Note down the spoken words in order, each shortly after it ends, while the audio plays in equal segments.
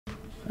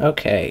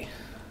Okay.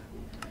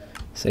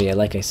 So yeah,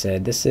 like I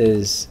said, this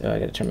is... Oh, I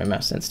gotta turn my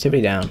mouse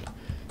sensitivity down.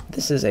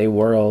 This is a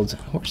world...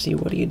 Horsey,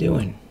 what are you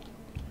doing?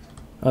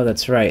 Oh,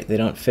 that's right. They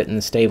don't fit in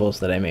the stables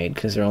that I made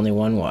because they're only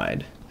one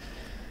wide.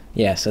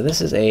 Yeah, so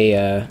this is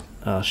a...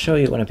 I'll show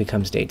you when it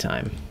becomes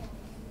daytime.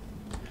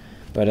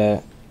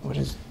 But, what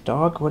is...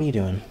 Dog? What are you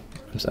doing?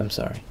 I'm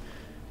sorry.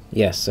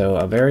 Yes, so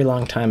a very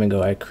long time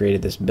ago I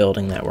created this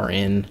building that we're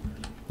in.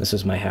 This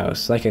was my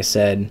house. Like I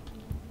said,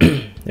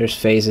 there's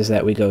phases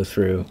that we go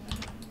through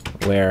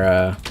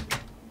where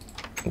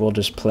we'll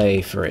just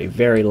play for a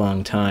very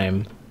long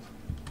time.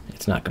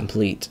 It's not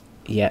complete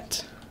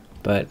yet,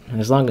 but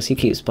as long as he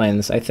keeps playing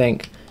this, I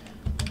think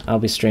I'll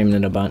be streaming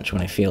it a bunch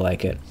when I feel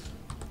like it.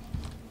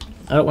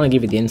 I don't want to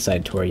give you the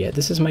inside tour yet.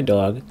 This is my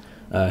dog.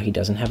 He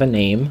doesn't have a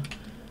name.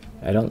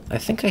 I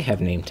think I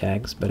have name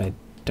tags, but I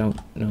don't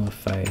know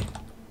if I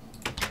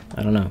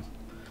don't know.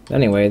 But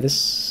anyway,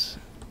 this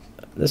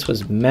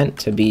was meant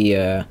to be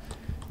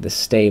the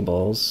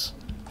stables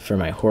for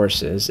my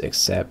horses,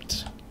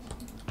 except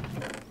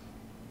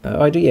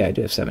oh, I do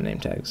have 7 name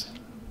tags.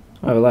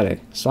 Oh, I have a lot of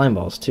slime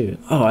balls too.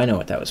 Oh, I know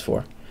what that was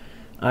for.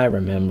 I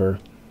remember.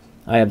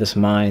 I have this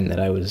mine that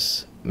I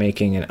was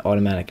making an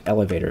automatic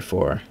elevator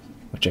for,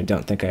 which I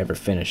don't think I ever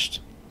finished.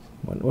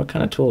 What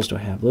kind of tools do I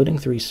have? Looting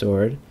 3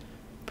 sword,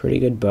 pretty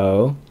good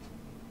bow.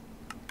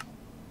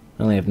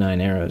 I only have 9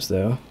 arrows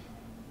though.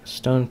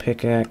 Stone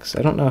pickaxe.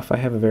 I don't know if I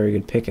have a very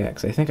good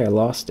pickaxe. I think I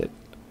lost it.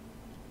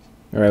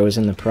 Or I was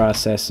in the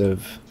process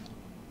of...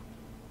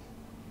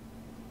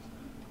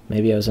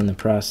 Maybe I was in the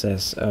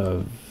process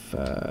of...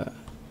 I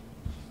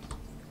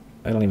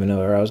don't even know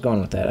where I was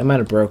going with that. I might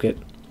have broke it.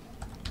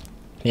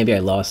 Maybe I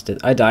lost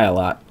it. I die a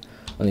lot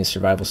on these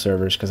survival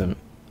servers because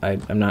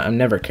I'm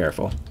never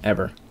careful.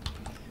 Ever.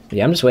 But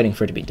yeah, I'm just waiting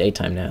for it to be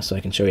daytime now so I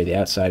can show you the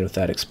outside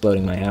without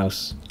exploding my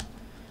house.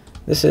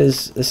 This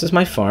is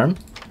my farm.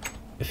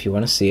 If you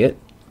want to see it,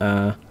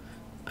 I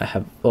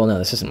have... Well, no,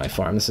 this isn't my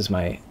farm. This is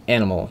my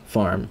animal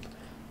farm.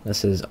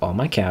 This is all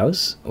my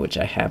cows, which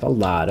I have a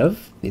lot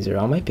of. These are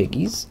all my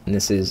piggies, and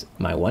this is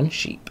my 1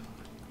 sheep.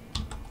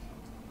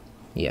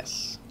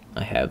 Yes,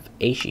 I have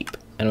a sheep.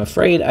 And I'm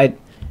afraid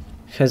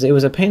because it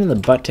was a pain in the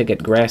butt to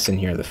get grass in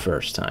here the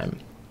first time.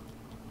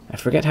 I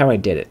forget how I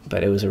did it,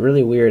 but it was a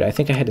really weird... I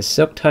think I had to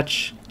silk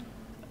touch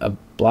a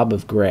blob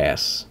of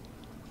grass.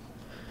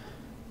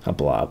 A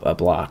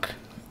block.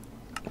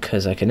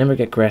 Because I could never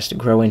get grass to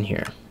grow in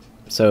here.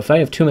 So if I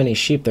have too many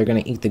sheep, they're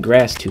going to eat the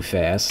grass too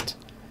fast,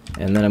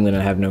 and then I'm going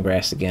to have no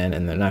grass again,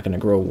 and they're not going to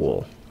grow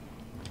wool.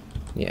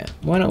 Yeah,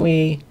 why don't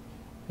we...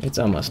 It's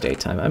almost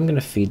daytime. I'm going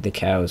to feed the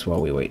cows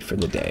while we wait for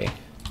the day.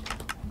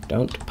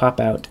 Don't pop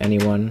out,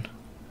 anyone.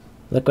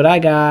 Look what I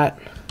got!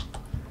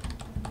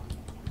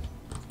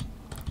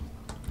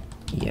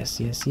 Yes,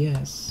 yes,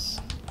 yes.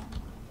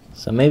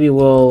 So maybe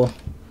we'll...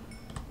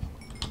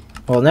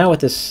 Well, now with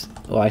this...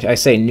 Well, I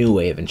say new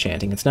way of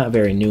enchanting. It's not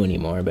very new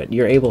anymore, but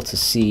you're able to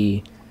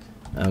see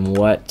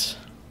what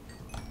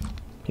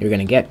you're going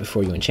to get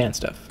before you enchant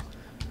stuff.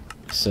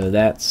 So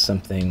that's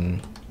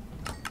something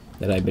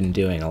that I've been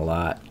doing a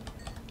lot.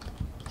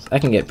 So I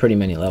can get pretty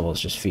many levels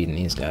just feeding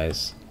these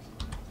guys.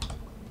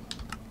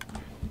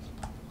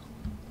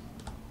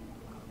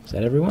 Is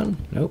that everyone?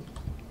 Nope.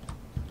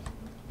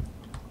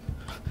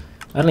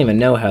 I don't even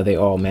know how they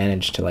all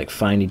manage to like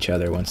find each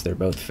other once they're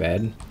both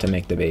fed to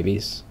make the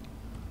babies.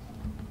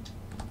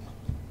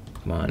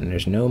 Come on,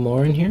 there's no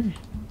more in here?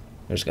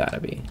 There's gotta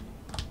be.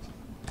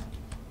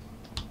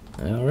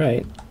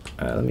 Alright,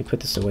 let me put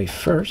this away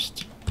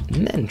first,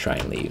 and then try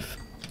and leave.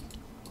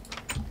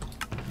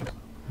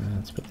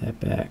 Let's put that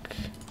back.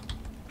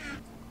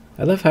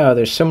 I love how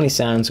there's so many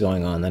sounds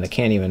going on that I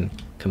can't even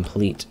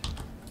complete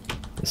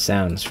the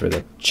sounds for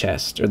the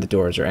chest, or the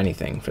doors, or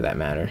anything for that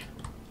matter.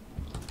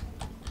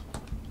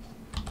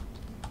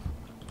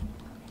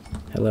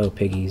 Hello,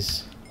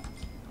 piggies.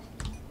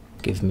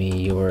 Give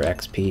me your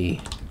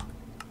XP.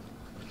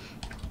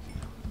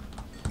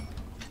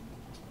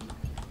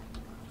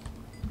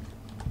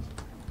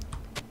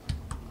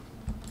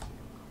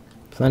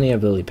 Plenty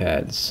of lily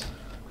pads.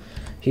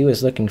 He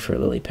was looking for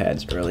lily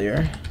pads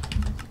earlier.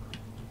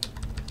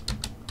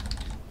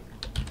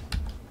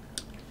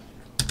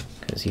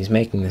 Because he's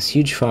making this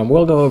huge farm.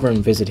 We'll go over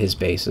and visit his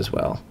base as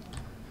well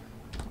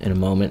in a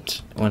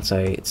moment. Once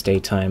it's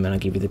daytime and I'll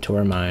give you the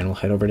tour of mine, we'll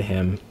head over to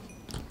him.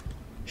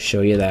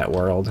 Show you that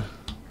world.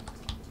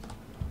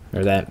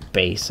 Or that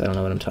base. I don't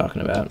know what I'm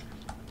talking about.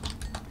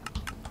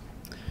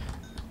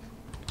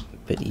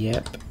 But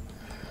yep.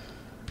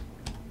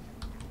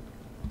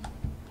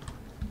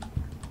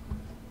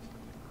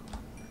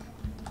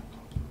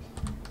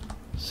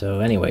 So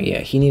anyway, yeah,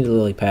 he needed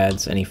lily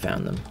pads, and he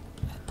found them.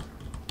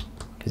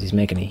 Because he's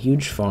making a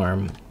huge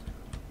farm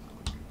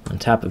on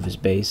top of his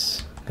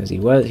base. Because he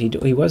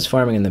was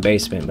farming in the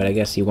basement, but I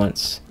guess he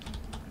wants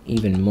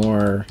even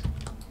more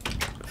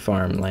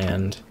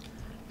farmland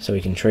so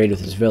he can trade with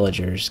his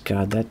villagers.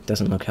 God, that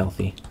doesn't look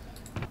healthy.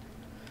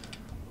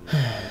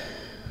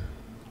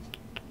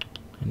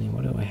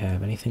 What do I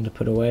have? Anything to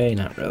put away?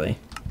 Not really.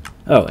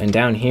 Oh, and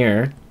down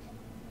here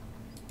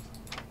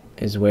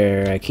is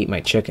where I keep my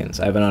chickens.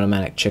 I have an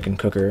automatic chicken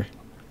cooker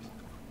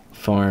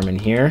farm in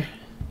here.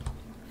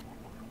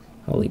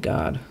 Holy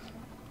God.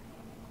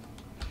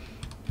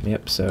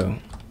 Yep, so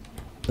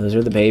those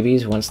are the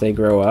babies. Once they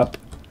grow up,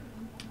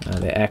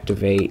 they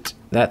activate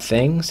that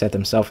thing, set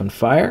themselves on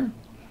fire.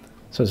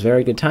 So it's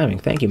very good timing.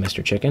 Thank you,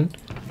 Mr. Chicken.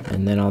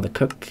 And then all the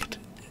cooked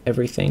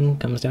everything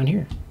comes down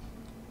here.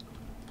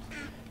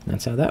 And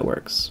that's how that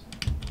works.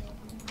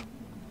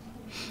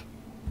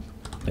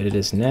 But it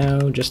is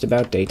now just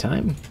about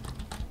daytime.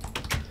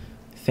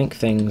 I think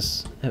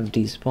things have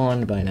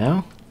despawned by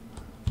now.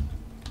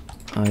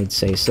 I'd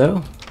say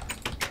so.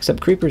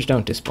 Except creepers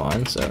don't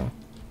despawn, so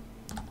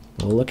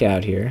we'll look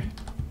out here.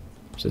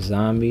 There's a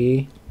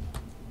zombie.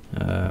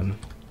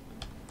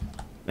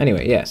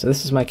 Anyway, yeah, so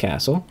this is my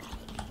castle.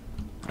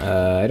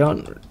 I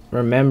don't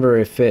remember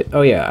if it...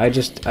 Oh yeah,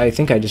 I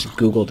think I just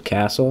Googled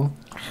castle,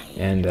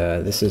 and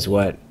this is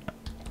what...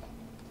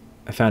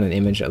 I found an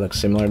image that looks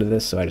similar to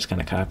this, so I just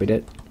kind of copied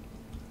it.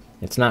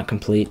 It's not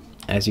complete,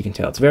 as you can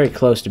tell. It's very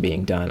close to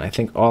being done. I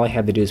think all I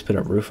have to do is put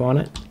a roof on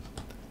it,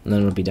 and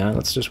then it'll be done.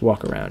 Let's just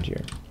walk around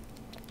here.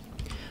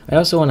 I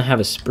also want to have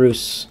a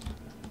spruce...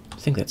 I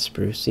think that's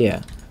spruce,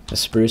 yeah. A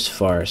spruce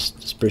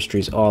forest. Spruce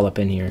trees all up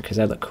in here, because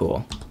that look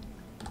cool.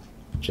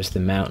 Just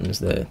the mountains,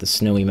 the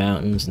snowy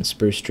mountains and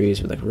spruce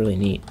trees would look really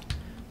neat.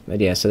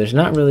 But yeah, so there's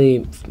not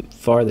really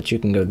far that you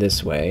can go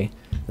this way.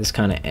 This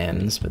kind of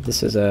ends, but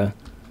this is a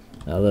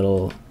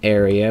little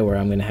area where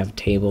I'm going to have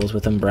tables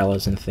with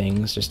umbrellas and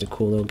things. Just a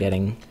cool little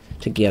getting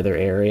together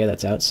area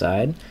that's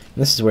outside. And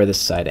this is where this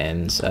side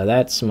ends.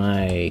 That's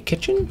my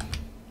kitchen.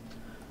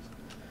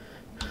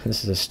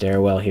 This is a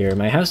stairwell here.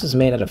 My house is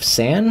made out of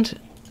sand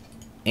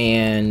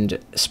and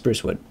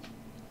spruce wood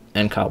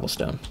and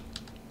cobblestone.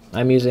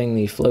 I'm using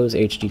the Flows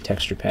HD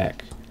texture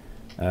pack,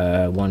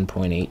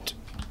 1.8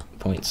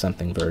 point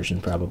something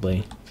version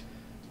probably.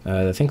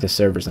 I think the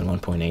server's in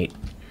 1.8.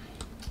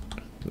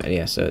 But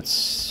yeah, so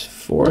it's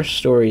 4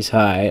 stories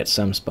high at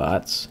some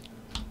spots,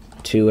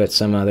 2 at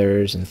some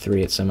others, and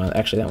 3 at some other.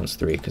 Actually, that one's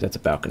 3 because that's a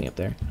balcony up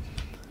there.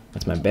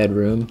 That's my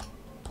bedroom.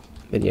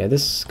 But yeah,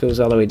 this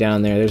goes all the way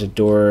down there. There's a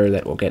door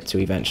that we'll get to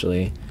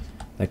eventually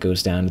that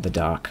goes down to the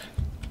dock.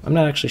 I'm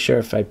not actually sure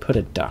if I put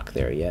a dock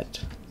there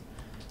yet.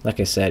 Like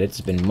I said,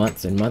 it's been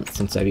months and months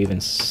since I've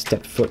even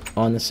stepped foot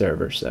on the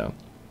server, so...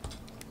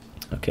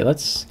 Okay,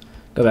 let's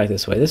go back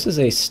this way. This is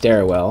a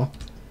stairwell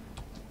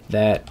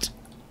that...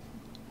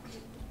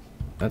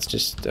 Let's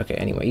just... Okay,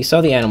 anyway, you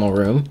saw the animal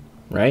room,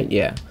 right?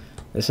 Yeah.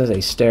 This is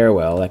a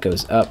stairwell that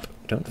goes up...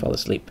 Don't fall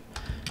asleep.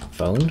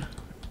 Phone.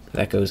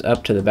 That goes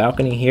up to the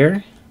balcony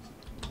here.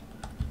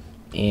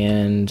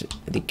 And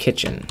the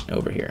kitchen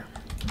over here.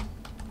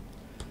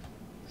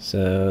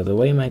 So the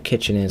way my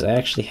kitchen is, I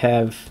actually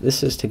have,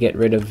 this is to get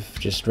rid of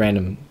just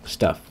random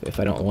stuff if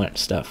I don't want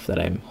stuff that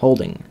I'm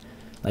holding,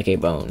 like a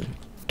bone.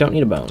 Don't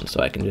need a bone,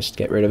 so I can just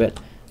get rid of it.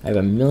 I have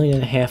 1.5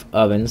 million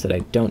ovens that I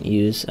don't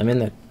use. I'm in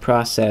the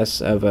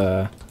process of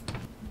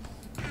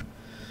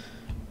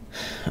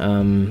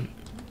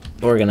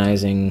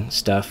organizing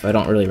stuff. I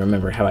don't really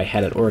remember how I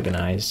had it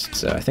organized,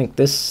 so I think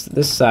this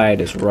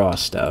side is raw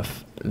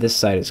stuff. This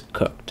side is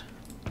cooked.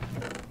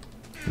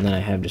 And then I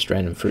have just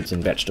random fruits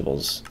and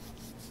vegetables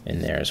in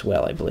there as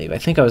well, I believe. I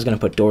think I was going to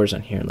put doors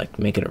on here, like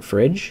make it a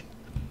fridge.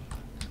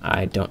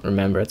 I don't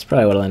remember. It's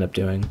probably what I'll end up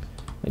doing.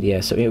 But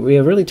yeah, so we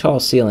have really tall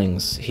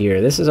ceilings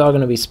here. This is all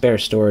going to be spare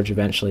storage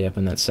eventually up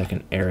in that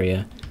second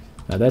area.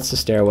 That's the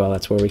stairwell.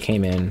 That's where we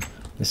came in.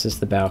 This is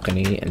the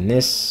balcony, and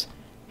this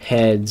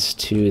heads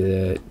to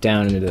the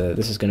down into the...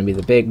 This is going to be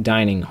the big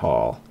dining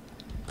hall,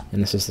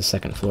 and this is the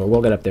second floor.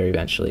 We'll get up there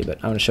eventually,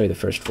 but I want to show you the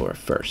first floor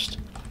first.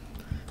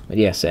 But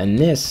yes, and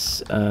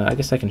this, I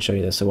guess I can show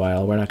you this a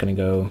while. We're not going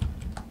to go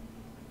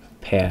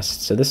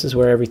past. So this is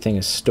where everything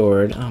is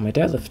stored. Oh, my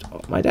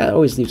dad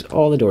always leaves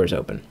all the doors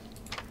open.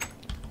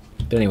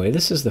 But anyway,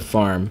 this is the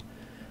farm.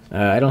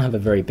 I don't have a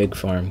very big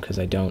farm because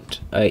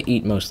I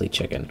eat mostly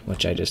chicken,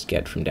 which I just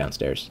get from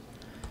downstairs.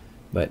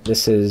 But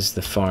this is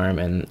the farm,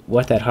 and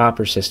what that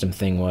hopper system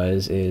thing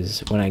was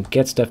is when I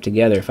get stuff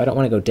together, if I don't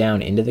want to go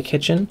down into the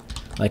kitchen,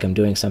 like I'm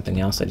doing something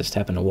else, I just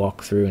happen to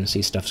walk through and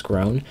see stuff's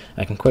grown,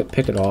 I can quick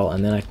pick it all,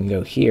 and then I can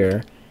go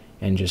here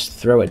and just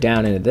throw it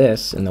down into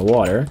this in the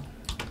water,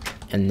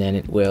 and then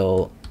it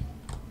will...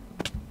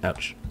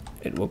 Ouch.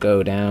 It will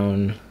go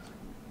down...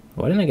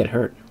 Why didn't I get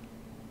hurt?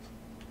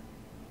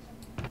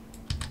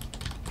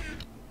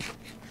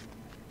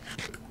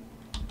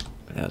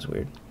 That was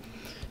weird.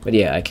 But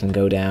yeah, I can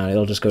go down.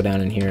 It'll just go down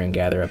in here and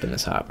gather up in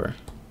this hopper.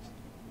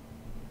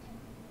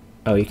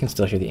 Oh, you can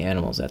still hear the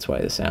animals. That's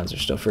why the sounds are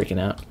still freaking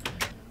out.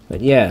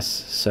 But yes,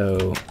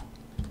 so...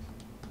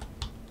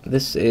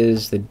 This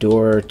is the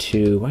door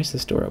to... Why is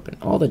this door open?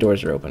 All the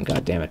doors are open.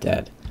 God damn it,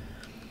 Dad.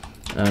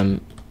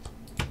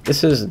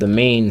 This is the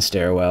main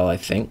stairwell, I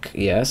think.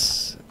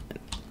 Yes.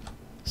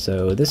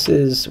 So this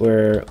is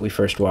where we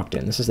first walked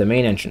in. This is the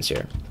main entrance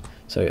here.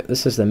 So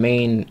this is the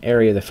main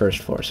area of the first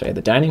floor. So I have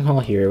the dining hall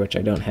here, which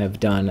I don't have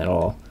done at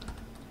all.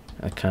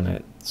 That kind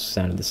of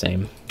sounded the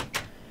same.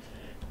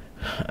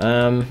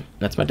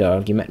 That's my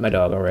dog. You met my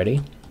dog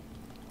already.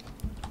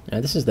 Now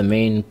this is the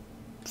main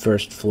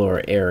first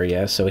floor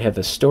area, so we have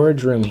the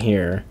storage room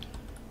here.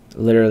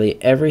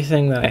 Literally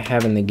everything that I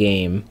have in the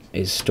game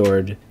is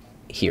stored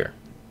here.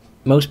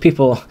 Most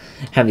people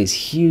have these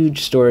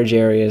huge storage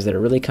areas that are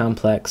really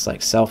complex,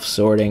 like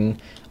self-sorting.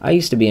 I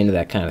used to be into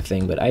that kind of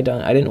thing, but I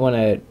didn't want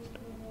to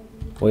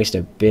waste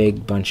a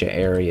big bunch of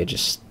area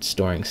just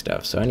storing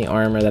stuff. So any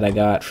armor that I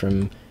got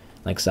from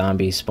like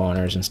zombie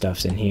spawners and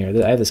stuff's in here.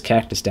 I have this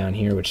cactus down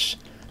here which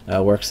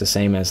works the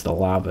same as the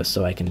lava,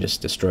 so I can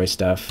just destroy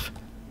stuff.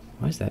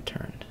 Why is that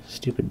turned?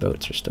 Stupid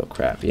boats are still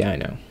crap. Yeah, I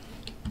know.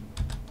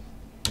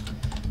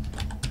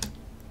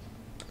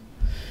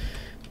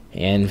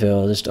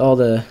 Anvil, just all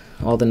the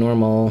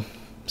normal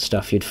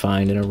stuff you'd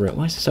find in a room.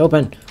 Why is this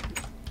open?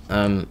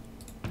 Oh,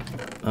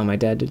 my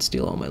dad did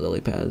steal all my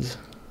lily pads.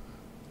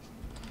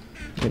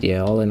 But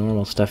yeah, all the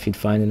normal stuff you'd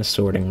find in a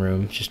sorting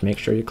room. Just make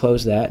sure you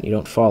close that and you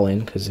don't fall in,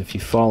 because if you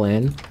fall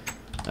in,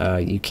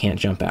 you can't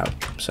jump out.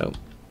 So,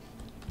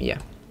 yeah.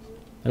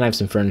 And I have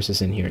some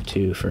furnaces in here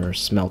too for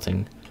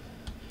smelting.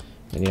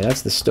 And yeah,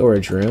 that's the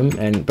storage room.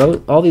 And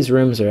all these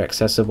rooms are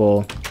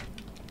accessible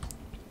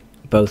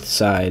both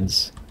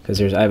sides,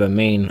 because I have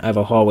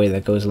a hallway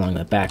that goes along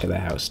the back of the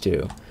house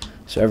too.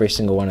 So every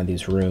single one of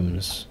these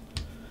rooms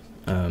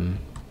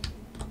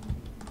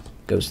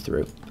goes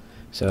through.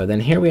 So then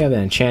here we have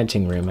an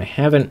enchanting room. I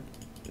haven't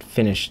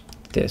finished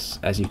this.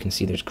 As you can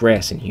see, there's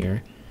grass in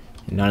here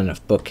and not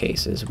enough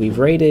bookcases. We've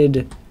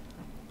raided...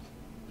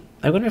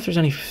 I wonder if there's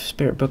any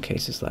spare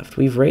bookcases left.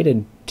 We've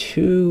raided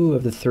 2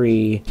 of the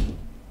 3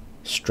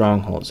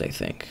 strongholds, I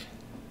think.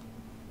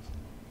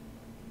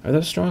 Are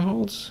those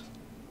strongholds?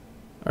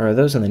 Or are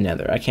those in the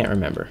Nether? I can't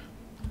remember.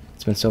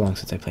 It's been so long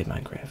since I played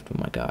Minecraft. Oh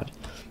my god.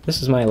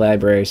 This is my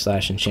library /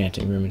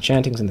 enchanting room.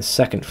 Enchanting's in the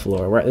 2nd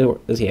floor.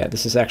 Yeah,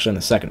 this is actually on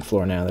the 2nd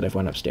floor now that I've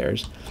went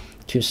upstairs.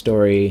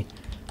 2-story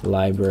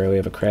library. We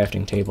have a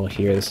crafting table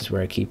here. This is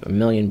where I keep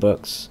 1,000,000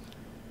 books.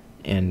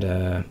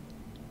 And,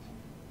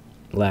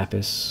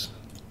 lapis.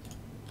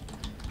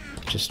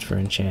 Just for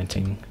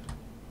enchanting.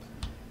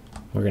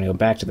 We're gonna go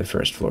back to the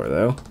 1st floor,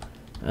 though.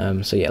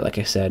 So yeah, like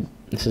I said,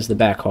 this is the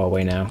back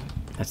hallway now.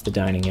 That's the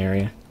dining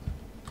area.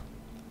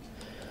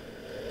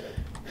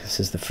 This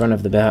is the front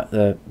of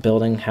the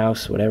building,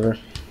 house, whatever.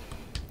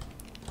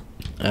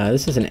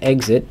 This is an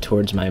exit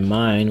towards my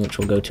mine, which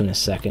we'll go to in a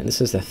second.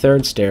 This is the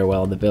 3rd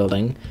stairwell of the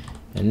building.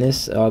 And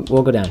this,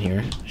 we'll go down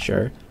here,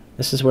 sure.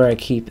 This is where I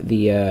keep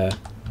the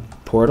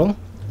portal.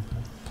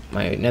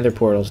 My nether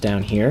portal's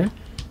down here.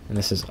 And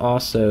this is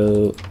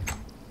also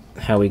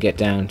how we get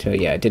down to,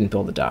 yeah, I didn't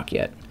build the dock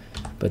yet.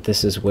 But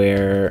this is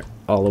where,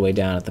 all the way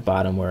down at the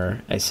bottom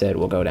where I said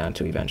we'll go down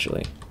to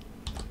eventually.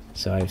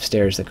 So I have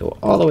stairs that go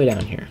all the way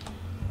down here.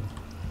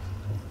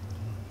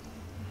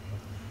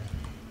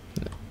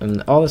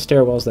 And all the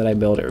stairwells that I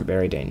build are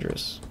very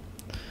dangerous.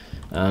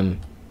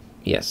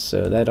 Yes,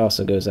 so that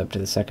also goes up to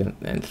the 2nd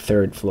and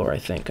 3rd floor, I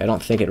think. I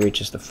don't think it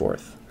reaches the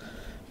 4th,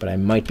 but I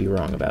might be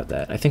wrong about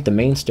that. I think the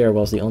main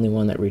stairwell is the only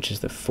one that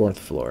reaches the 4th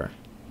floor.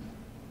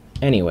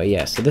 Anyway,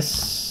 yeah, so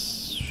this...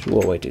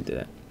 We'll wait to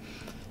do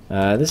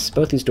that.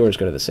 Both these doors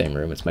go to the same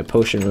room. It's my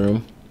potion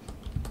room.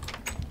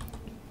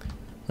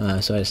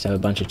 So I just have a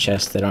bunch of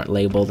chests that aren't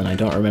labeled, and I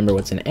don't remember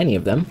what's in any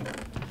of them.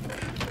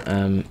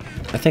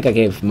 I think I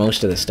gave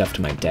most of the stuff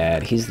to my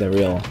dad. He's the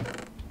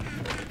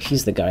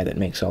guy that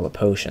makes all the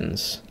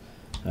potions.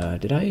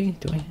 Do I?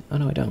 Oh,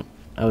 no, I don't.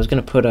 I was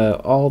going to put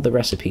all the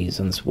recipes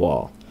on this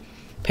wall.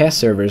 Past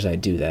servers,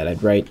 I'd do that.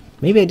 I'd write...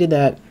 Maybe I did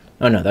that...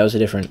 Oh, no, that was a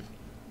different...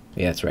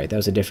 Yeah, that's right. That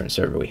was a different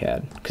server we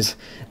had. Because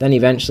then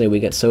eventually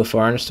we get so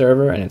far in a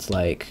server, and it's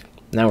like,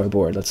 now we're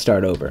bored. Let's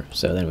start over.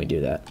 So then we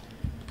do that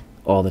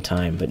all the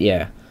time. But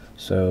yeah,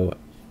 so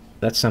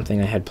that's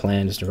something I had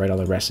planned, is to write all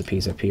the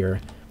recipes up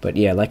here. But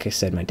yeah, like I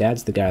said, my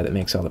dad's the guy that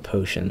makes all the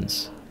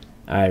potions.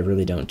 I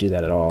really don't do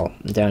that at all.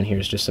 Down here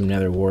is just some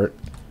nether wart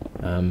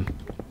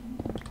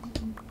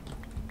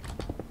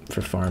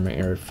for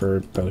farming, or for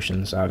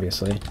potions,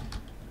 obviously.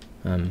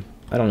 I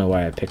don't know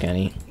why I pick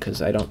any,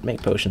 because I don't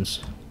make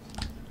potions.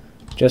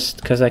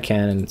 Just because I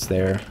can, and it's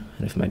there.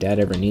 And if my dad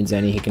ever needs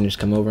any, he can just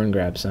come over and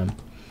grab some.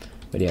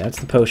 But yeah, that's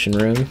the potion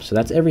room. So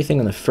that's everything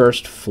on the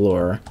 1st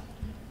floor.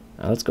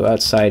 Let's go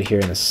outside here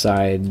in the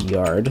side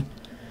yard.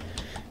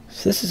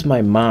 So this is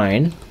my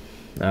mine.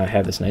 I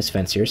have this nice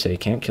fence here so you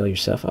can't kill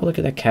yourself. Oh, look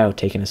at that cow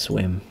taking a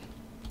swim.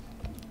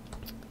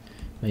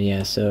 But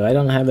yeah, so I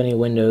don't have any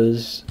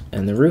windows,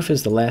 and the roof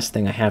is the last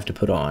thing I have to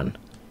put on,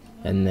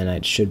 and then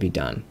it should be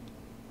done.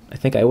 I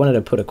think I wanted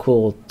to put a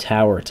cool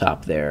tower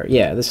top there.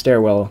 Yeah, this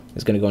stairwell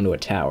is going to go into a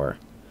tower,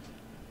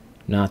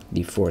 not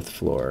the 4th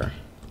floor.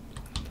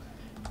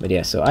 But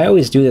yeah, so I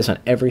always do this on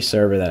every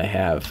server that I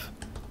have,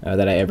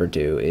 that I ever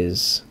do,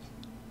 is...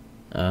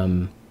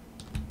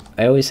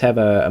 I always have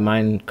a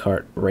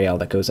minecart rail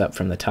that goes up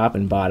from the top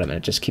and bottom, and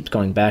it just keeps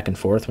going back and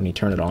forth when you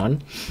turn it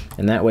on.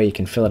 And that way you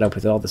can fill it up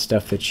with all the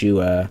stuff that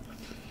you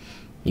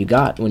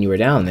got when you were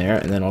down there,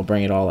 and then I'll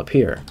bring it all up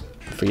here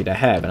for you to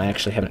have. And I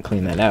actually haven't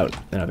cleaned that out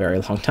in a very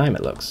long time,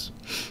 it looks.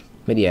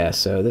 But yeah,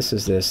 so this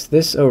is this.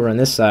 This over on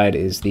this side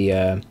is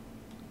the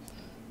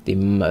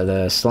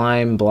the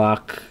slime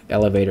block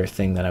elevator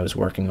thing that I was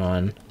working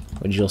on,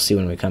 which you'll see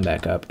when we come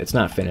back up. It's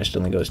not finished, it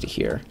only goes to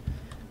here.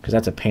 Because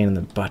that's a pain in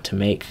the butt to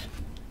make.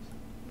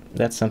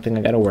 That's something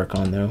I gotta work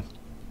on, though.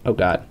 Oh,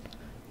 God.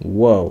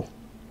 Whoa.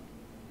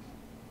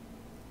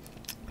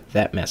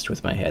 That messed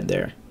with my head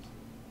there.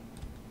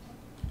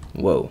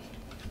 Whoa.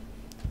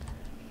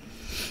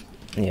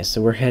 Yeah,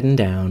 so we're heading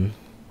down.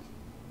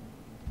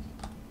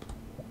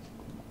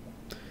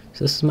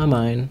 So this is my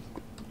mine.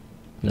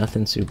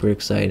 Nothing super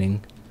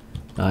exciting.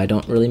 I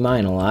don't really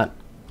mine a lot,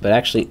 but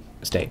actually,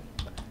 stay.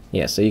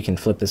 Yeah, so you can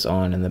flip this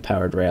on and the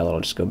powered rail, it'll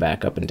just go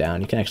back up and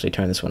down. You can actually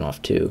turn this one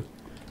off too,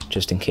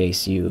 just in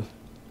case you,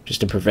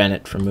 just to prevent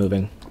it from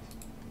moving.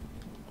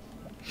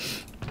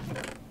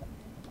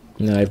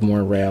 And then I have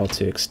more rail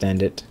to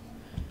extend it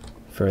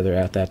further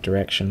out that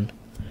direction.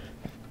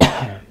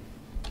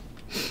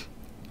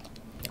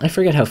 I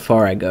forget how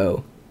far I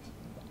go.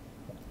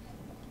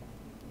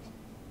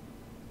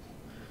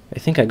 I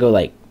think I go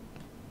like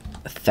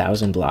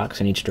 1,000 blocks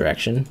in each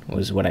direction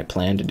was what I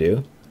planned to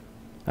do.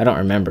 I don't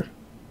remember.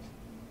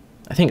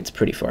 I think it's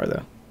pretty far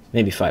though.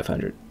 Maybe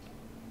 500.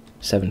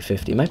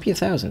 750. Might be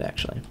 1,000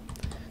 actually.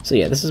 So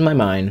yeah, this is my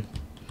mine.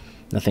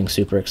 Nothing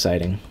super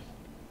exciting.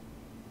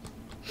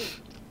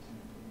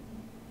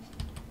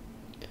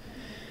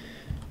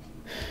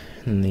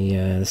 And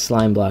the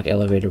slime block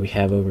elevator we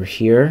have over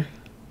here.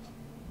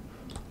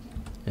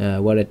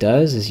 What it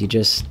does is you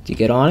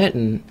get on it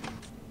and,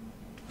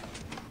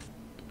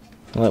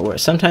 well, it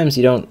works. Sometimes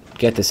you don't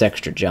get this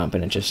extra jump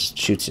and it just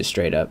shoots you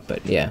straight up,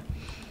 but yeah.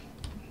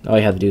 All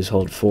you have to do is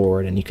hold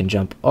forward and you can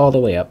jump all the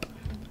way up.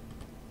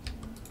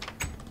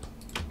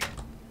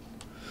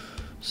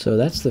 So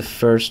that's the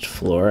first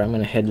floor. I'm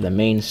going to head to the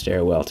main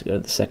stairwell to go to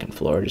the second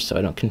floor just so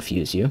I don't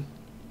confuse you.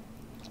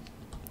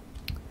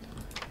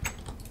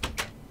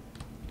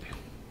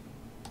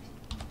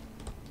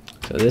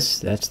 So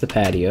that's the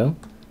patio.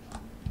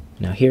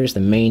 Now here's the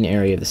main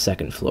area of the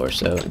second floor.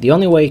 So the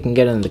only way you can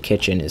get into the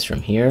kitchen is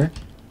from here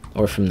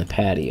or from the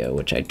patio,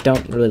 which I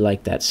don't really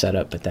like that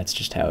setup, but that's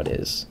just how it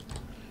is.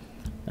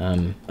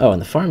 Oh,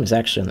 and the farm is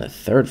actually on the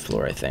third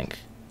floor, I think.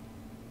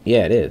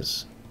 Yeah, it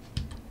is.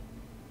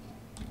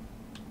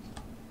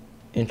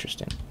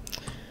 Interesting.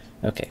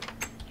 Okay,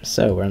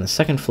 so we're on the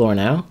second floor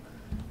now.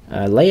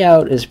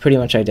 Layout is pretty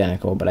much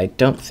identical, but I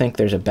don't think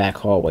there's a back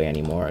hallway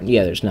anymore.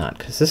 Yeah, there's not,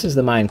 because this is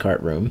the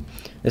minecart room.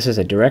 This is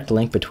a direct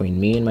link between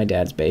me and my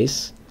dad's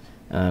base.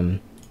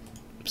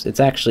 It's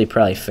actually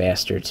probably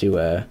faster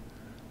to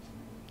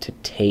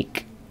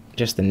take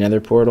just the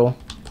nether portal.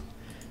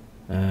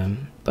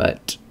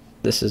 But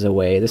this is the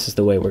way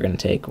we're going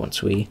to take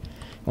once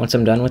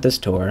I'm done with this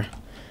tour.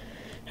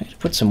 I have to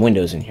put some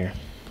windows in here.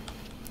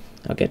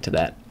 I'll get to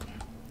that.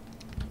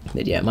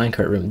 But yeah,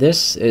 minecart room.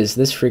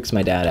 This freaks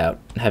my dad out,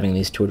 having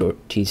these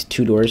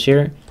two doors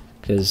here,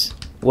 because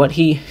what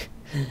he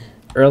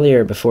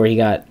earlier before he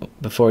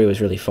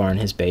was really far in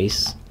his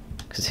base,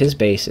 because his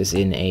base is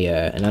in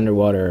an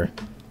underwater,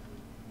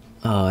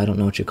 I don't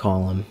know what you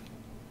call them,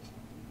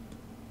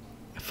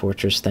 a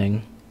fortress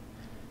thing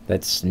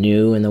that's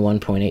new in the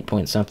 1.8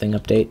 point something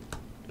update.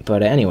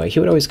 But anyway, he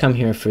would always come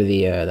here for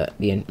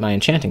my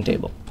enchanting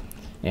table,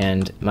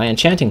 and my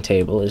enchanting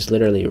table is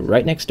literally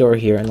right next door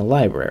here in the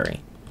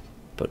library.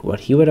 But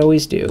what he would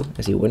always do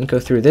is he wouldn't go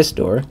through this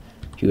door.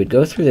 He would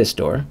go through this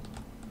door,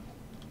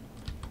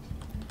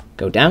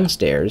 go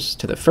downstairs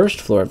to the first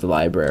floor of the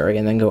library,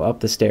 and then go up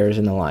the stairs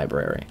in the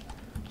library.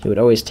 He would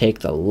always take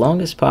the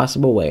longest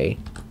possible way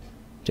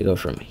to go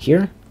from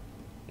here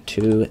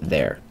to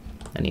there.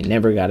 And he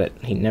never got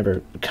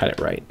it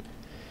right.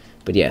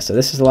 But yeah, so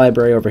this is the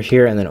library over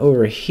here, and then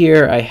over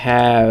here I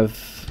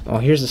have, oh,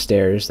 here's the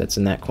stairs that's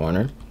in that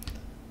corner.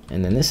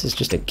 And then this is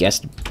just a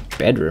guest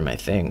bedroom, I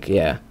think.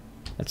 Yeah.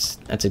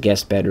 That's a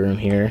guest bedroom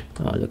here.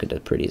 Oh, look at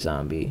that pretty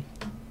zombie.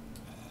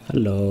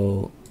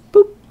 Hello.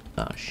 Boop.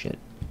 Oh, shit.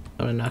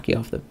 I'm gonna knock you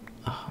off the...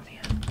 Oh,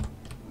 man.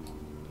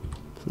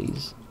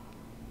 Please.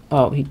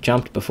 Oh, he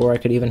jumped before I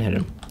could even hit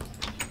him.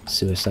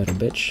 Suicidal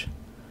bitch.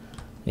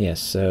 Yes,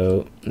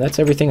 so that's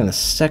everything on the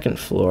second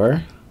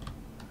floor.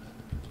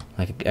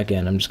 Like,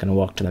 again, I'm just gonna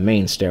walk to the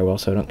main stairwell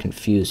so I don't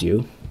confuse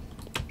you.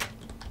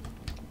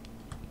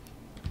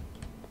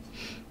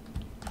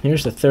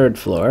 Here's the third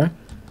floor.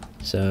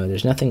 So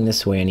there's nothing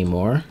this way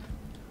anymore,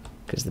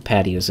 because the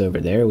patio's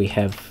over there. We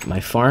have my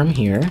farm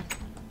here,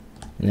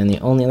 and then the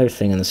only other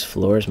thing on this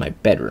floor is my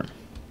bedroom.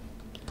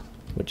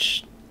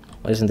 Which,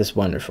 isn't this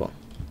wonderful?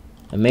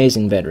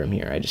 Amazing bedroom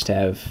here.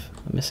 I'm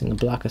missing a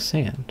block of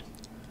sand.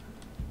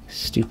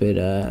 Stupid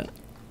Enderman.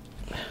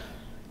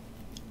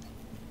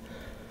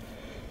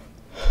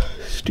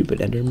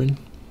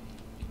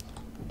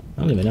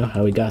 I don't even know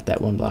how we got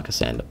that one block of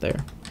sand up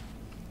there.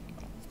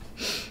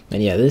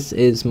 And yeah, this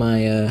is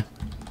my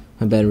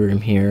bedroom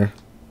here.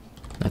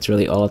 That's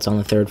really all it's on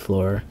the third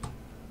floor.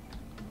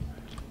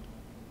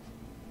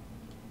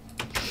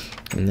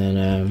 And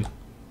then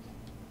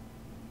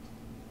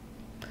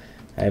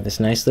I have this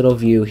nice little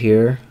view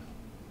here.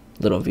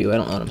 Little view, I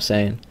don't know what I'm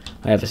saying.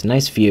 I have this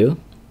nice view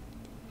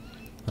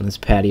on this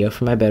patio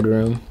for my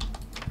bedroom.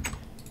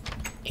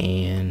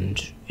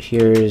 And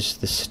here's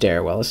the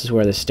stairwell. This is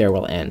where the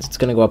stairwell ends. It's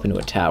going to go up into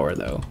a tower,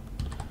 though.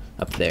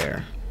 Up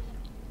there.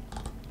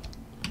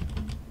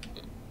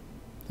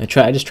 I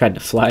just tried to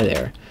fly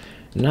there.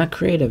 Not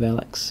creative,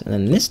 Alex. And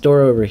then this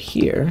door over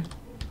here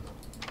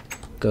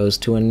goes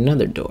to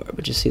another door.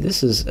 But you see,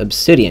 this is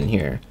obsidian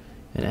here.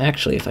 And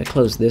actually, if I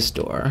close this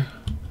door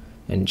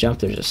and jump,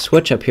 there's a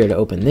switch up here to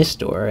open this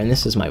door. And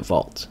this is my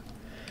vault.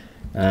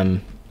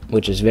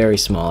 Which is very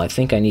small. I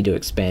think I need to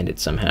expand it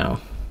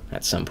somehow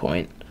at some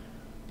point.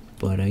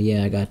 But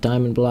yeah, I got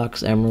diamond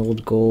blocks,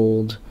 emerald,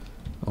 gold,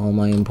 all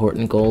my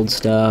important gold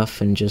stuff,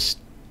 and just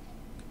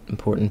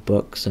important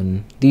books.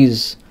 And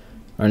these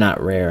are not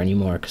rare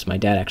anymore because my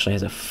dad actually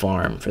has a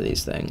farm for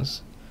these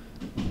things.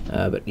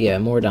 But yeah,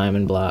 more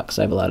diamond blocks.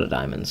 I have a lot of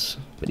diamonds.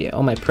 But yeah,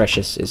 all my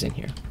precious is in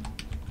here.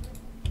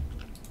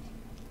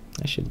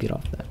 I should get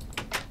off that.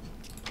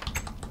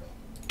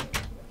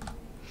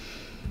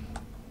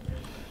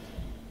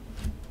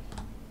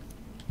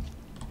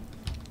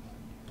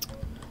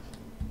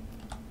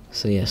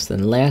 So yes,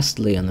 then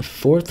lastly on the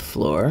 4th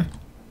floor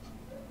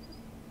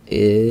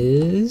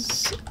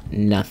is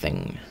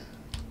nothing.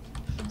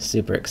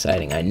 Super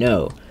exciting. I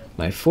know.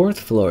 My 4th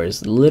floor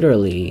is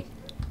literally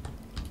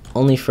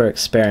only for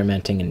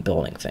experimenting and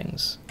building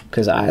things.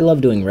 Because I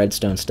love doing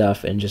redstone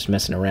stuff and just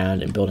messing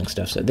around and building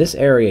stuff. So this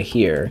area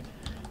here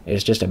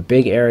is just a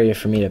big area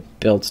for me to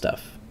build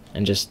stuff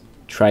and just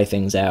try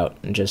things out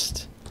and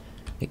just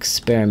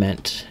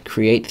experiment,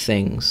 create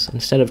things,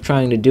 instead of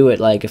trying to do it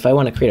like if I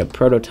want to create a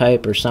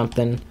prototype or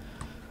something.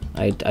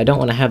 I don't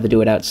want to have to do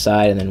it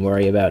outside and then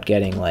worry about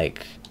getting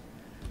like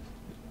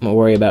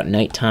worry about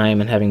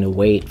nighttime and having to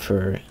wait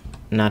for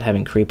not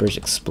having creepers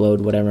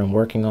explode whatever I'm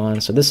working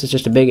on. So this is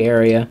just a big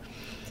area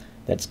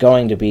that's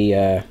going to be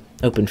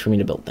open for me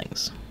to build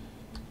things.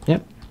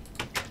 Yep.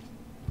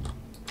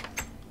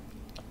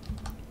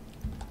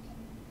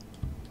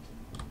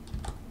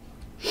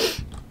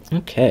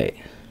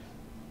 Okay.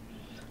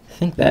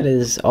 I think that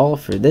is all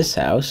for this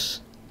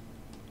house.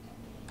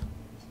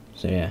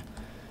 So yeah,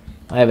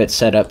 I have it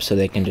set up so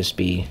they can just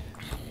be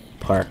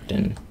parked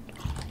and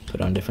put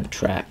on different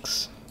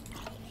tracks.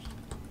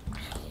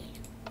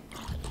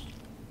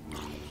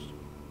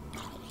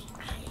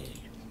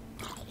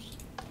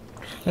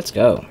 Let's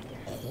go.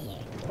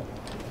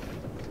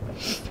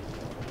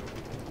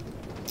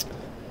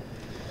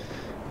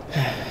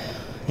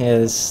 Yeah,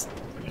 this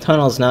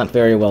tunnel's not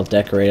very well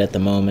decorated at the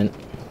moment.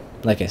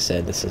 Like I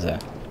said, this is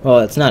well,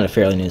 it's not a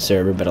fairly new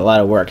server, but a lot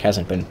of work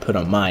hasn't been put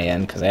on my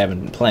end because I haven't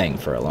been playing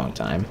for a long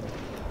time.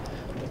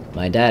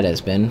 My dad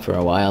has been for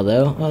a while,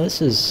 though. Oh, this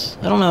is...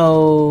 I don't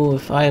know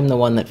if I am the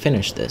one that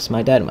finished this.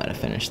 My dad might have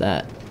finished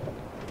that.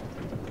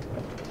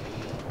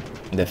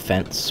 The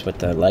fence with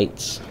the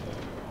lights.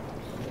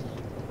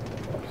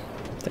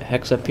 What the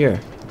heck's up here?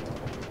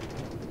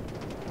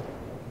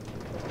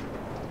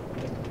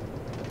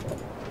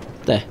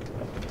 The...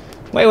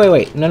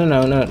 Wait.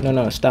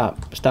 No. Stop.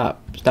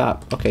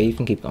 Okay, you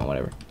can keep going,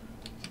 whatever.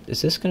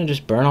 Is this gonna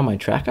just burn all my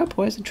track up?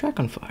 Why is the track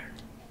on fire?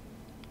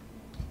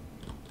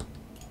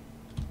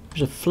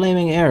 There's a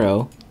flaming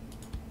arrow.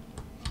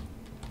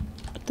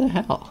 What the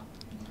hell?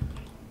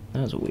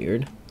 That was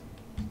weird.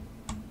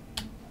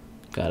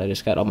 God, I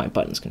just got all my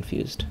buttons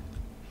confused.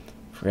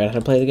 Forgot how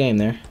to play the game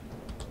there.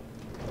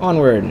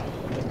 Onward!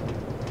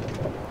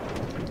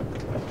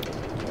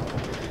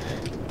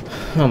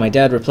 Oh, my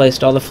dad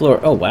replaced all the floor.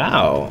 Oh,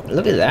 wow.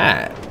 Look at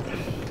that.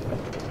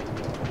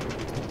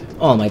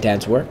 All my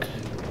dad's work.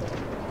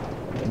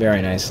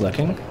 Very nice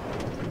looking.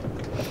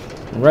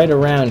 Right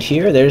around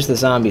here, there's the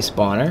zombie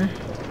spawner.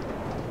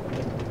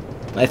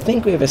 I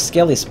think we have a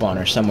skelly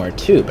spawner somewhere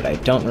too, but I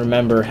don't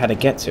remember how to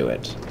get to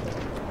it.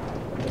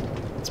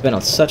 It's been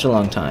such a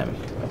long time.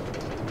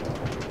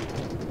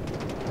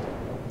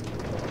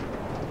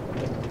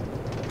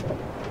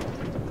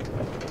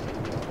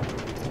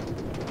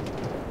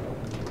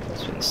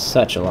 It's been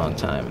such a long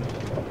time.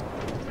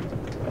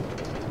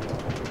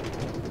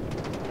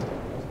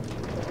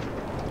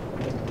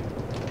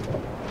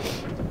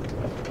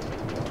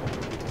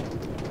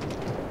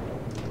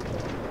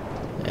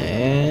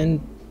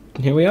 And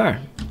here we are.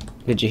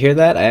 Did you hear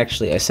that? I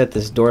set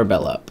this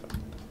doorbell up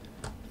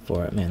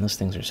for it. Man, those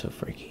things are so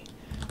freaky.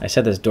 I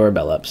set this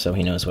doorbell up so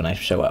he knows when I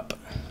show up.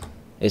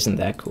 Isn't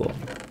that cool?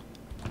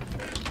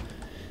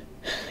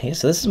 Yeah,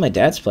 so this is my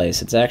dad's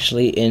place. It's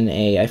actually in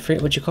a, I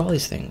forget what you call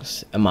these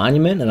things. A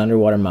monument, an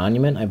underwater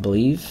monument, I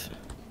believe.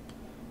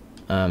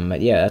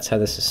 But yeah, that's how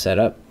this is set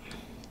up.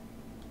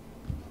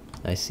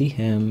 I see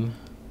him.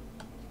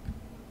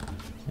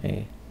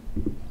 Hey.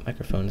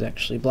 Microphone's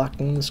actually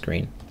blocking the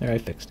screen. There, I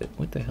fixed it.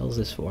 What the hell is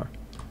this for?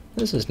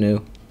 This is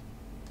new.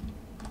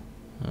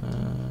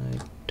 I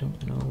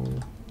don't know.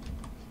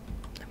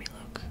 Let me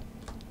look.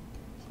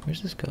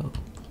 Where's this go?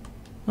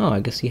 Oh,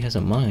 I guess he has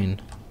a mine.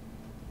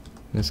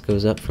 This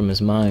goes up from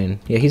his mine.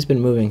 Yeah, he's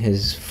been moving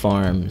his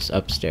farms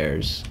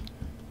upstairs.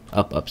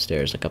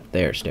 Upstairs, like up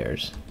their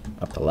stairs.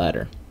 Up the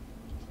ladder.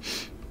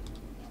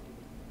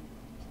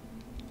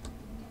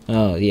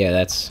 Oh, yeah,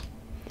 that's...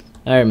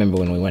 I remember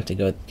when we went to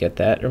go get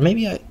that. Or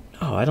maybe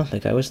Oh, I don't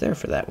think I was there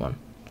for that one.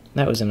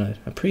 That was in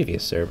a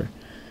previous server.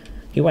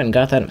 He went and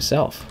got that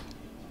himself.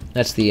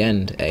 That's the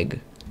end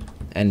egg.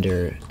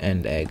 Ender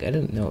end egg. I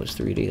didn't know it was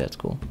 3D. That's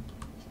cool.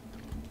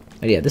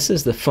 But yeah, this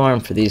is the farm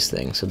for these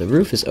things. So the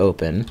roof is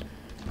open,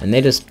 and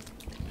they just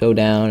go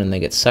down, and they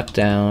get sucked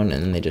down,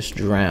 and then they just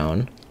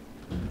drown.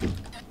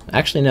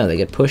 Actually, no, they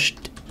get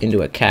pushed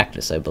into a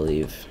cactus, I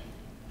believe.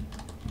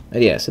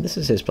 But yeah, so this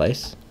is his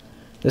place.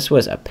 This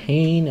was a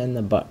pain in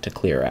the butt to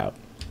clear out.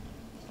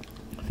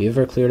 If you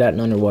ever cleared out an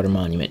underwater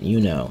monument, you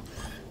know.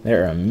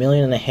 There are 1.5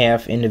 million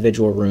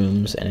individual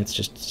rooms, and it's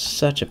just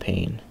such a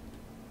pain.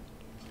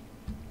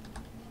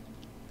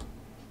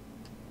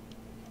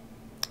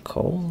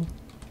 Coal?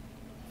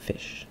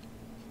 Fish.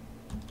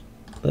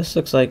 This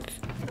looks like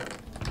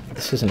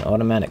this is an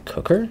automatic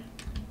cooker.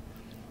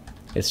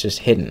 It's just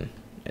hidden,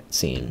 it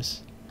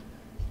seems.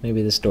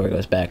 Maybe this door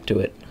goes back to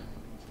it.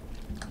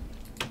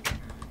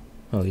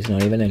 Oh, he's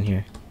not even in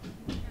here.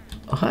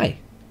 Oh, hi.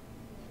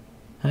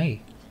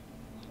 Hi.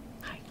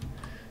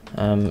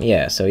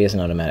 Yeah, so he has an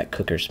automatic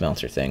cooker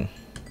smelter thing.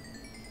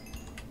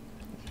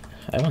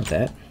 I want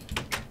that.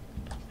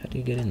 How do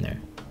you get in there?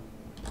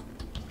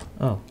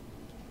 Oh.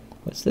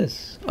 What's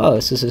this? Oh,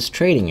 this is his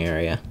trading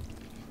area.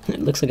 It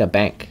looks like a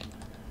bank.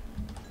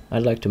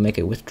 I'd like to make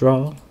a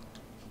withdrawal.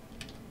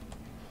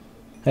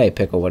 Hey,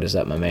 Pickle, what is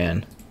up, my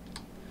man?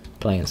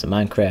 Playing some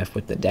Minecraft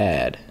with the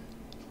dad.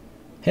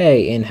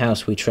 Hey,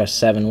 in-house we trust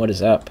 7, what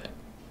is up?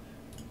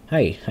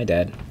 Hi,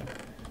 Dad.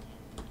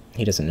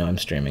 He doesn't know I'm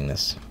streaming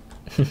this.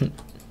 So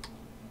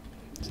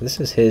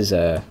this is his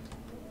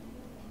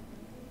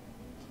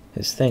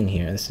thing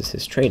here. This is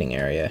his trading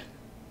area.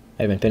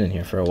 I haven't been in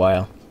here for a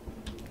while.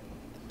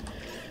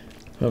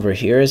 Over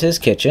here is his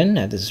kitchen.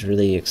 That is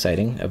really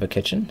exciting of a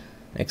kitchen.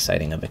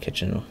 Exciting of a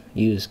kitchen.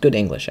 Use good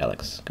English,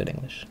 Alex. Good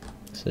English.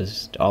 This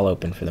is all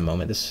open for the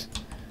moment. This,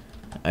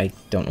 I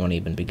don't want to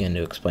even begin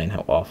to explain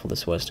how awful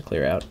this was to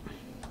clear out.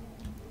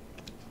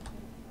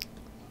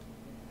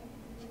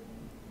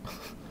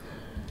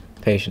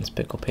 Patience,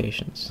 Pickle,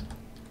 patience.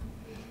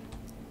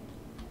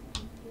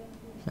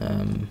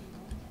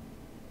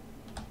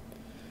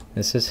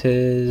 This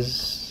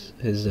is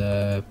his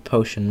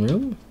potion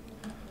room.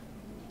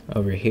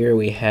 Over here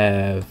we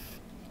have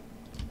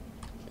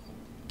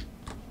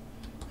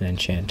an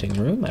enchanting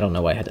room. I don't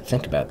know why I had to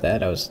think about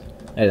that.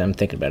 I'm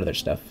thinking about other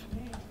stuff.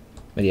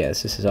 But yeah,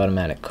 this is his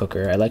automatic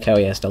cooker. I like how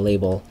he has to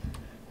label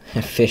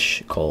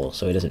fish coal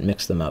so he doesn't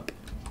mix them up,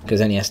 because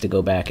then he has to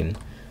go back and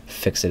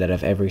fix it out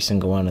of every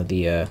single one of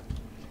the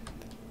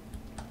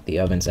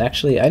ovens.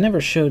 Actually, I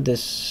never showed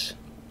this.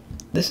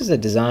 This is a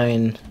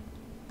design.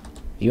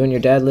 You and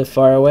your dad live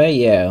far away?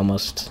 Yeah,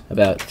 almost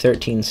about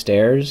 13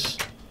 stairs.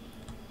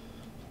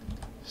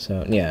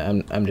 So yeah,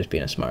 I'm just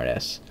being a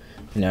smartass.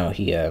 No,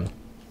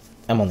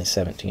 I'm only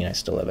 17. I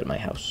still live at my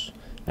house.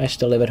 I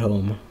still live at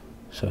home.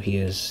 So he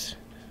is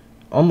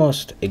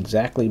almost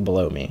exactly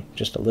below me,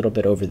 just a little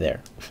bit over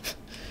there,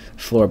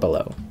 floor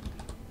below.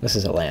 This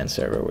is a LAN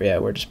server. Yeah,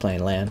 we're just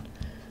playing LAN.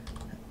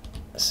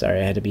 Sorry,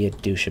 I had to be a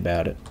douche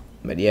about it.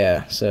 But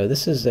yeah, so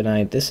this is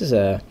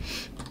a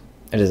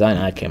design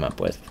I came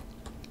up with.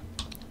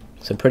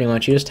 So pretty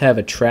much you just have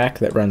a track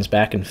that runs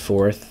back and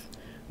forth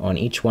on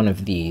each one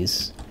of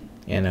these,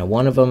 and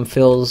one of them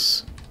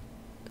fills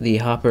the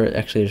hopper.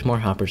 Actually, there's more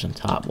hoppers on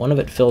top. One of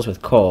it fills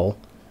with coal,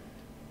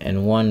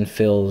 and one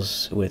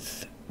fills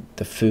with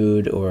the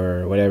food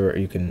or whatever.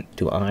 You can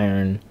do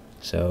iron.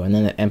 So, and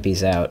then it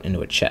empties out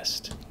into a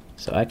chest.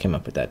 So I came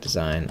up with that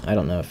design. I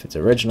don't know if it's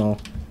original,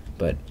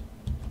 but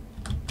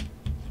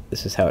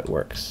this is how it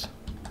works.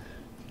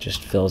 It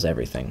just fills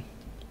everything.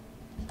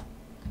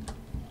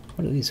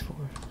 What are these for?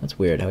 That's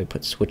weird how he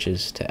put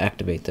switches to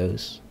activate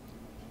those.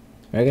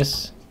 Or I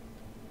guess...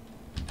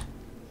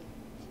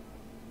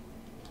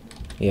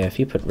 yeah, if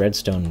you put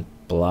redstone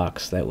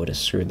blocks, that would have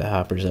screwed the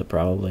hoppers up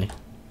probably.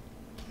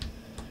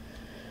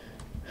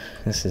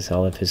 This is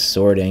all of his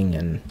sorting,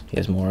 and he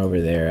has more over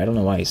there. I don't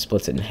know why he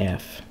splits it in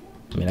half.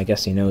 I mean, I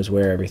guess he knows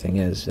where everything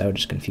is. That would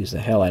just confuse the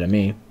hell out of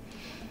me.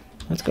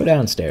 Let's go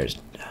downstairs.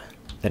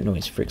 That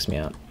noise freaks me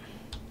out.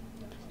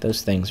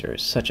 Those things are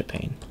such a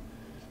pain.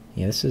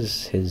 Yeah, this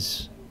is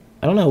his...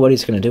 I don't know what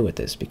he's going to do with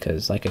this,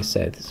 because, like I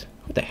said,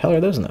 what the hell are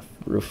those on the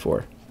roof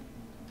for?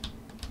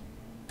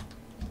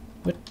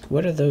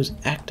 What are those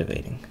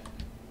activating?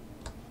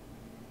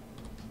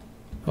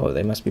 Oh,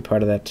 they must be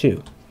part of that,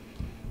 too.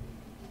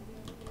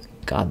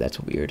 God, that's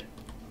weird.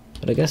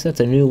 But I guess that's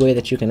a new way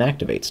that you can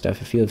activate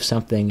stuff. If you have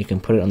something, you can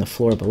put it on the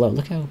floor below.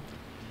 Look how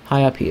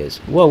high up he is.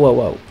 Whoa, whoa,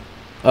 whoa.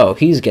 Oh,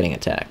 he's getting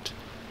attacked.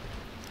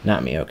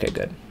 Not me. Okay,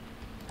 good.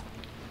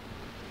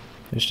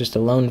 There's just a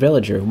lone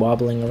villager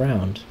wobbling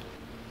around.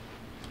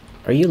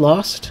 Are you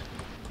lost?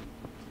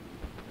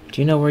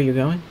 Do you know where you're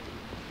going?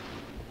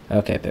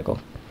 Okay, Pickle.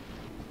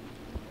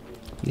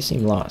 You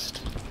seem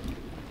lost.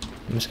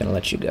 I'm just gonna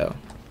let you go.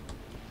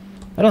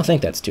 I don't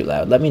think that's too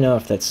loud. Let me know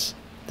if that's...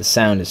 the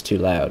sound is too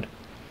loud.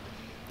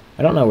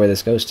 I don't know where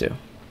this goes to.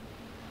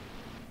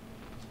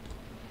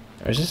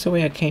 Or is this the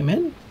way I came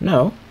in?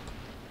 No.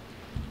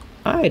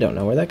 I don't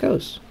know where that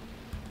goes.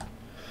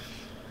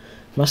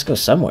 Must go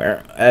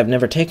somewhere. I've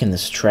never taken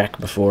this track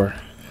before.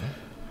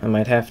 I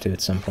might have to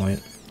at some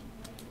point.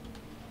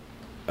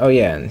 Oh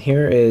yeah, and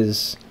here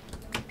is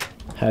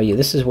how you...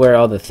 This is where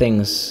all the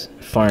things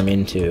farm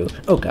into.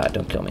 Oh god,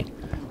 don't kill me.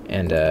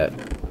 And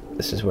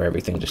this is where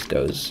everything just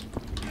goes.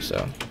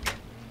 So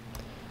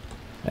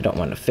I don't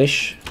want to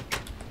fish.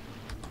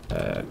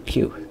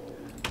 Q.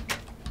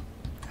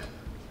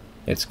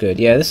 It's good.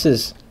 Yeah, this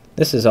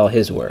is all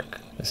his work.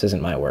 This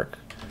isn't my work.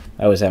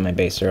 I was at my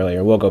base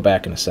earlier. We'll go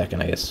back in a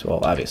second, I guess. Well,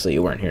 obviously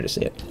you weren't here to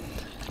see it.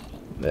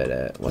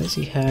 But why does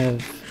he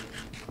have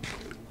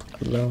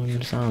a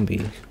lone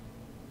zombie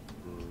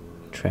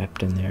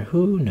trapped in there?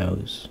 Who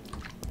knows?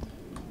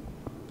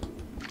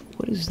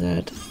 What is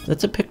that?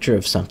 That's a picture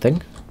of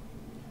something.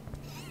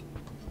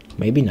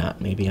 Maybe not.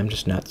 Maybe I'm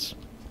just nuts.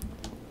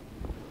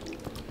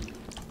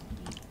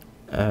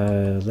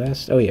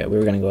 Oh yeah, we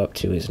were gonna go up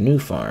to his new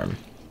farm.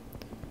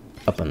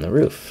 Up on the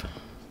roof.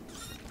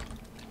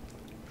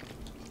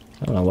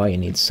 I don't know why you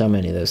need so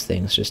many of those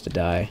things just to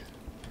die.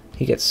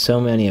 He gets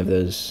so many of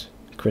those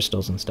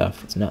crystals and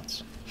stuff. It's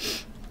nuts.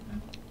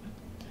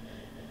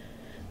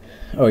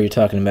 Oh, you're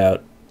talking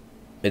about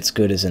it's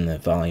good as in the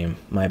volume.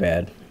 My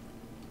bad.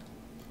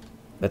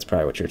 That's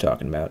probably what you're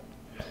talking about.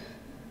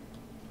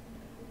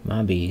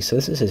 Mobby. So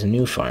this is his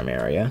new farm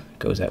area.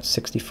 Goes out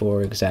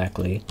 64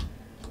 exactly.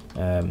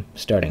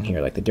 Starting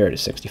here, like the dirt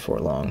is 64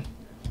 long.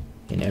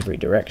 In every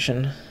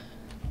direction.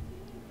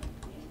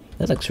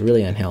 That looks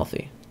really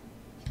unhealthy.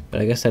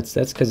 But I guess that's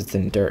because it's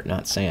in dirt,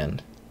 not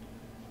sand.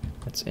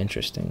 That's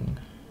interesting.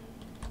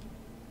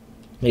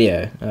 But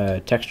yeah,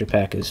 texture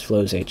pack is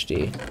Flows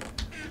HD. In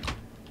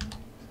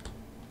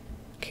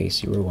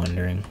case you were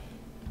wondering.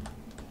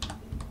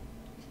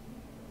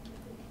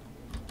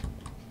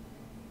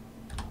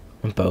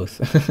 Both.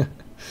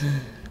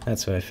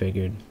 That's what I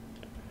figured.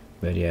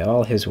 But yeah,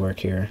 all his work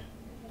here.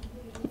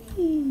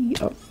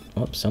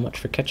 Oh, so much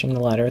for catching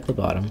the ladder at the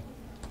bottom.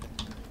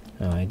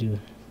 Oh, I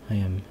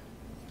am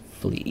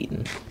fully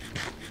eaten.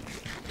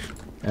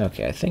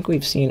 Okay, I think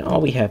we've seen all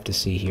we have to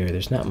see here.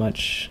 There's not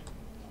much.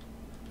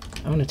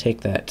 I want to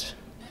take that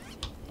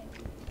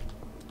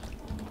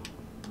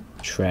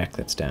track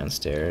that's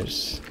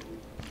downstairs.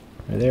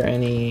 Are there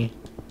any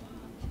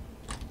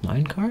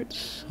mine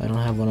carts? I don't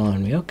have one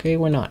on me. Okay,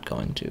 we're not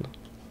going to.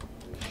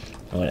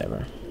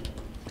 Whatever.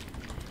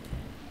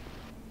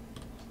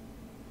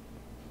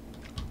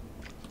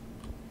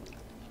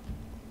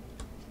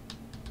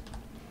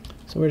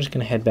 So we're just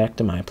gonna head back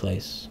to my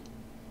place.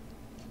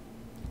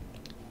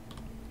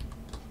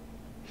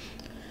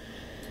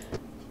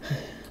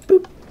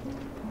 Boop.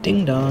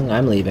 Ding dong,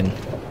 I'm leaving.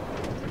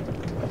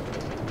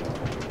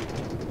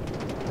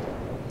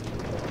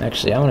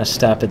 Actually, I want to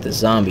stop at the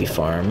zombie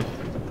farm.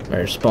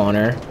 Or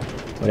spawner.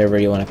 Whatever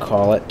you want to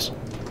call it.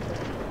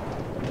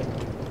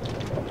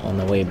 On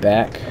the way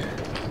back.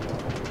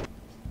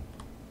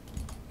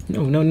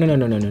 No, no, no, no,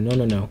 no, no, no, no,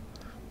 no, no.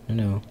 No,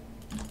 no.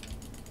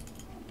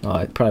 Oh,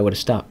 it probably would have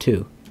stopped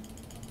too.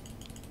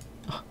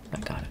 Oh, I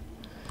got it.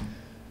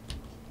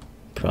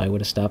 Probably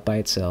would have stopped by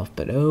itself,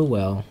 but oh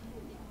well.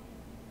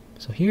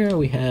 So here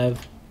we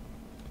have...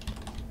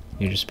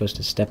 You're just supposed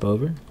to step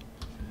over?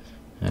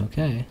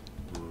 Okay.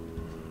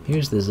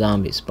 Here's the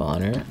zombie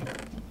spawner.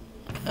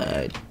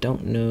 I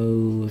don't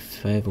know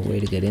if I have a way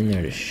to get in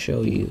there to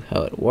show you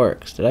how it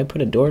works. Did I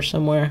put a door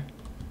somewhere?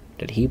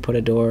 Did he put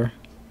a door?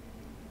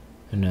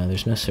 Oh, no,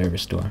 there's no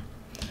service door.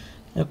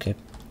 Okay.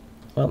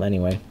 Well,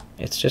 anyway.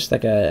 It's just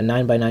like a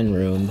 9x9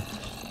 room.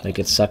 They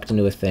get sucked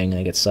into a thing,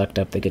 they get sucked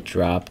up, they get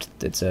dropped.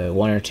 It's a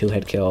 1 or 2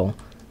 head kill.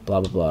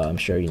 Blah, blah, blah. I'm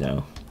sure you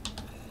know.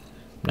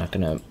 I'm not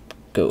gonna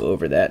go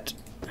over that.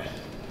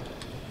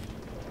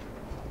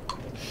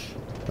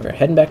 We're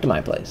heading back to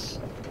my place.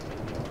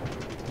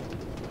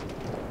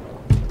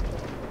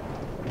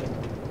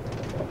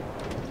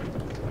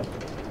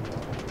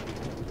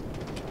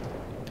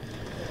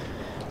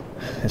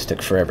 This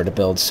took forever to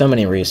build. So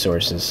many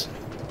resources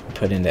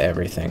put into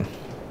everything.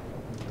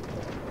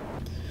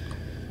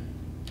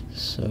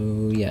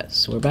 So,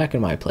 yes, we're back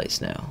in my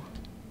place now.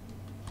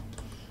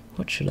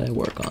 What should I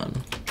work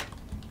on?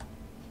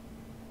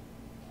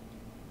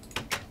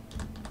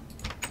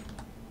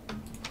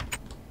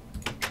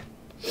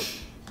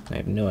 I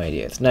have no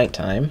idea. It's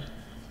nighttime.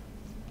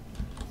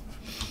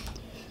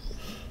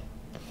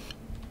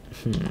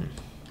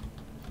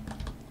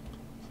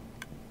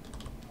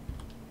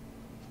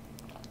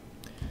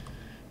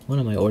 One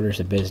of my orders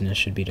of business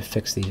should be to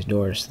fix these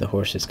doors so the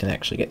horses can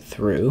actually get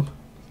through.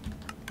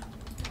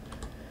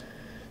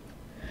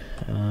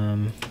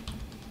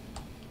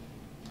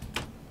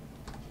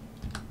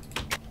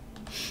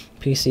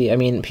 PC, I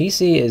mean,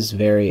 PC is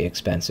very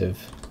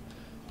expensive.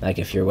 Like,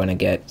 if you're going to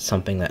get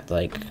something that,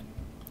 like,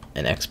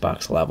 an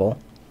Xbox level.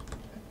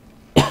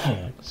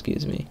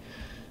 Excuse me.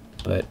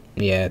 But,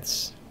 yeah,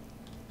 it's...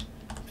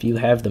 If you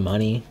have the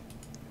money,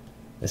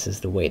 this is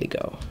the way to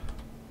go.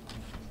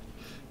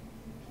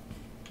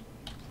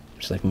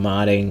 Just like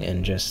modding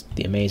and just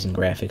the amazing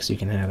graphics you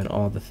can have and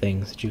all the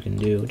things that you can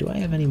do. Do I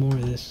have any more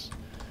of this?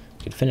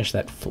 I could finish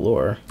that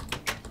floor.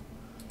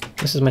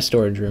 This is my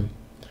storage room.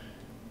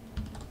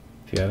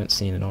 If you haven't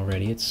seen it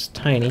already, it's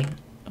tiny.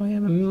 Oh, I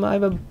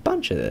have a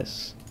bunch of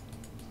this.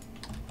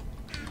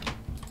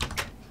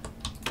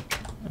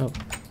 Oh.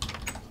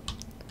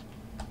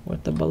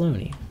 What the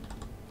baloney?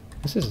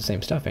 This is the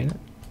same stuff, ain't it?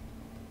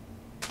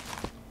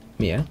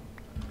 Yeah.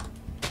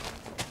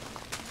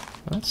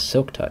 Well, that's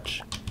Silk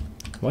Touch.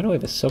 Why do I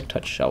have a Silk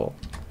Touch shovel?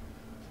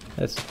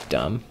 That's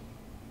dumb.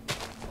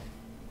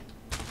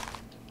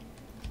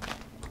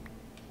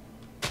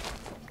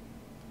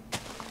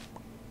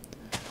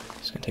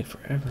 It's gonna take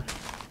forever.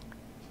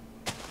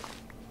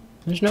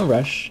 There's no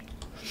rush.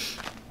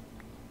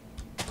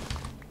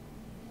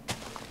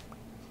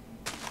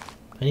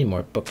 I need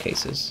more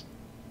bookcases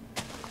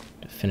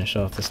to finish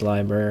off this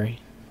library.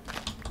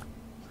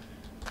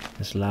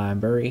 This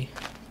library.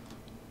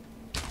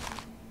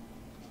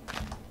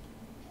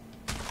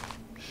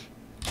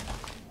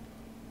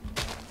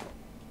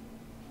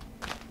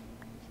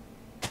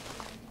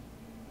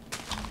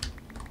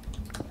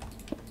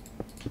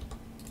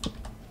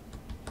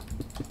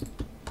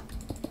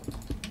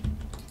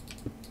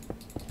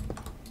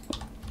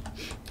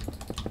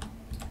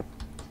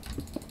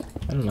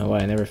 I don't know why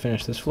I never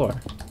finished this floor.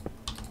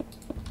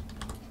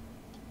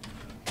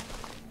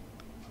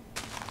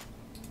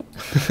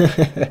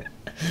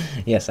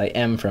 Yes, I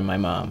am from my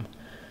mom.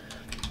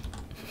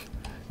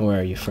 Where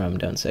are you from?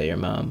 Don't say your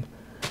mom.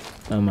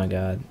 Oh my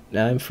god.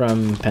 I'm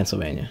from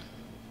Pennsylvania.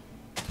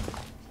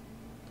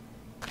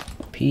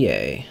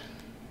 PA.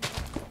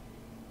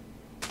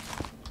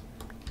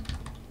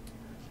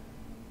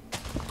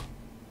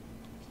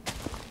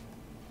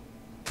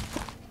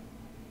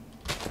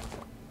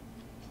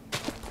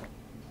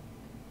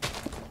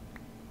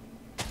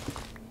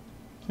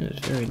 It is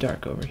very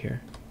dark over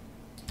here.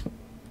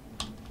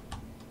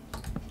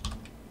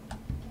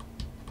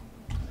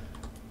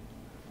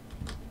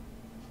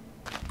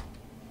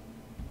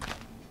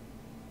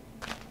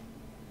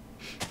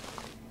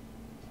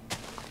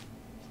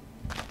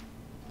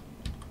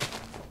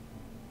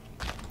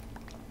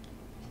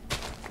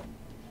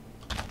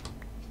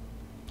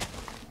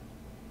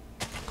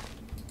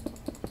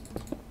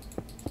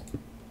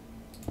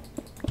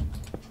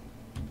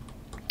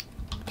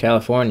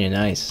 California,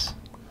 nice.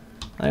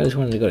 I always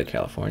wanted to go to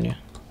California.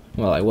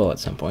 Well, I will at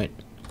some point.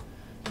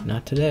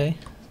 Not today.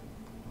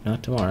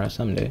 Not tomorrow,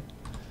 someday.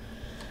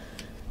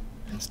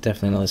 It's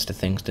definitely on the list of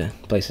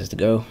places to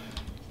go.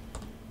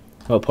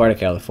 What part of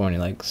California?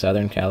 Like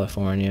Southern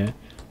California,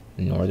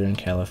 Northern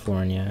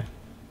California,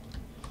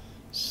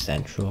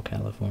 Central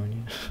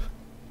California.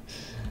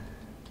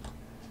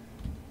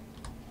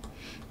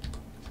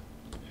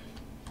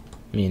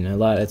 I mean,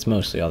 it's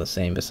mostly all the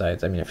same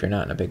besides, I mean, if you're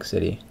not in a big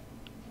city.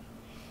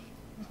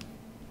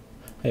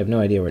 I have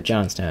no idea where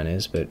Johnstown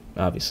is, but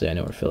obviously I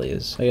know where Philly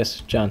is. I guess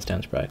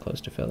Johnstown's probably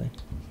close to Philly.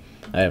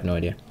 I have no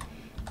idea.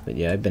 But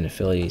yeah, I've been to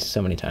Philly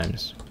so many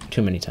times.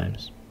 Too many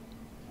times.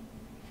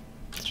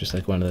 It's just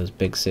like one of those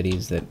big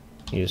cities that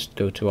you just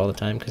go to all the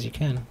time because you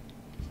can.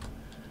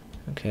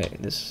 Okay,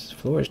 this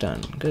floor is done.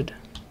 Good.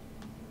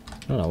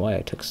 I don't know why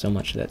I took so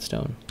much of that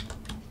stone.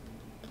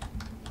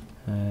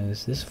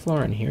 Is this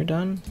floor in here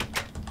done?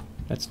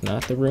 That's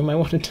not the room I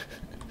wanted to...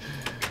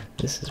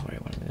 This is where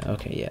I wanted to go.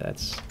 Okay, yeah,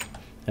 that's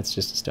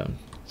just a stone.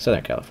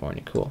 Southern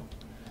California, cool.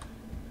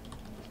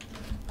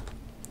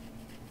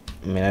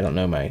 I mean, I don't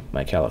know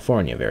my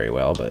California very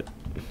well, but...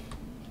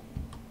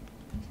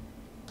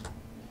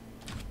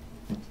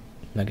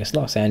 I guess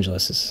Los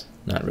Angeles is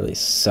not really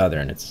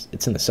southern. It's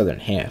in the southern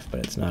half, but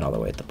it's not all the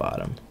way at the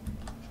bottom.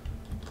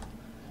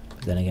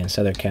 But then again,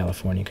 Southern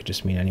California could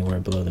just mean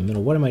anywhere below the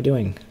middle. What am I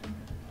doing?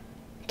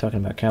 Talking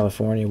about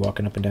California,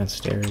 walking up and down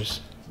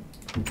stairs.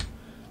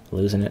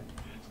 Losing it.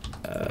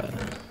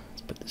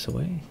 Let's put this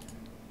away.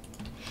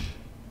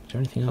 Is there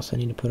anything else I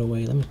need to put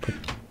away?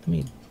 Let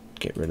me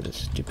get rid of this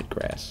stupid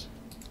grass.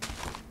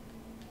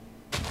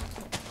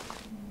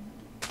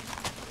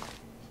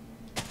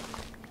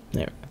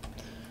 There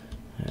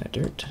we go.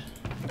 Dirt.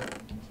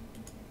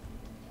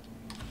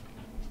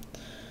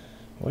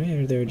 Why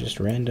are there just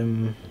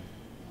random...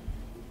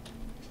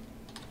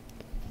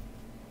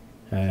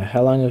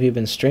 how long have you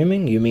been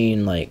streaming? You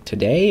mean like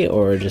today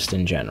or just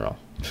in general?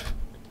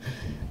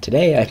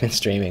 Today I've been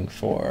streaming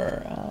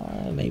for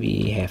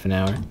maybe half an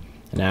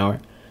hour.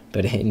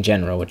 But in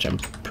general, which I'm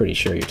pretty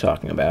sure you're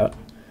talking about,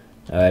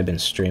 I've been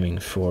streaming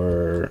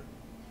for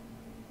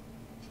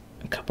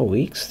a couple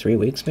weeks, 3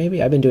 weeks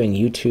maybe. I've been doing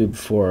YouTube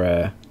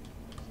for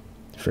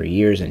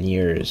years and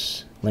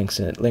years. Links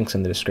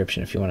in the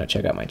description if you want to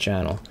check out my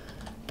channel.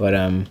 But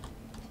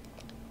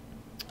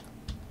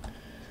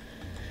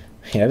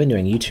yeah, I've been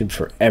doing YouTube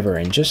forever,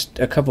 and just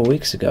a couple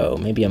weeks ago,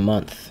 maybe a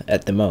month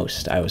at the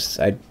most, I was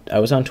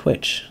on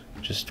Twitch,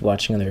 just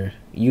watching other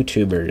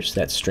YouTubers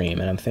that stream,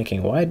 and I'm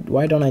thinking, why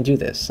don't I do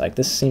this? Like,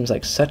 this seems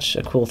like such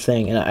a cool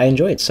thing, and I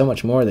enjoy it so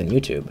much more than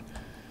YouTube.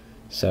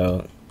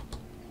 So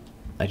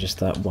I just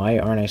thought, why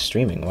aren't I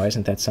streaming? Why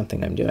isn't that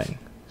something I'm doing?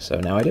 So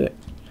now I do it.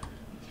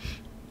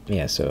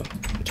 Yeah, so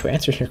to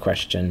answer your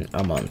question,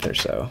 a month or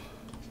so.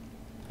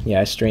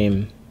 Yeah, I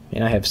stream,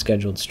 and I have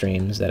scheduled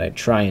streams that I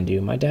try and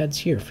do. My dad's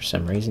here for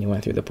some reason. He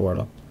went through the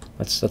portal.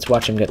 Let's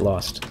watch him get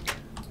lost.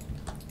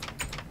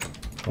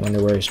 I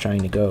wonder where he's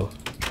trying to go.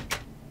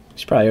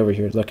 He's probably over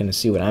here looking to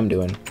see what I'm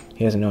doing.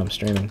 He doesn't know I'm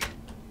streaming.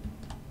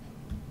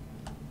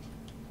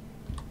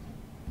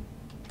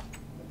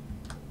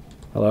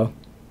 Hello?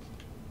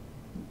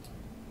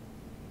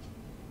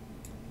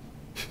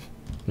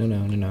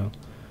 No.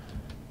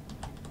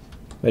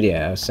 But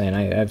yeah, I was saying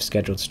I've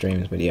scheduled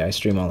streams, but yeah, I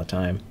stream all the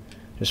time.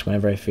 Just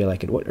whenever I feel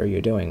like it. What are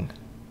you doing?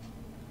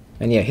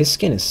 And yeah, his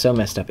skin is so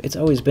messed up. It's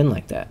always been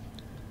like that.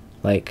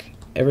 Like,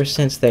 ever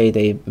since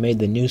they made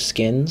the new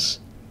skins,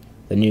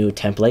 the new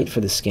template for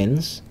the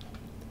skins,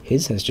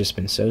 his has just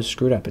been so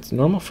screwed up. It's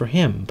normal for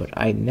him, but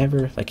I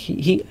never, like,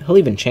 he'll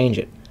even change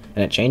it.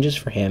 And it changes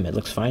for him, it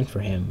looks fine for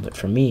him, but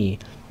for me,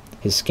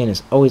 his skin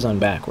is always on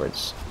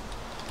backwards.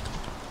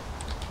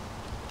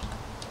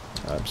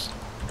 Oops.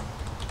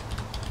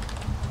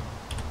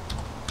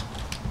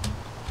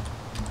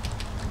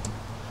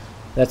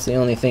 That's the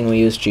only thing we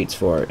use cheats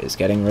for, is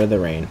getting rid of the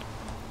rain.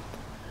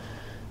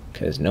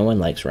 Because no one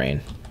likes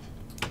rain.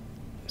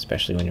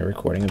 Especially when you're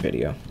recording a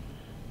video.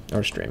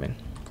 Or streaming.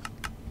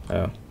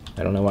 Oh,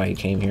 I don't know why he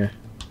came here.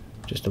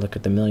 Just to look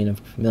at the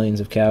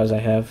millions of cows I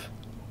have.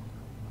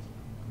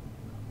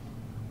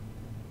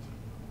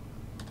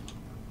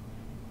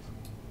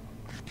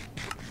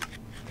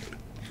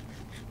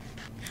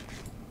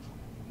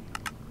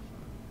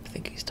 I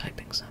think he's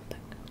typing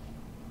something.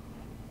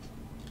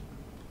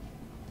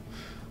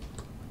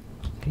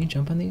 Can you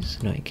jump on these?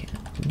 No, you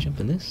can't. Can you jump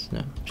on this?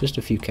 No, just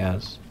a few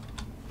cows.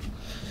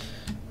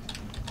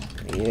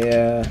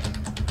 Yeah,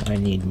 I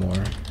need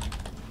more.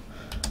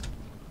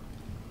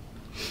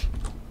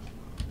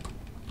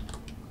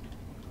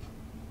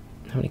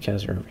 How many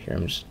cows are over here?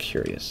 I'm just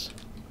curious.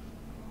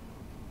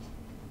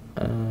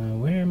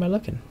 Where am I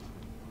looking?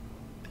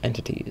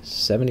 Entities.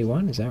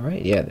 71? Is that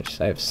right? Yeah,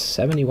 I have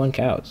 71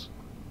 cows.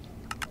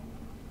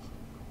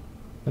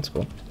 That's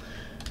cool.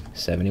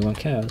 71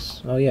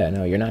 cows. Oh yeah,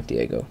 no, you're not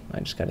Diego.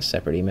 I just got a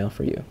separate email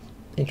for you.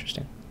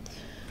 Interesting.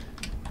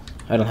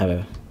 I don't have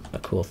a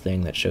cool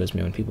thing that shows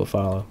me when people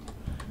follow.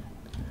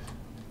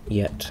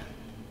 Yet.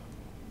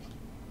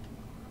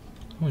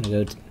 I want to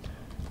go...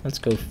 Let's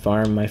go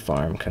farm my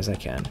farm, because I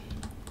can.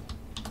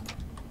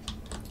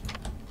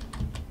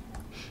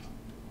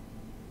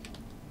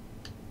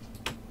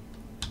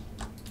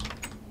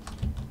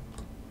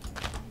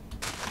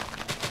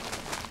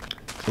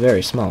 It's a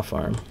very small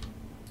farm.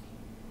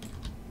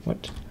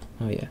 What?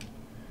 Oh yeah.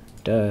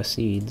 Duh,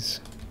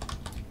 seeds.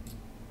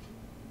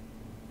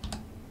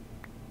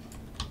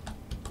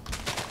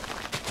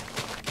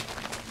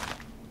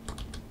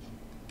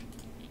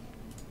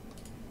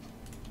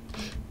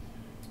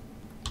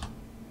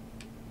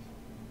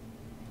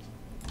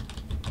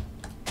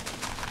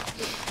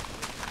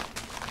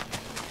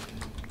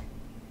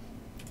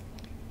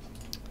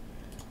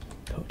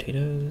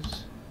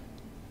 Potatoes.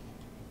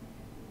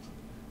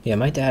 Yeah,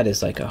 my dad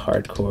is like a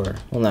hardcore,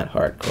 well not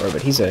hardcore,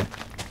 but he's a,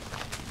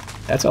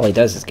 that's all he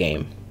does is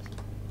game.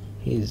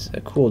 He's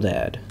a cool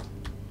dad.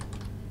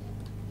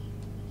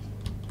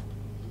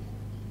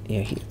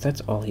 Yeah,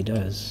 that's all he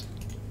does.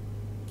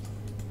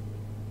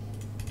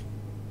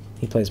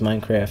 He plays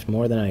Minecraft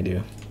more than I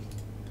do.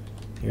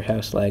 Your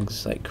house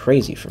lags like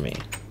crazy for me.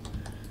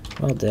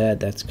 Well, Dad,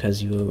 that's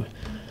because you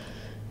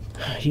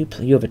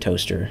have a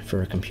toaster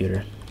for a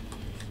computer.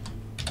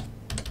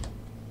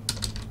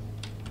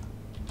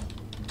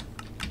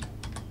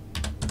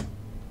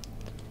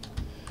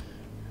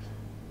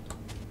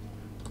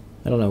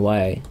 I don't know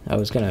why. I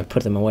was gonna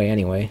put them away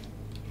anyway.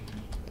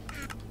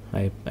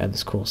 I have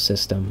this cool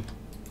system.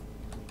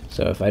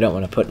 So if I don't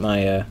want to put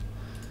my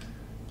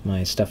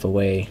my stuff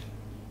away,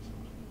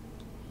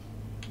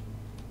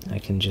 I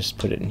can just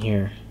put it in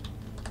here.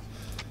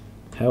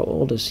 How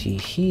old is he?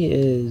 He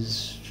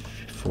is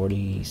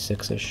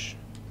 46-ish.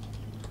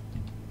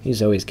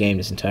 He's always gamed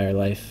his entire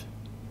life.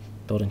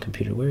 Building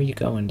computer. Where are you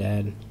going,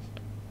 Dad?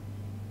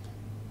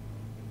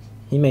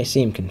 He may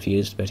seem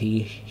confused, but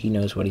he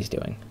knows what he's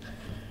doing.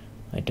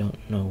 I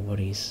don't know what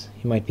he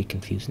might be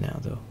confused now,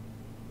 though.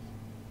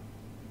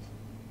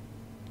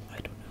 I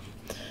don't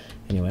know.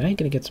 Anyway, I ain't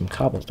gonna get some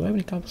cobbles. Do I have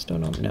any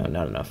cobblestone on? No,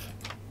 not enough.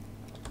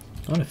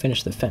 I want to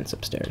finish the fence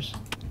upstairs.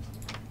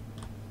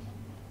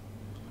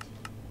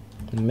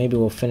 And maybe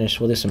we'll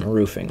do some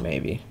roofing,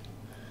 maybe.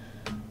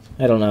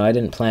 I don't know, I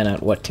didn't plan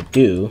out what to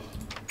do.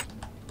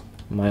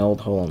 My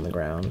old hole in the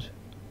ground.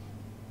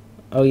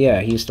 Oh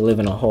yeah, he used to live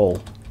in a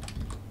hole.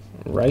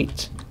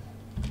 Right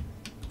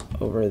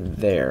over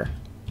there.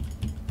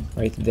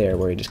 Right there,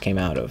 where he just came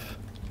out of.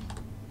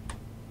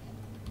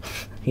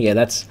 Yeah,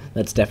 that's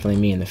definitely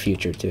me in the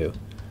future, too.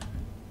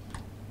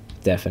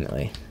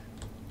 Definitely.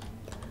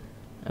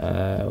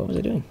 What was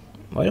I doing?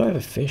 Why do I have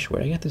a fish?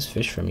 Where'd I get this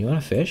fish from? You want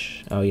a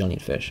fish? Oh, you don't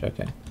eat fish.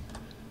 Okay.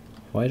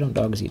 Why don't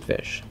dogs eat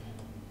fish?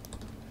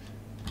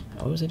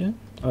 What was I doing?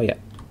 Oh, yeah.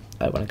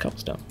 I want a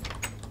cobblestone.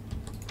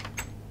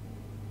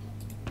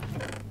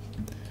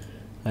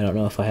 I don't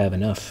know if I have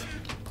enough.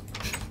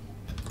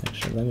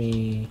 Actually, let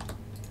me...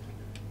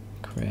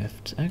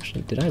 craft.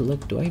 Actually, did I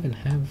look? Do I even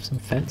have some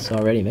fence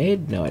already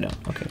made? No, I don't.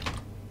 Okay.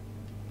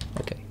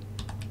 Okay.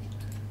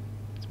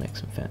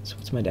 defense.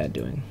 What's my dad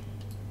doing?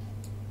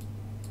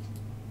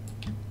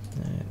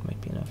 That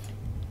might be enough.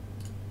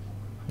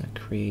 I'm gonna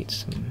create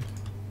some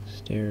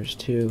stairs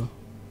too.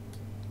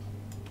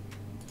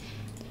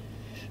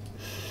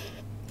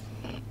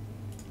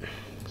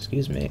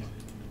 Excuse me.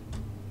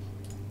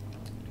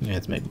 Yeah,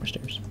 let's make more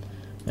stairs.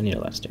 I need a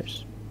lot of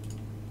stairs.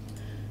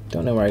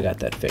 Don't know where I got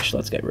that fish.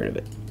 Let's get rid of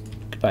it.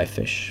 Goodbye,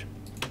 fish.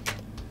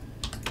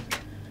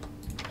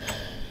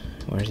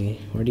 Where's he?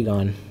 Where'd he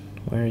gone?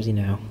 Where is he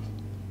now?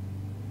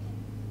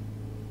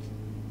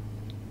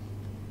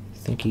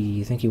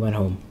 You think he went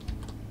home?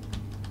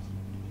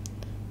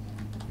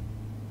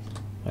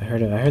 I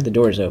heard the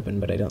doors open,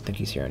 but I don't think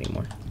he's here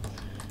anymore.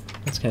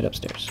 Let's head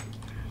upstairs.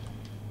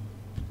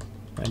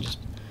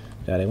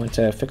 I went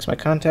to fix my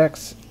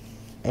contacts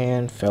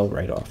and fell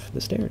right off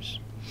the stairs.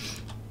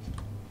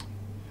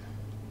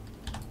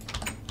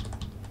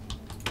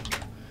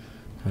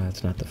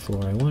 That's not the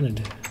floor I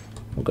wanted.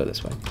 We'll go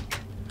this way.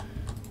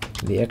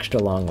 The extra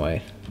long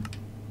way.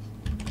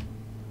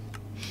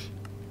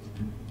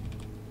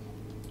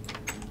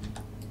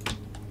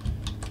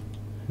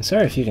 And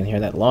sorry if you can hear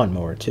that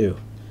lawnmower too.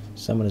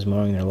 Someone is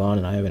mowing their lawn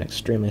and I have an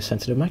extremely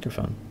sensitive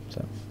microphone,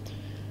 so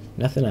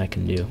nothing I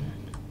can do.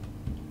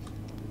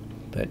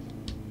 But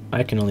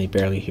I can only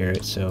barely hear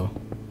it, so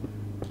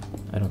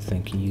I don't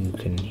think you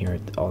can hear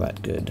it all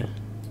that good.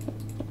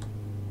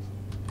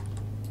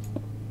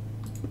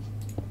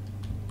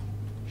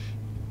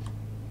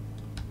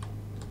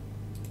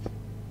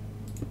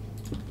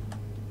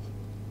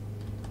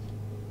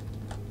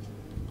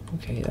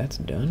 Okay, that's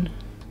done.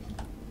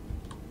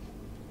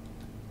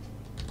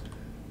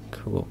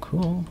 Cool,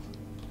 cool.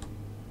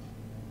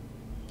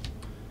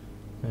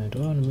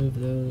 Do I want to move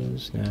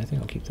those? No, I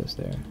think I'll keep those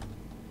there.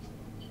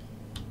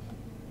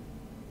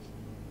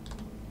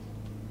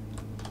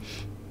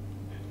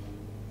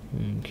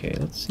 Okay,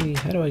 let's see.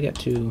 How do I get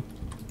to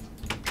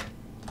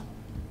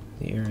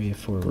the area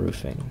for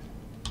roofing?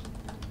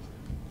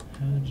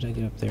 How did I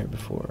get up there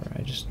before?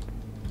 I just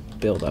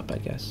build up, I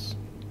guess.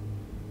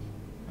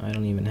 I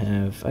don't even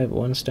have... I have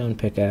one stone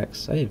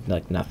pickaxe. I have,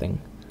 like,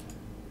 nothing.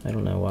 I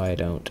don't know why I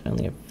don't. I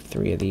only have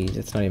 3 of these.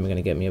 It's not even going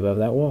to get me above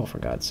that wall, for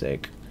God's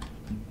sake.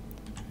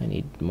 I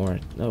need more...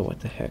 Oh, what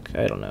the heck?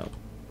 I don't know.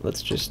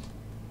 Let's just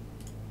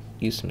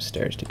use some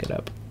stairs to get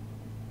up.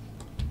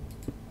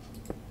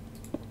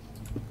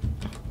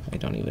 I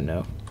don't even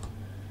know.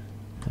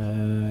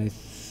 I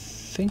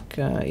think...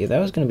 yeah, that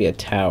was going to be a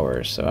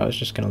tower, so I was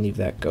just going to leave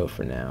that go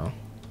for now.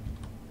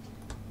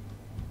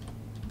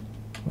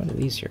 What are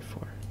these here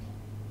for?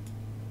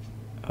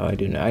 Oh, I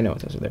do know. I know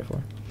what those are there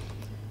for.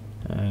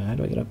 How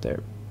do I get up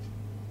there?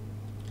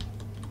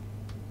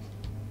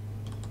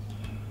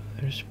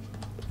 There's...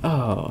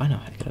 Oh, I know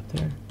how to get up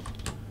there.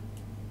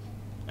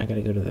 I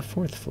gotta go to the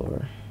 4th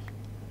floor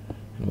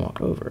and walk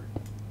over.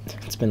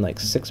 It's been like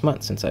 6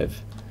 months since I've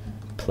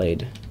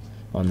played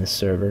on this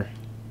server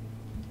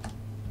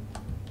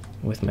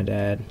with my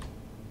dad.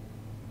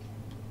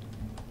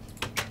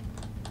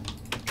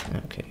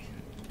 Okay.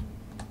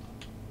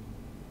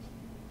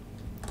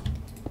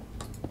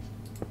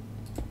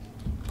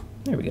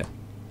 There we go.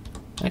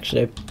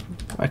 Actually,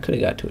 I could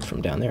have got to it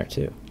from down there,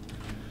 too.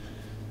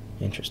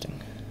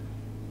 Interesting.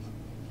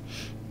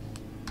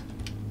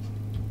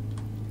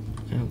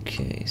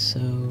 Okay,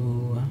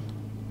 so...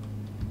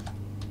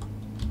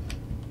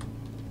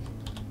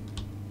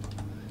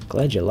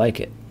 Glad you like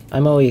it.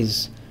 I'm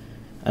always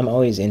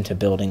into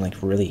building, like,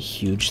 really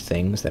huge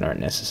things that aren't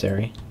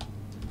necessary.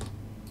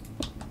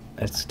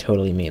 That's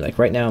totally me. Like,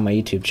 right now on my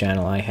YouTube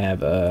channel, I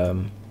have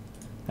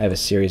a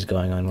series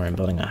going on where I'm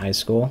building a high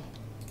school.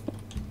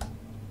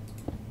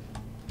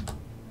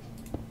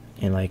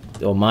 And like,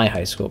 well, my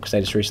high school, because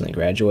I just recently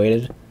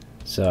graduated,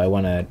 so I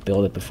want to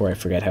build it before I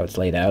forget how it's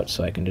laid out,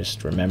 so I can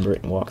just remember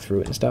it and walk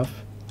through it and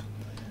stuff.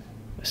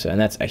 So, and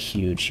that's a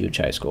huge, huge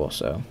high school,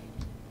 so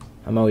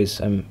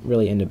I'm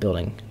really into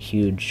building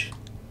huge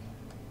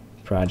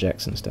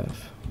projects and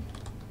stuff.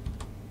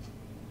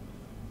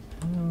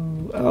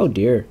 Oh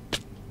dear.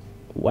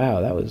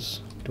 Wow, that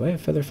was... Do I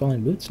have feather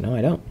falling boots? No,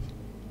 I don't.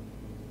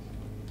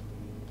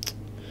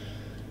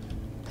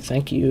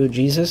 Thank you,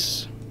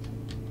 Jesus,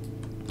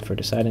 for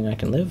deciding I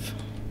can live.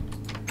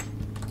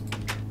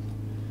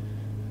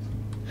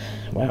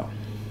 Wow.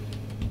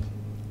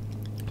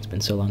 It's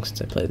been so long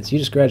since I played this. You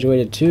just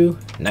graduated too?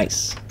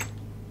 Nice.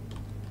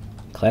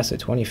 Class of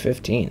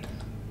 2015.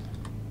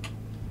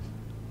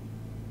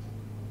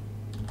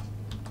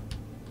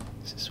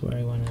 Is this where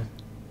I want to...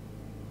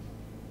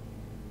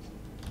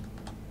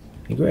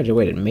 You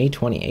graduated May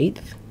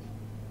 28th?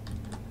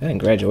 I didn't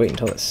graduate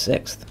until the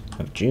 6th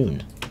of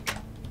June.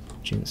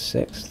 June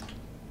 6th.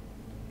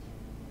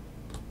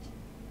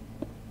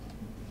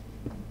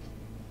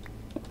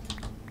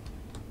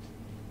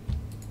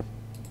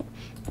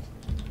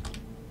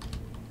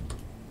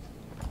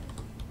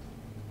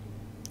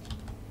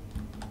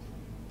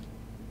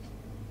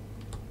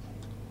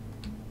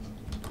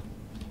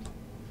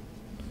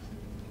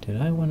 Did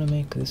I want to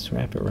make this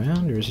wrap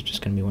around, or is it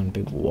just going to be one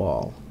big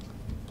wall?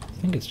 I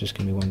think it's just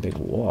going to be one big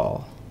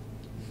wall.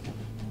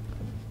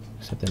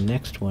 So Except the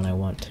next one I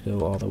want to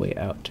go all the way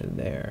out to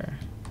there.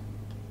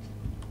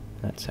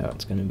 That's how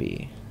it's gonna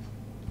be.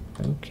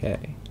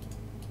 Okay.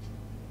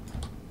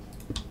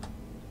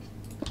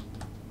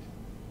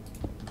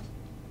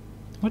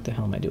 What the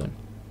hell am I doing?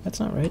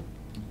 That's not right.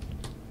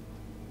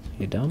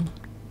 You dumb?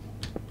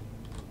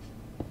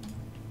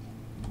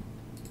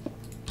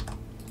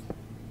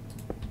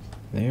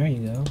 There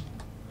you go.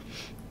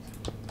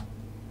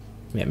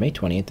 Yeah, May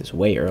 28th is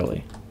way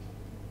early.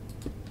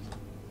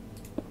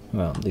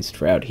 Well, at least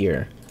for out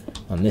here,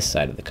 on this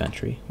side of the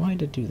country. Why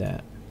did it do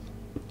that?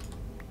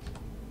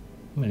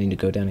 I'm gonna need to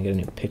go down and get a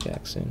new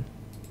pickaxe soon.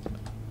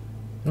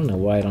 I don't know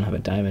why I don't have a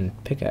diamond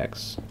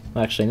pickaxe.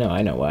 Well, actually, no,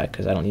 I know why,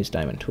 because I don't use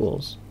diamond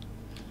tools.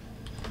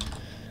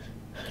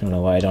 I don't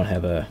know why I don't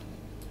have an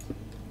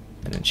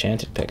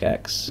enchanted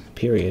pickaxe,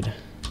 period.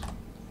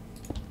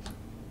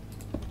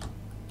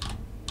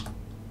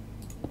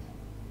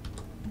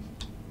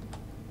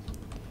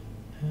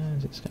 How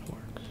is this gonna work?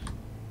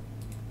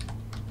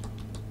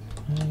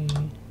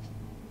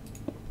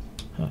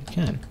 Oh, I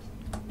can.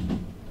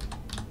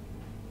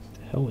 What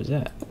the hell was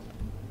that?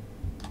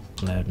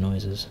 Loud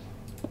noises.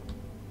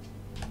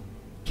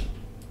 I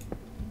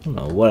don't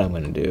know what I'm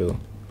gonna do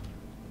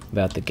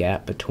about the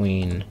gap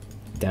between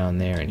down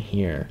there and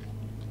here.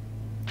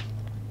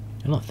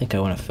 I don't think I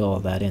want to fill all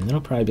that in.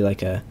 There'll probably be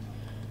like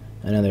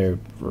another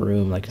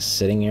room, like a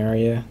sitting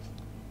area.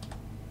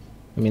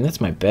 I mean,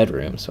 that's my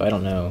bedroom, so I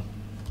don't know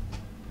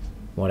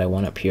what I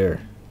want up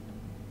here.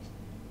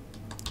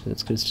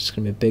 It's just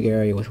gonna be a big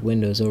area with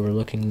windows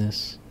overlooking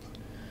this.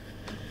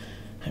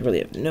 I really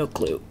have no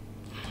clue.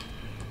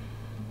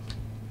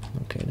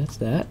 Okay, that's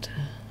that.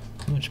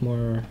 How much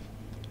more?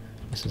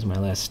 This is my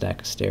last stack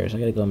of stairs. I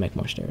gotta go and make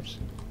more stairs.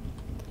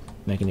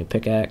 Make a new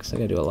pickaxe. I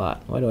gotta do a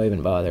lot. Why do I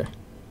even bother?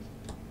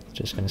 It's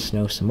just gonna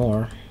snow some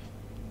more.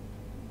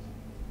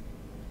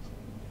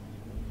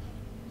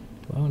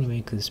 Do I want to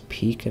make this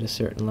peak at a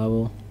certain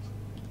level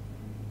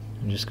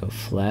and just go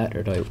flat,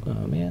 or do I?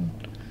 Oh man,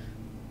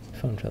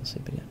 phone fell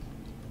asleep again.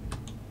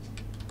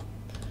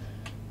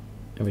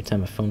 Every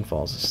time a phone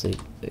falls asleep,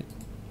 it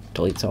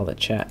deletes all the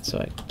chat, so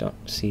I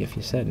don't see if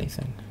you said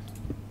anything.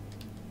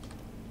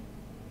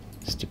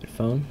 Stupid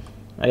phone.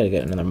 I gotta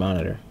get another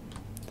monitor.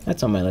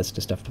 That's on my list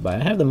of stuff to buy.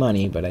 I have the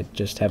money, but I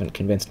just haven't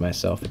convinced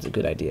myself it's a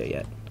good idea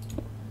yet.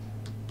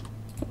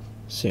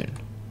 Soon.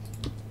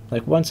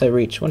 Like, once I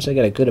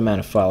get a good amount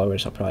of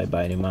followers, I'll probably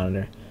buy a new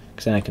monitor,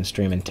 because then I can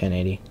stream in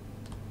 1080.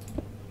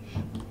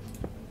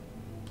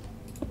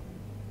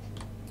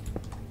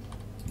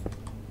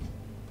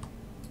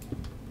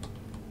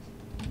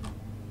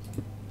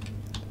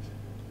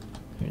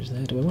 Here's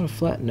that. Do I want to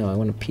flatten? No, I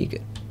want to peak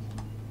it.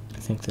 I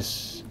think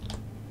this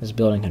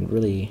building had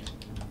really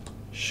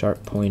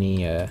sharp,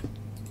 pointy,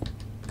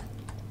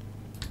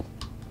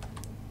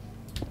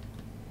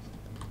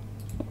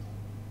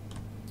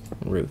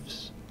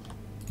 roofs.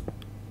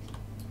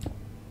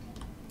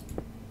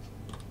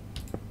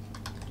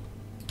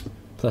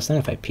 Plus, then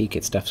if I peek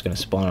it, stuff's gonna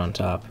spawn on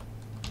top.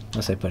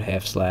 Unless I put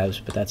half slabs,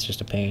 but that's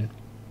just a pain.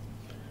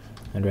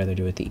 I'd rather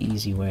do it the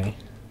easy way.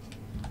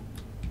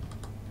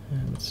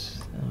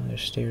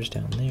 There's stairs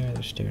down there,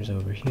 there's stairs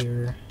over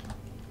here.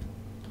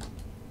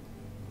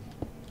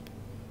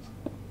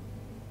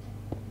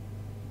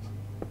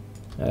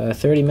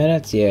 30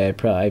 minutes? Yeah,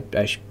 I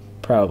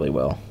probably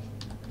will.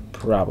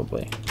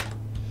 Probably.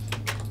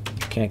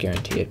 Can't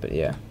guarantee it, but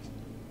yeah.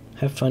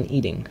 Have fun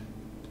eating.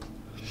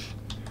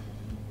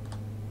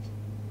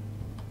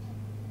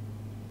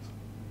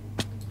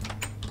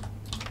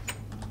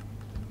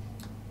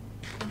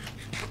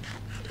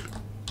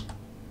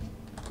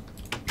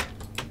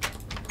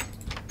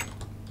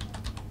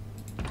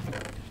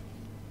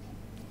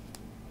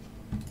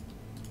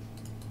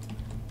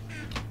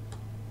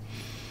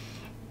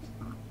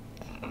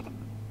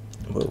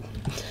 Whoa.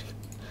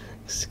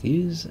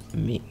 Excuse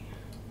me.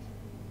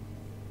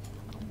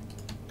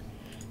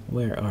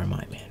 Where are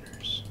my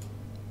manners?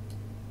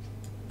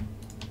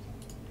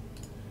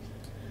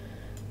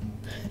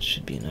 It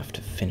should be enough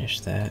to finish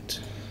that.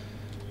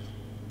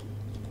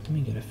 Let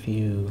me get a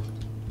few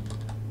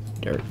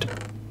dirt.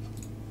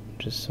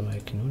 Just so I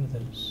can, what are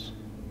those?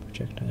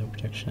 Projectile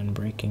protection,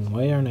 braking.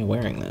 Why aren't I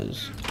wearing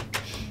those?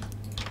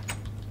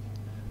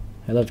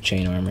 I love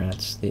chain armor.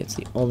 It's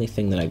the only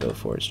thing that I go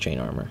for is chain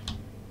armor.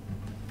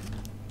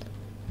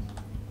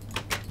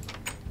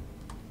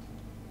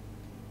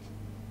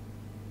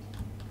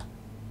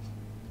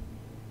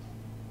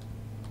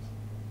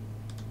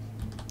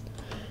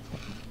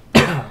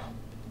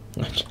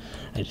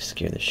 I just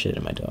scared the shit out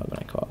of my dog when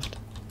I coughed.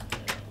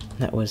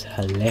 That was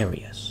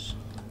hilarious.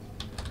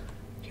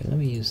 Okay, let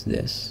me use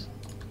this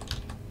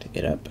to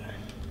get up.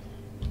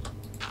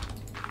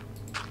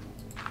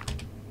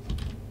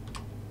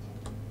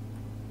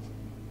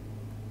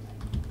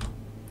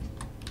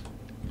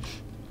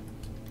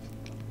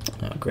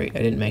 Oh, great. I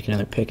didn't make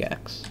another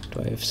pickaxe.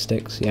 Do I have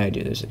sticks? Yeah, I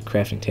do. There's a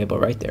crafting table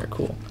right there.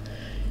 Cool.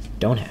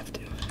 Don't have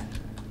to.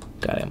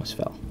 God, I almost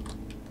fell.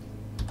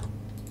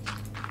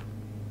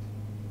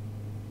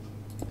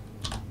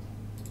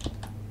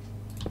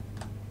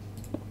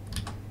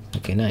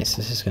 Okay, Okay, nice.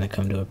 This is going to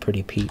come to a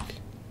pretty peak.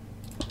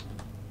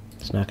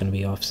 It's not going to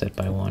be offset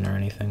by 1 or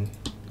anything.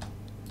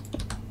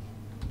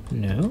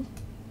 No?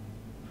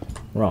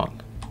 Wrong.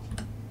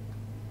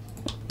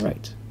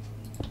 Right.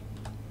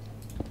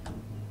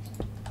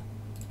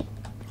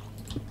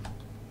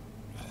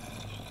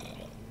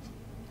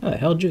 How the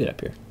hell did you get up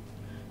here?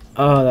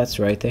 Oh, that's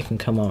right. They can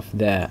come off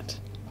that.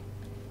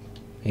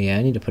 Yeah,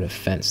 I need to put a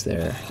fence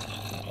there.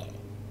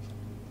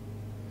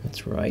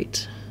 That's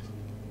right.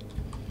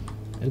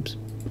 Oops.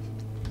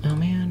 Oh,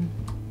 man.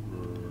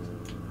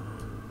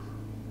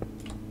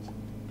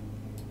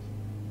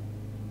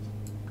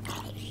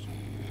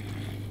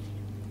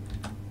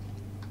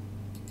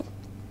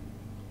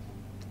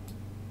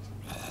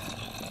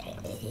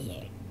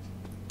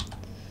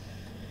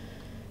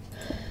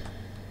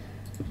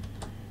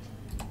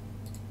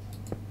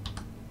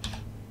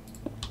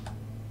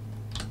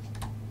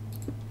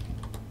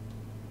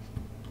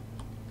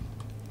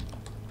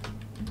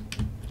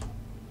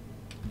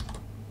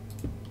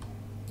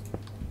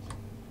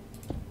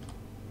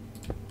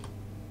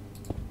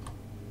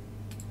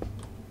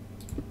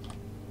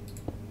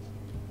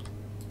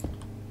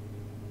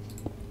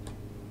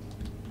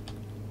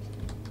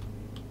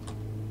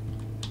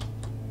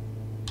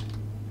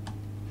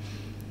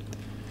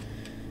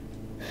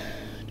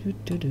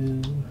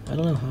 I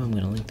don't know how I'm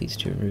going to link these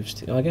two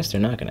roofs. Oh, I guess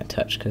they're not going to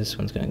touch because this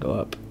one's going to go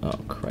up. Oh,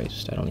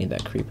 Christ. I don't need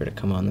that creeper to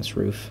come on this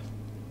roof.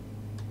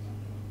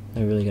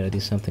 I really got to do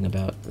something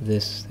about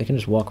this. They can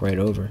just walk right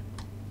over.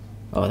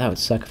 Oh, that would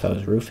suck if I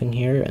was roofing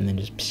here and then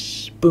just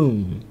psh,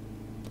 boom.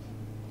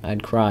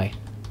 I'd cry.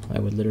 I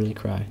would literally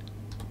cry.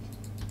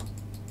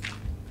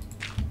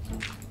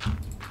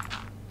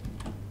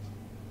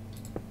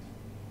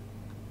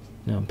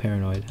 No, I'm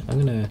paranoid.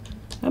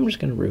 I'm just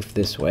gonna roof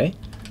this way,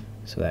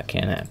 so that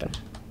can't happen.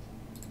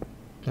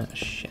 Oh,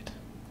 shit.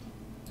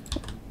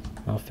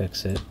 I'll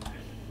fix it.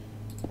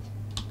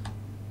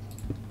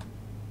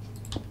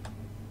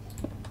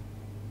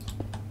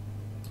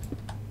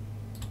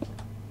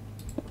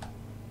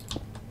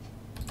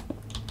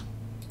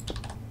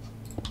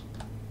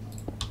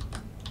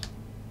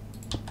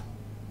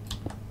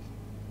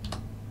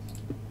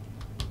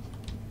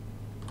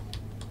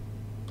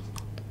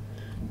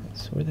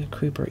 So where'd that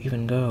creeper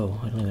even go?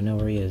 I don't even know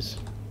where he is.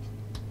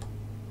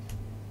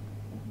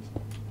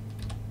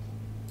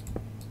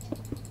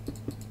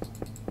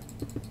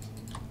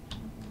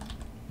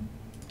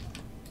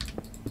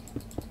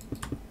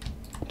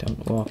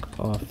 Don't walk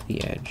off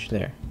the edge.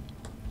 There.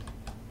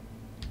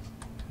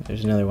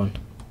 There's another one.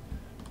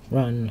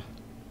 Run.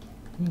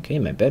 Okay,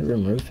 my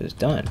bedroom roof is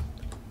done.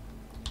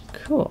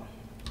 Cool.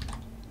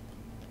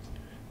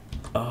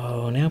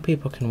 Oh, now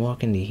people can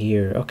walk into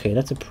here. Okay,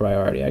 that's a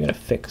priority. I gotta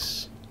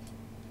fix.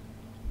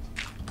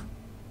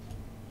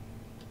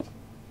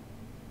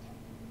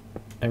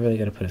 I really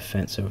gotta put a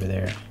fence over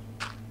there.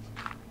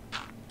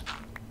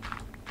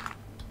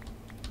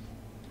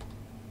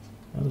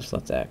 I'll just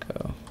let that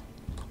go.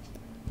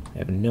 I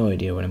have no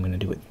idea what I'm gonna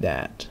do with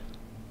that.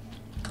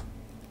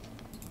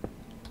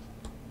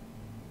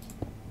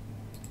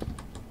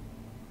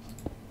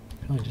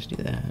 I'll just do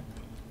that.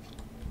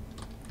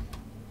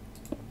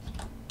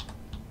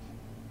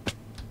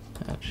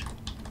 Ouch.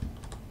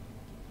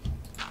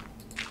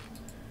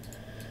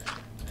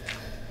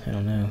 I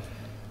don't know.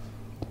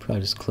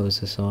 Probably just close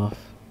this off.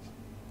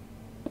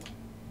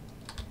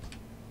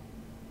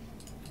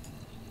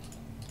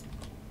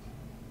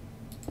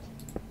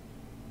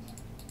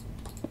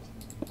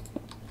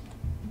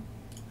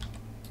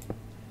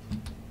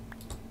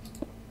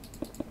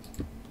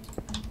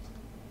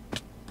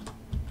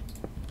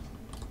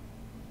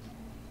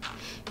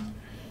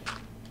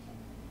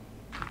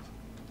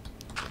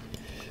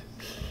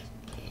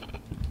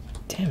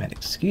 Damn it,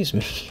 excuse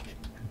me.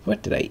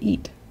 What did I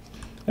eat?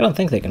 I don't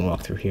think they can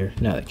walk through here.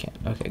 No, they can't.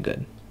 Okay,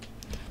 good.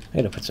 I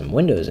gotta put some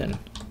windows in.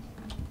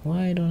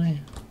 Why don't I?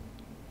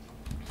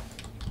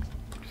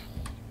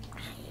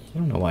 I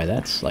don't know why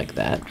that's like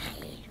that.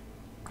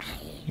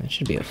 That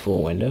should be a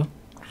full window.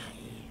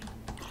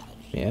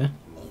 Yeah.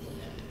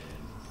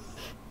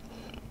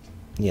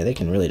 Yeah, they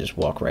can really just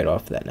walk right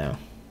off that now.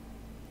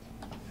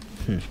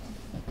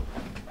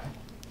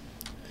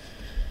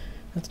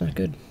 That's not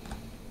good.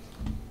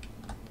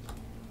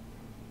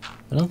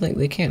 I don't think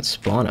they can't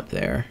spawn up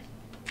there.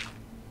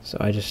 So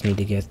I just need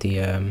to get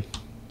the,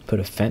 put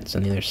a fence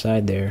on the other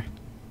side there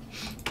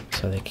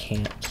so they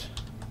can't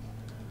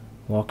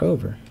walk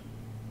over.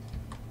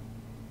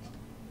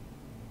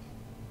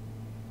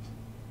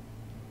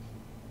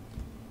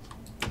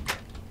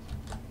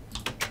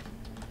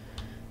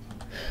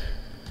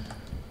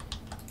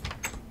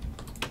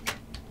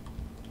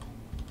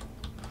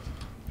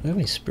 Do I have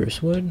any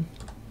spruce wood?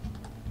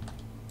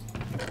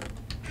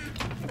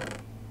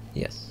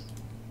 Yes.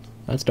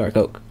 That's dark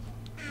oak.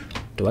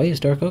 Do I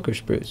use dark oak or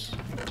spruce?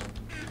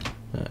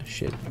 Oh,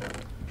 shit.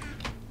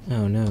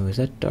 Oh no, is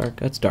that dark?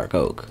 That's dark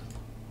oak.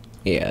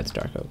 Yeah, that's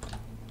dark oak.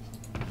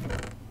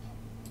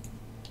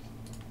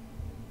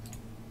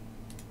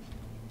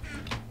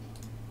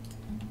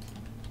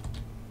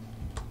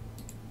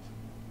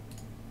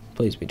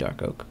 Please be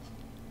dark oak.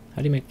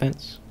 How do you make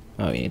fence?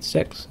 Oh, you need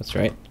sticks. That's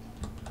right.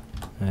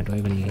 Do I have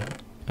any?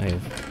 I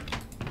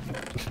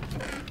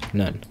have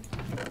none.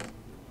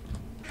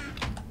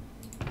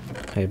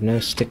 I have no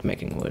stick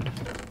making wood.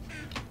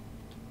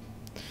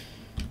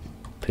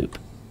 Poop.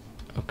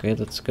 Okay,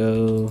 let's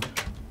go.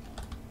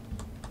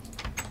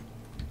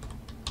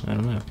 I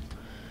don't know.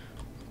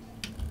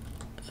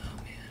 Oh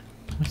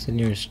man, what's the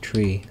nearest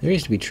tree? There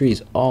used to be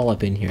trees all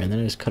up in here, and then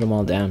I just cut them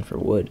all down for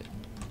wood.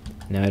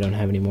 Now I don't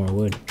have any more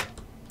wood.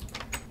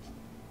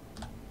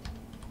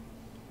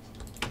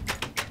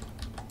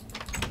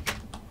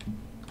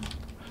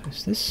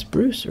 Is this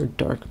spruce or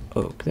dark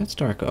oak? That's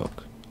dark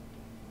oak.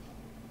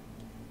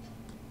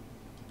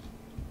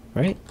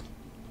 Right?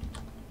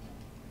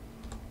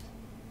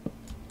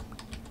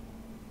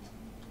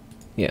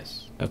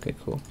 Yes. Okay,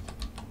 cool.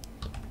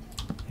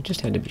 I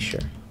just had to be sure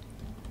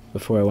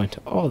before I went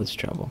to all this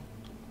trouble.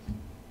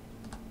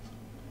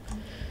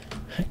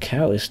 That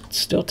cow is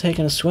still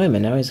taking a swim,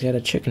 and now he's got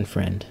a chicken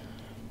friend.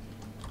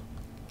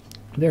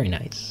 Very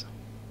nice.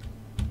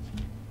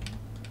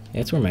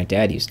 Yeah, that's where my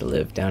dad used to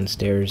live,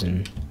 downstairs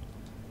in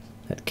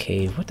that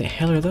cave. What the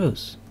hell are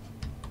those?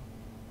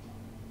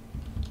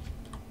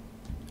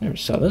 I never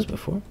saw those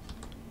before.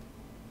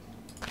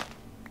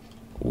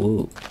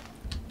 Whoa.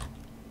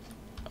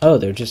 Oh,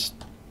 they're just...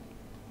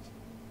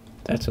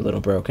 That's a little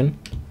broken.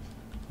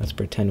 Let's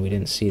pretend we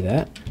didn't see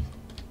that.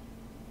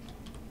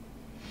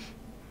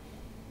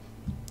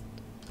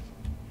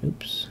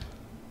 Oops.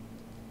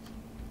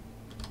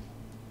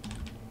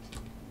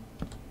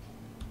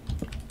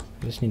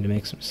 I just need to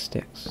make some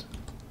sticks.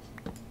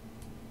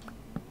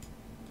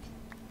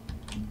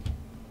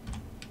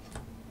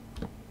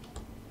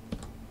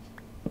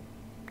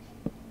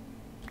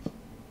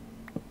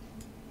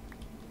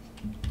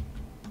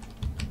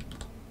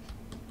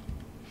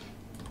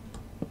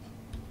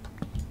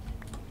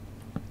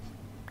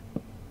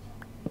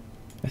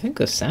 I think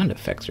the sound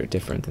effects are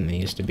different than they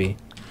used to be.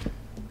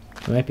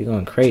 I might be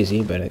going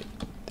crazy, but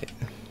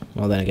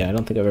well, then again, I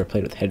don't think I've ever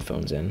played with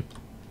headphones in.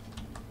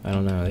 I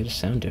don't know, they just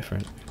sound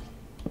different.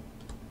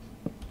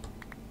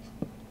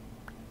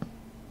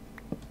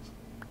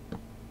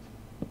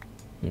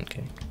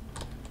 Okay,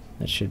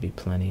 that should be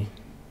plenty.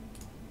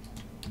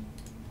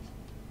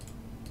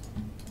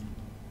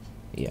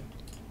 Yeah.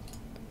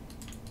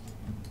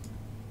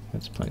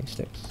 That's plenty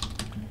sticks.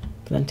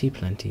 Plenty,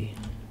 plenty.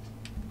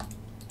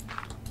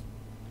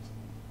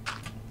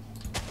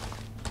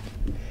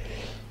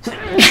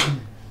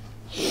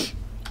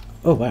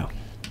 Oh, wow.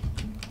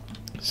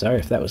 Sorry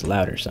if that was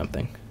loud or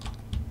something.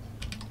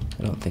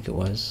 I don't think it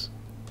was.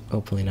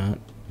 Hopefully not.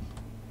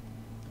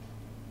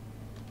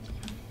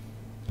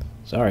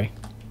 Sorry.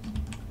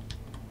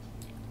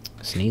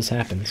 Sneeze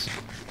happens.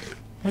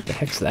 What the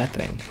heck's that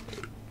thing?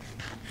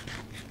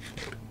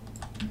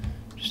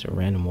 Just a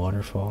random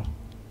waterfall.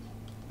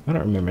 I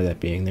don't remember that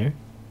being there.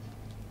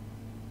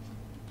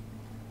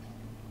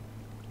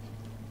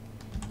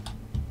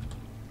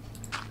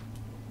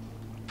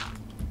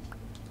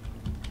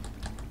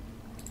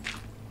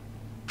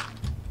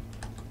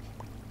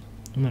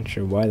 I'm not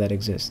sure why that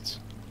exists.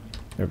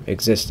 Or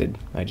existed.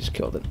 I just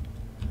killed it.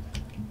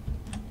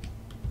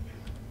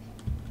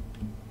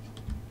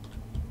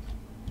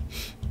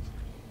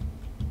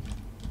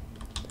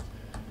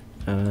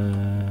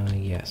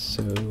 Yes,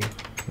 so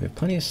we have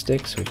plenty of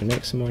sticks. We can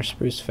make some more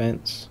spruce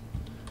fence.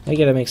 I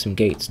gotta make some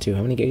gates too.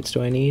 How many gates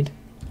do I need?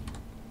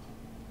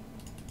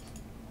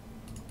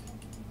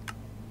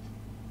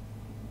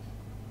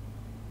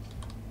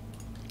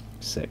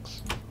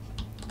 6.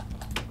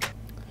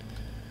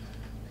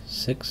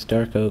 6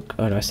 dark oak.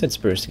 Oh no, I said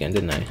spruce again,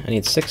 didn't I? I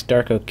need 6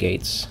 dark oak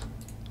gates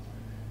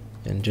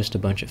and just a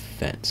bunch of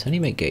fence. How do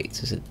you make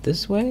gates? Is it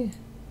this way?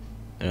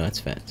 Oh, no, that's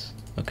fence.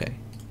 Okay.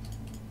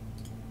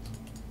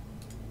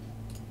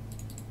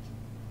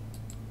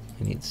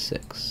 I need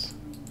 6.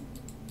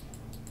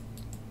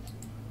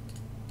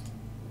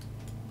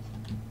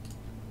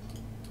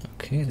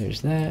 Okay,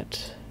 there's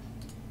that.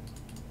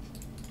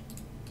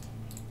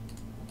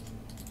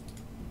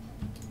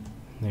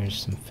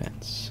 There's some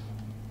fence.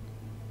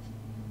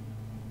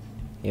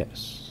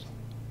 Yes.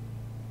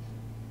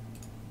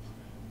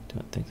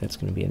 Don't think that's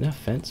going to be enough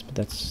fence, but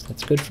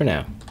that's good for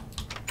now.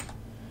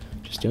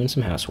 Just doing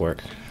some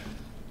housework.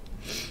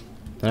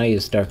 I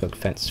use dark oak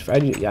fence. I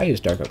use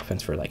dark oak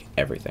fence for like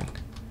everything.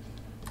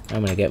 I'm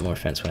going to get more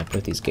fence when I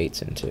put these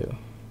gates in too.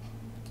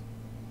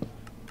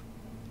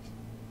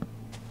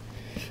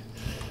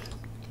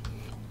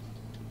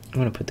 I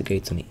want to put the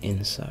gates on the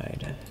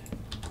inside.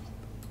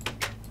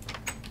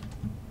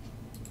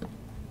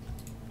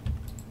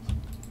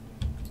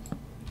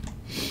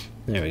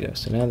 There we go.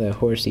 So now the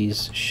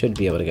horsies should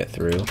be able to get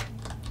through.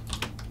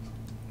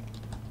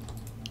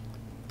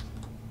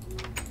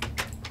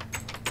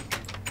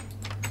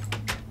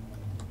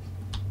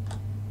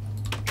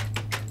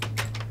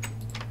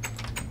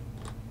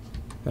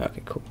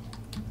 Okay, cool.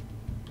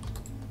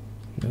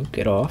 No,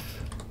 get off.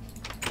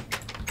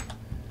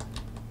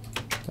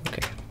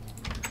 Okay.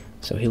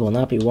 So he will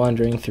not be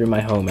wandering through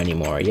my home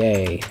anymore.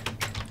 Yay.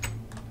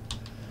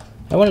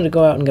 I wanted to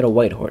go out and get a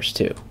white horse,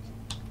 too.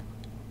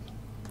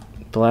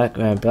 Black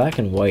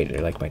and white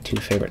are like my two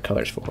favorite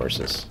colors for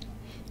horses.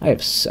 I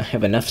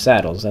have enough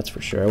saddles, that's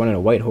for sure. I wanted a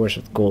white horse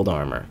with gold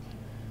armor.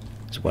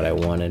 Is what I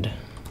wanted.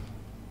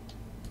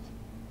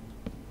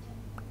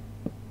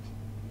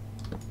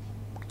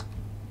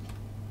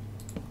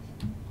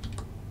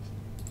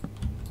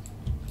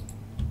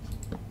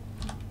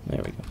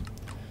 There we go.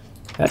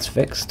 That's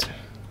fixed.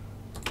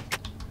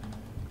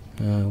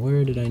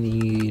 Where did I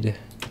need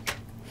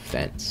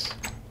fence?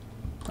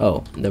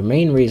 Oh, the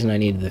main reason I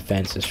needed the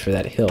fence is for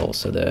that hill,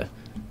 so the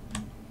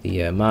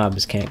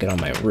mobs can't get on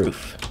my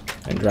roof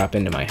and drop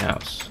into my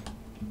house.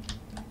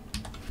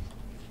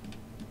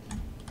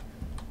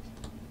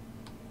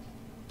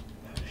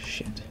 Oh,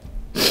 shit.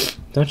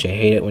 Don't you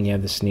hate it when you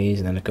have the sneeze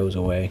and then it goes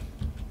away?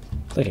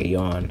 It's like a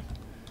yawn.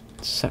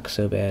 It sucks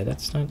so bad.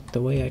 That's not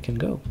the way I can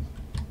go.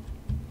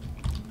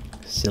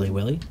 Silly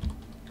Willy.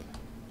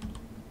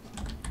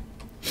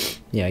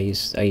 Yeah, I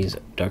use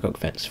dark oak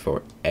fence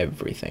for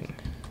everything.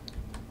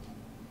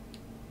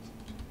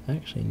 I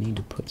actually need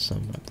to put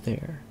some up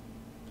there.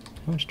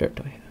 How much dirt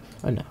do I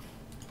have? Enough.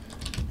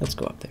 Let's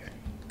go up there.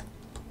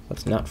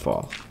 Let's not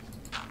fall.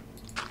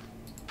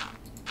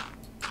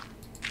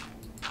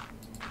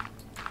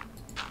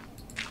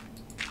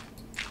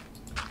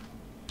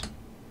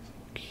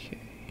 Okay.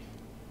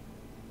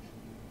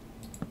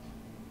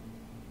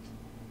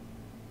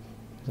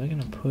 Was I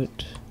gonna put...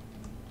 Do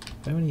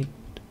I have any...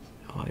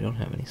 Oh, I don't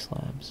have any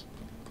slabs.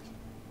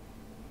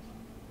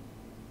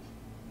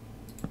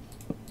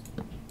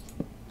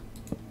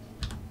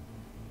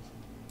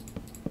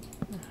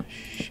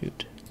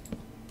 Shoot.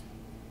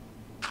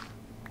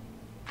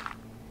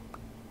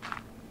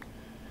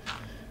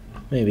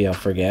 Maybe I'll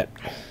forget.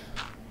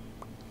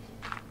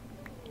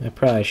 I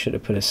probably should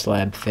have put a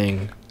slab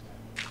thing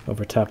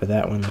over top of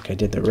that one like I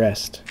did the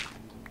rest.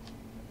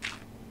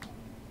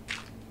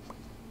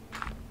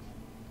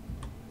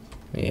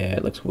 Yeah,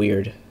 it looks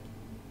weird.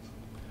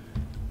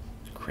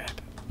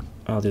 Crap.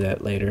 I'll do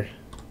that later.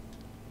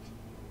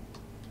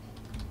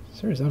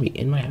 Is there a zombie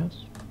in my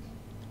house?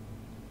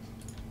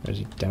 Or is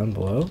he down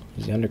below?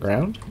 Is he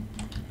underground?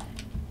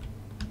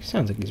 He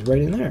sounds like he's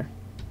right in there.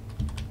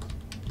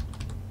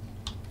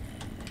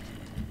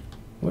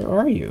 Where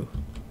are you?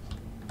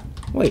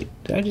 Wait,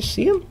 did I just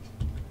see him?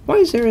 Why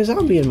is there a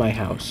zombie in my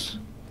house?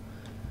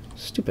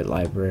 Stupid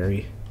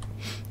library.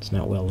 It's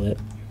not well lit.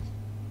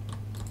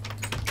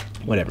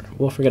 Whatever.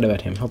 We'll forget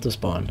about him. He'll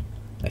despawn,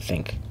 I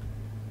think.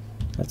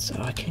 That's...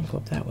 Oh, I can't go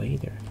up that way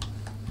either.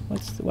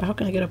 How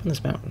can I get up on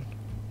this mountain?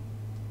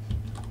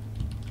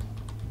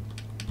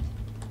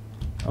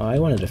 Oh, I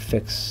wanted to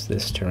fix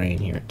this terrain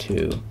here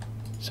too,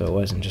 so it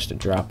wasn't just a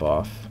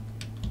drop-off.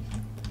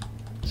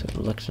 So it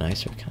looks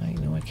nicer. Can I?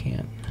 No, I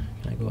can't.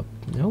 Can I go up?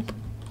 Nope.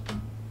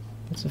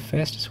 What's the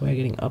fastest way of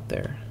getting up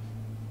there?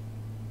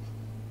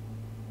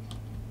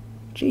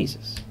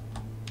 Jesus.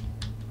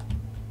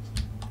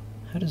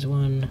 How does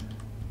one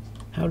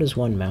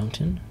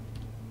mountain?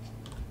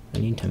 I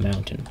need to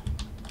mountain.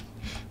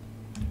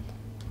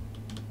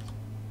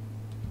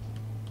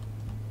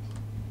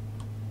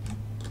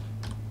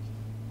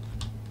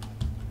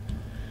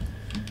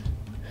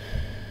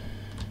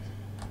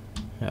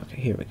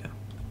 Okay, here we go.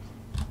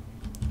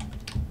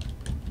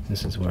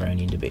 This is where I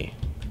need to be.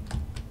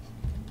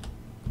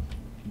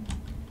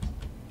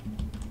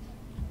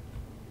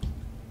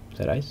 Is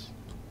that ice?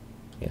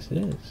 Yes, it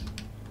is.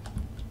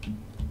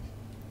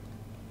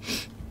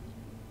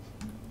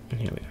 And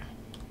here we are.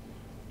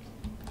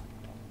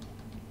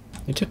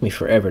 It took me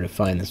forever to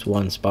find this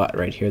one spot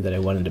right here that I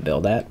wanted to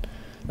build at.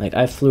 Like,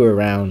 I flew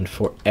around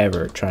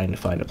forever trying to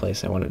find a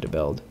place I wanted to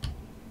build.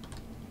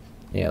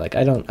 Yeah, like,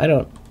 I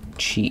don't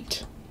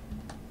cheat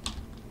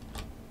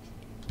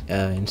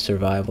in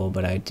survival,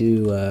 but I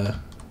do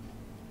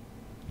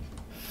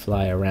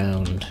fly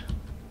around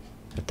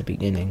at the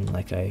beginning,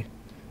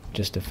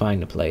 just to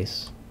find a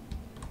place.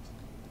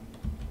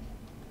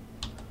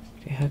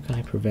 Okay, how can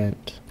I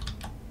prevent...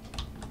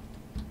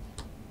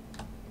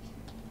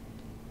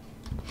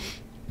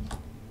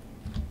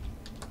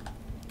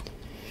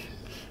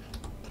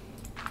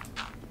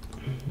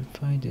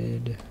 If I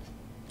did...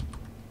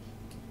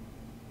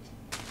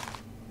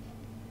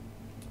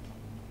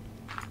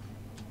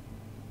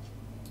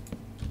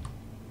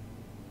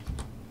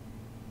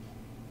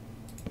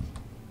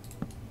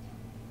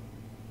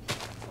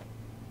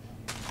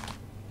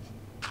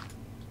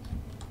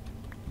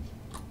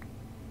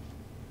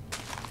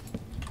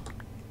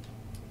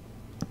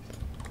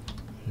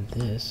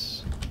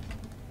 this.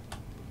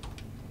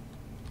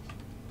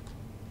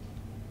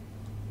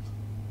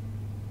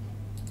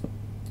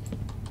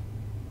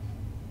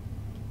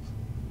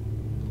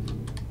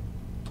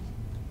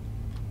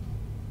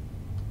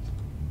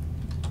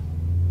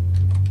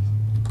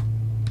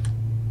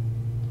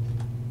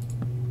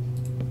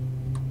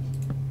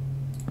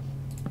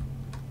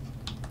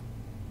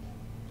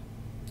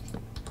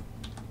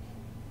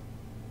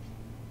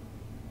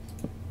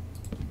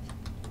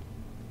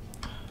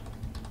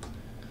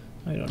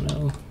 I don't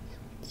know.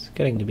 It's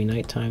getting to be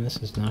nighttime. This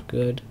is not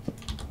good.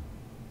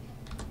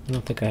 I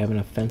don't think I have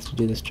enough fence to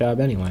do this job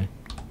anyway.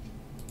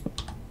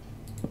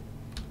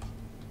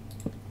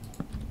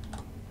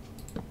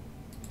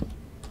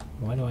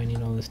 Why do I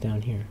need all this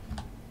down here?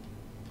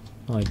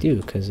 Oh, I do,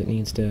 because it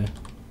needs to...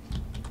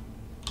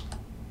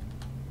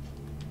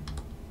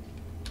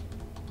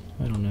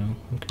 I don't know.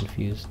 I'm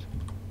confused.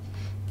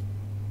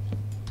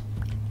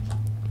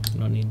 I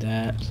don't need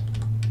that.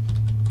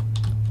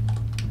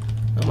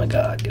 Oh my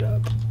god, get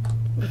up.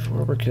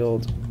 Before we're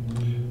killed.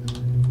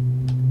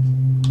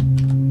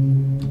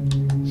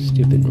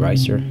 Stupid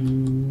ricer.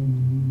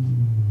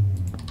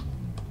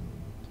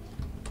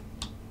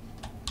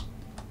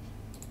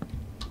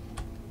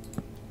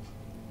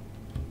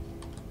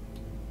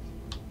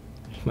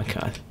 Oh my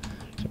god.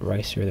 There's a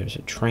ricer, there's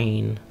a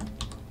train.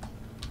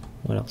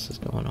 What else is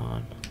going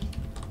on?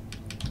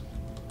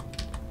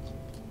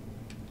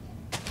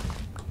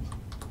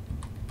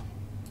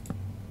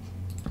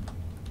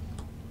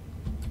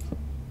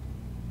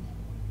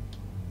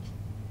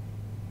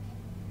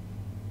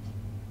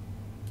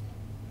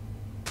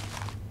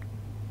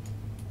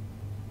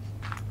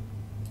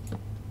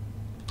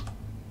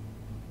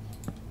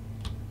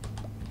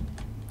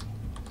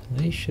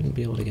 They shouldn't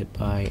be able to get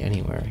by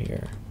anywhere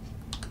here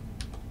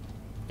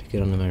to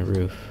get onto my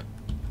roof.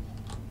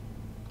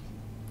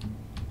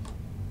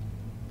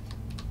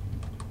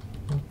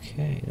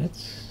 Okay, that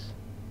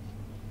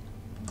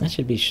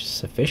should be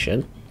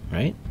sufficient,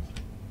 right?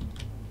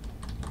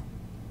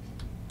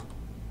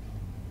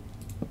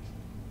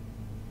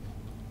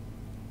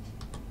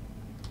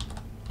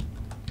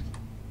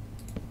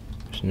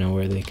 There's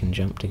nowhere they can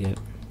jump to get.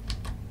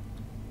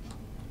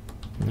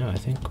 No, I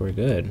think we're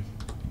good.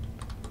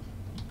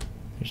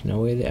 There's no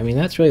way I mean,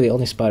 that's really the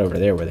only spot over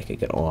there where they could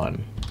get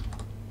on.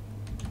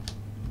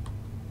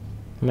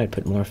 I might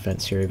put more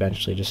fence here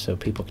eventually just so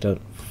people don't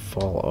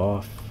fall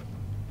off.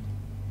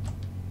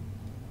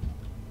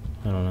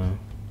 I don't know.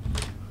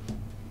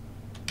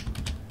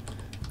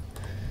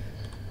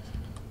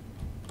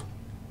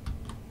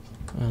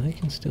 Oh, they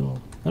can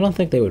still... I don't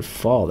think they would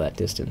fall that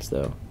distance,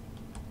 though.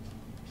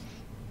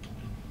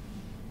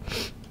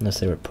 Unless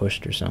they were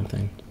pushed or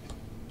something.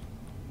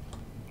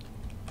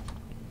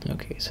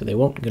 Okay, so they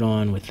won't get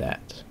on with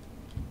that.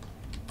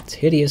 It's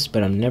hideous,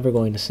 but I'm never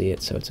going to see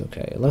it, so it's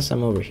okay. Unless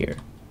I'm over here.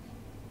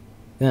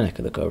 Then I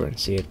could look over and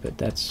see it, but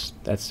that's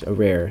a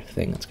rare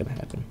thing that's going to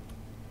happen.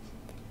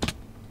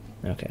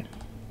 Okay.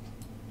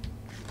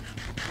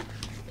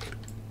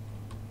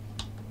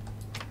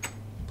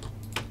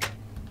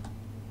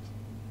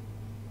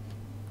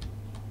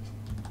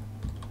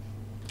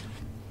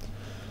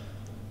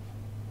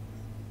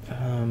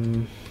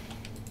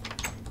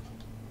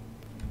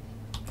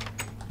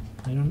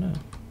 I don't know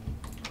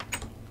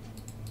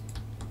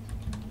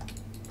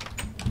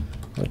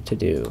what to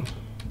do.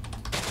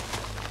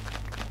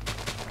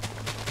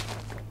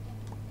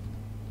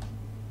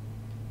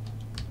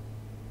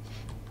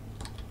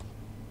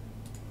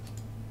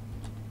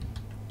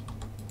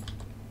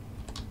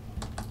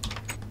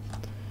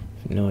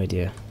 No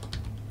idea.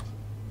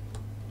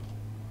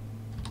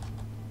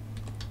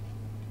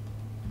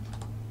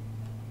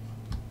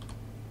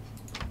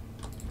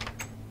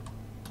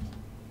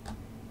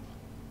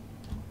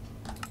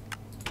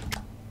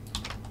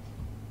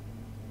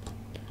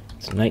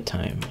 It's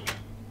nighttime.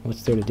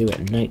 What's there to do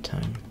at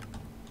nighttime?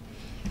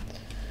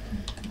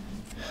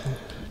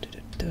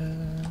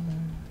 I'm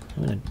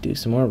gonna do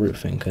some more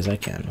roofing because I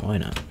can. Why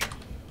not?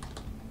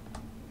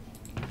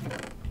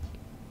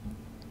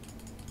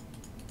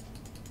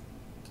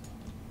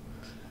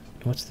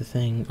 What's the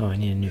thing? Oh, I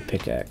need a new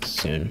pickaxe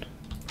soon.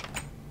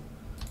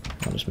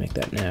 I'll just make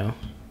that now.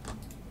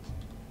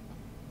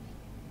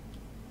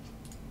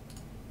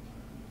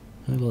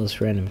 I have all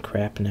this random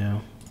crap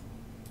now.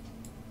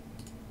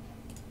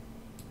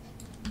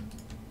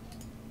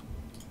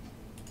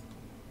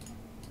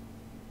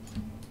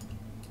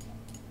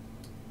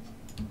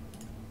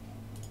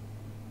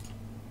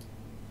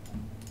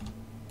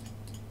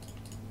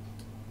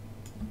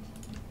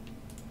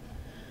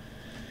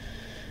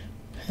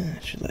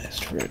 That should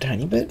last for a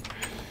tiny bit.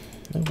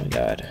 Oh my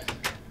god.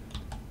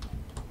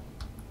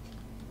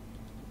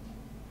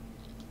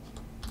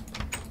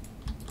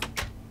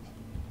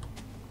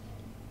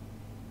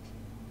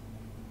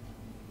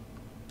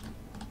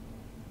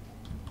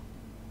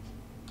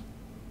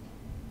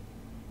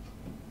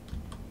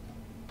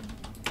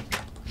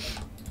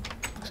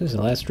 This is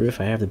the last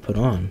roof I have to put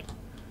on.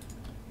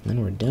 And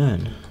then we're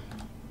done.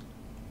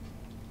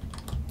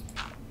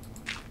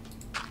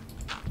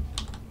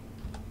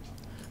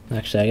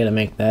 Actually, I gotta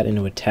make that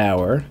into a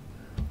tower,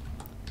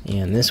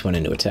 and this one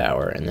into a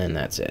tower, and then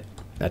that's it.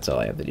 That's all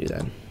I have to do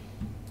then.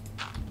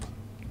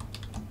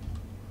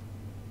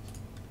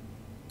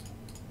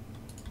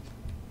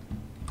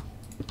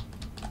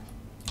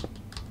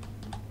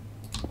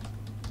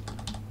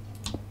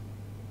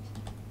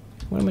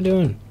 What am I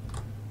doing?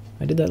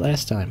 I did that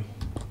last time.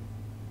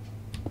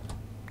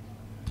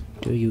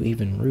 Do you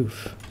even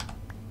roof?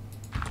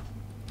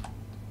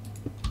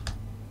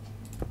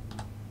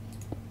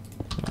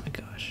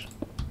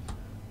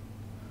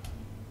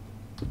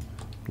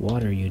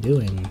 What are you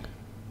doing?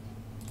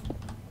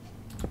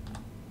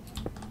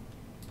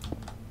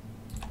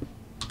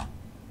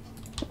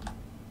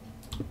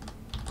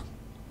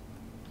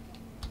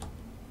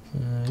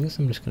 I guess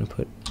I'm just gonna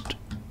put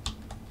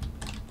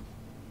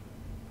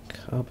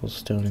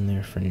cobblestone in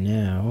there for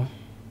now.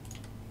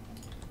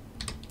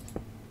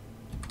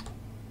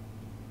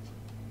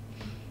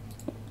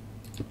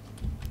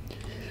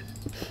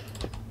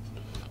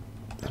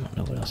 I don't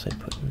know what else I'd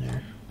put in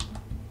there.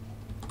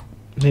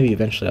 Maybe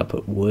eventually I'll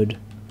put wood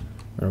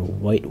or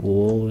white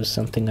wool was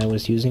something I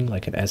was using,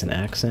 like as an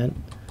accent.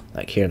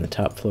 Like here on the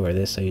top floor of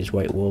this, I used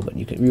white wool, but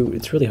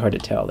it's really hard to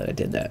tell that I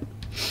did that.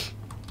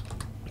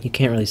 You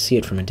can't really see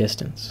it from a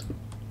distance.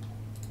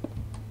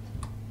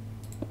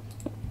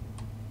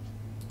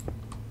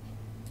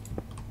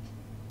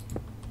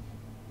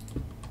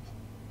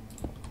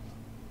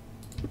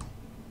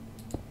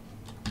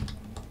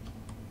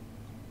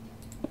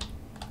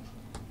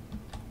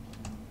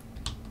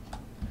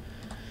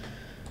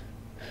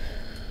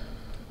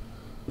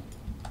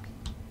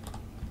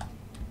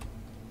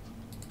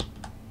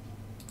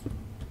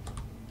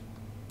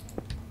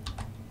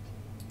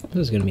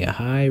 This is going to be a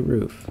high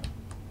roof.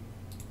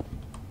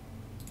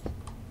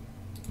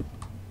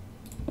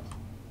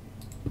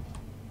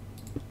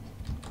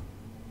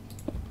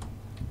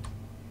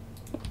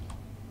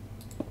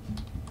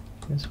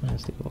 This one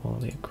has to go all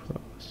the way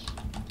across.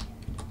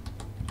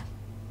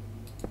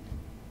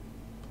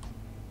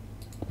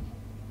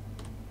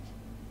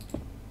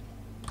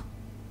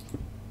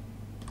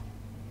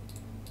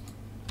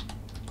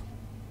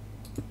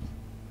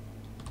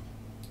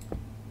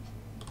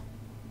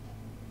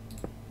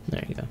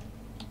 There you go.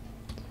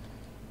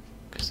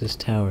 Because this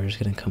tower is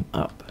going to come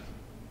up.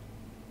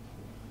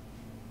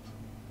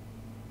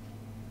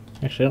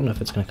 Actually, I don't know if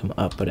it's going to come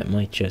up, but it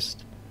might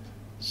just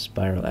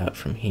spiral out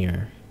from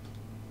here.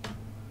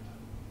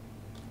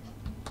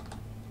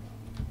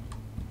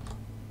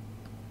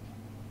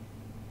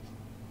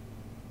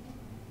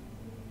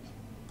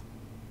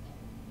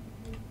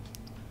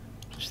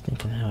 Just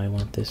thinking how I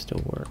want this to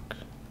work.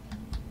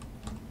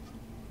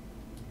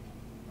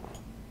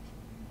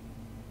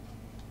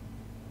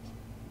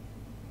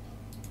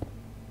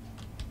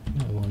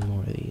 One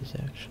more of these,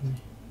 actually.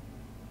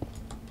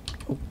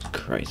 Oh,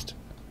 Christ.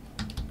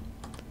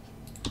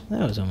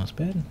 That was almost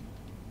bad.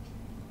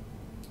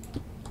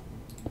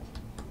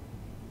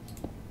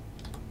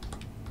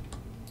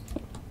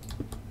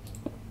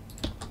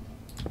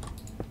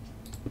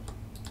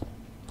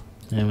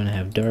 And I'm going to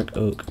have dark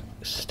oak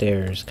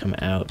stairs come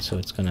out, so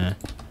it's going to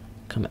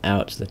come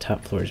out so the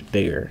top floor is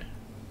bigger.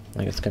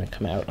 Like it's going to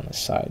come out on the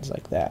sides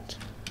like that.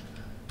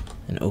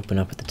 And open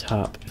up at the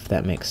top, if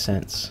that makes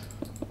sense.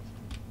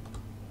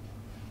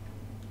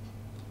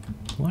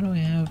 Why do I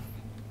have...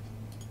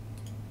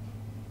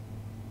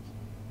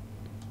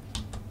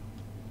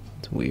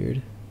 It's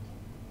weird.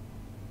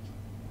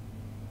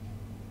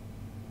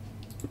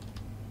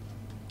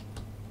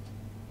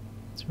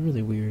 It's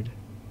really weird.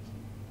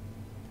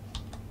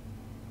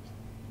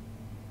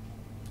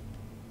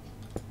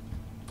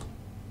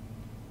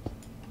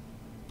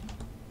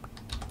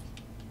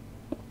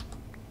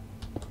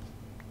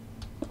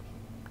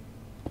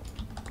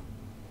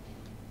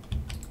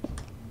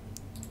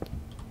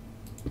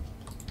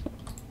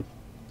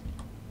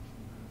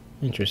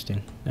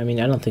 Interesting. I mean,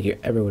 I don't think you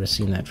ever would have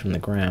seen that from the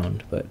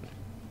ground, but...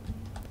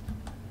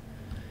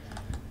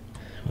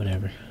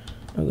 whatever.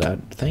 Oh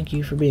god, thank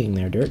you for being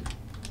there, dirt.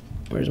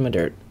 Where's my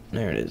dirt?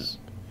 There it is.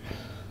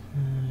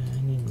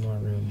 I need more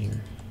room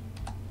here.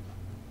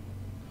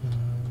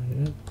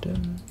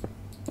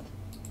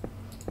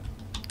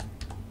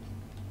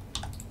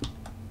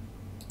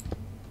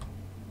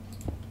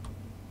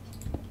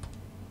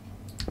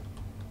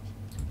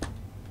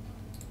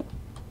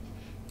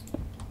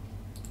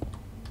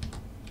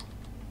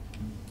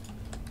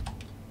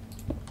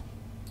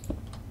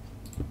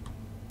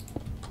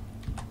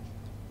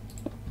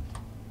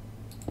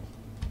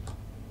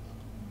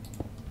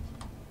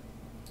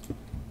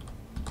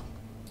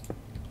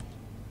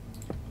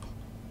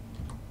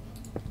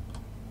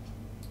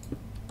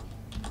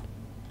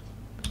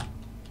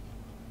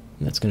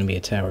 That's going to be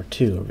a tower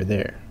 2 over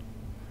there.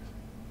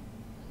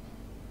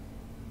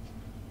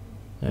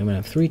 I'm going to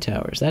have 3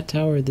 towers. That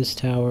tower, this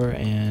tower,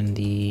 and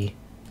the...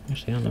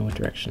 Actually, I don't know what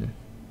direction.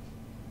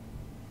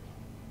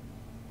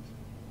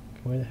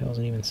 Where the hell does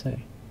it even say?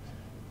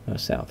 Oh,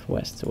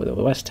 southwest. So the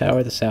west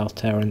tower, the south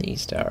tower, and the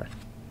east tower.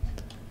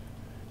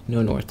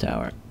 No north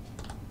tower.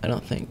 I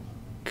don't think...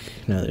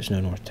 No, there's no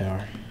north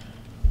tower.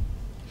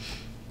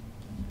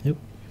 Nope.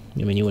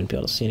 I mean, you wouldn't be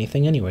able to see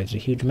anything anyway. It's a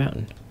huge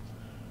mountain.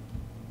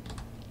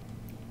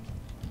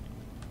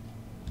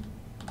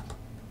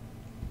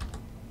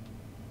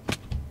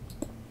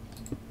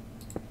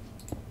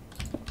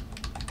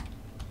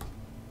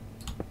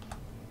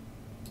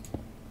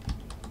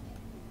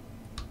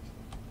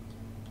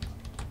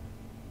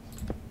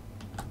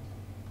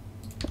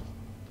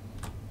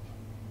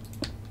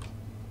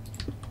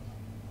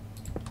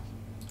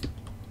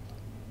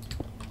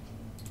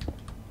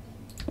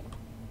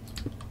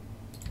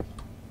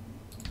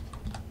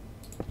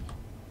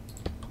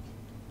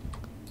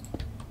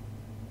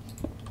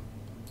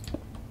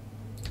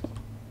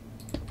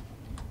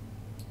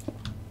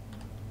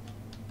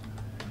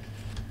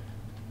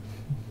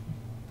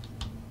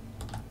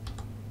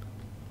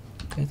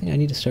 I think I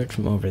need to start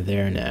from over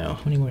there now.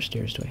 How many more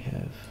stairs do I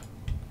have?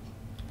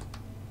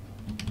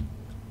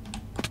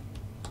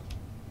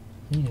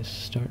 I need to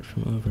start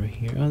from over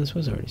here. Oh, this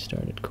was already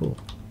started. Cool.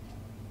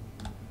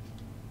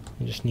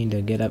 I just need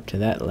to get up to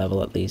that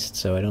level at least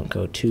so I don't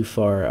go too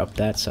far up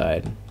that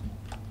side.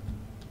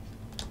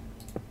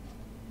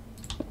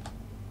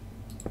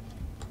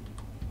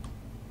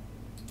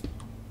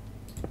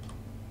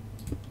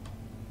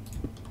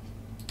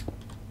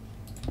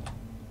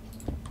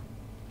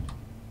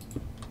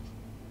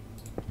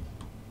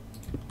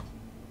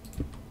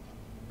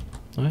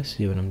 I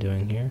see what I'm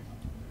doing here.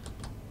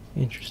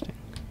 Interesting.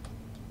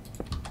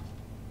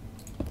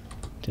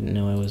 Didn't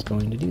know I was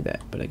going to do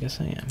that, but I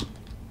guess I am.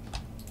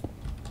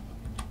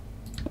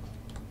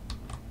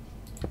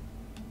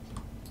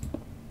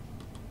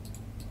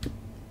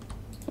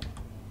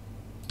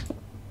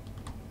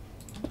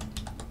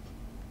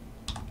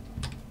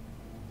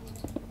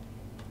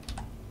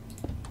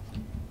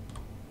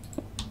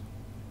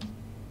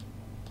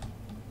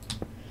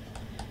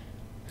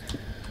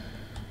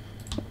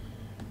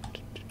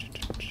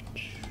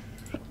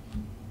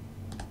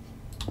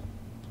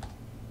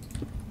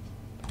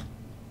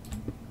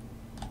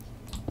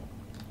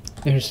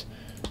 There's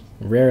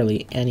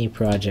rarely any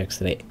projects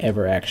that I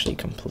ever actually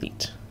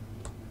complete.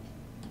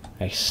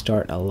 I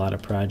start a lot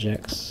of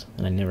projects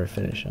and I never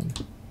finish them.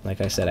 Like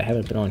I said, I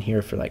haven't been on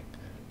here for like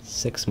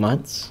 6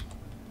 months.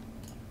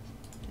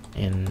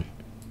 And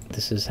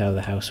this is how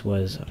the house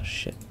was. Oh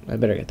shit, I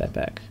better get that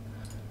back.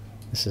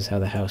 This is how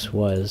the house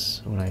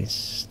was when I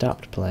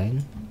stopped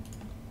playing.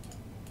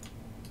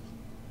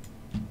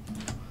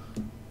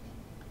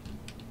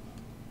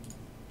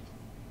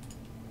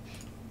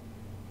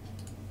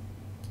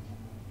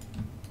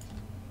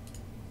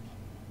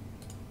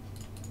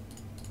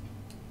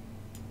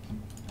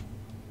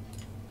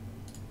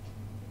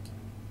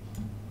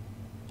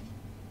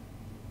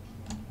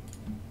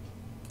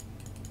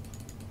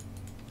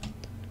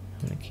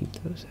 I'm gonna keep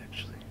those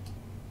actually.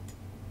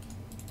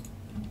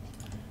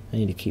 I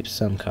need to keep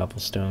some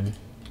cobblestone.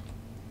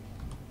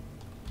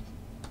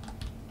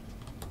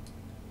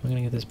 Am I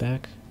gonna get this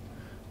back?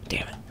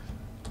 Damn it.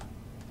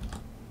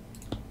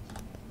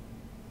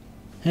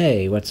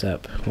 Hey, what's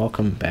up?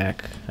 Welcome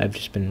back. I've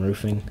just been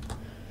roofing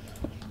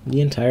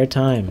the entire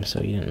time,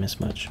 so you didn't miss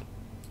much.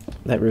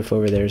 That roof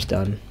over there is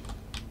done.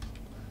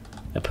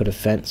 I put a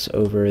fence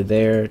over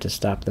there to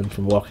stop them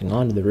from walking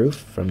onto the roof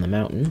from the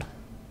mountain.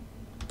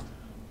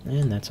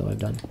 And that's all I've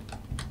done.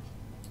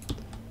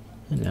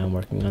 And now I'm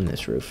working on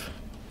this roof.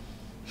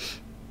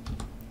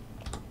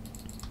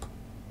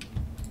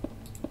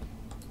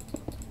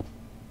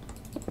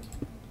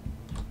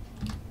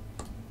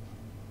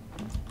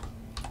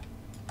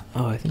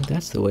 Oh, I think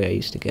that's the way I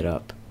used to get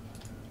up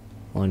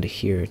onto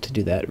here to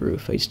do that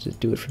roof. I used to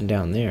do it from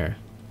down there.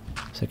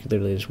 So I could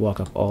literally just walk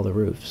up all the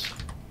roofs.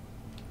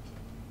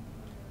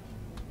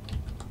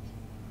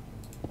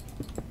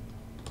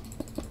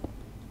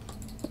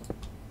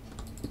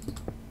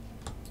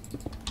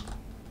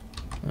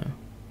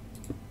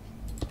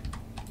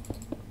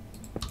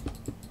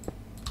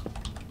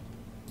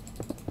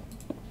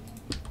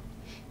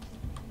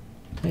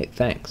 Hey,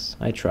 thanks.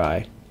 I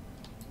try.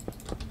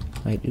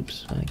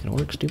 Oops, that ain't gonna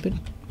work, stupid.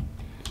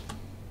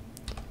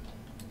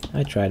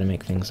 I try to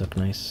make things look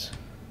nice.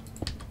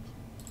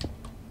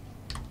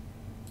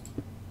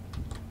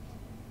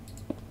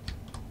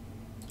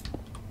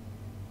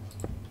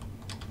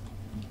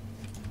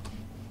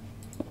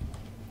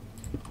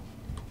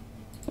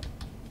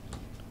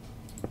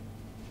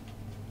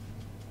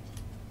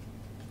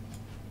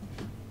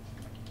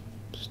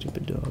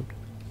 Stupid dog.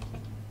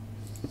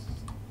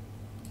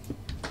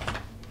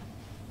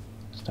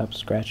 Stop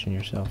scratching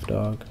yourself,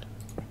 dog.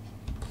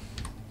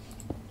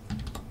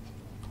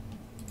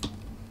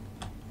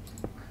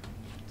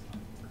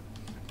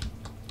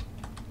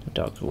 The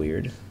dog's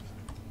weird.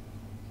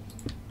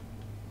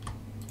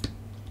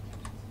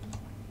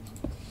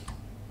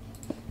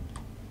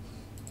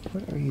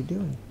 What are you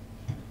doing?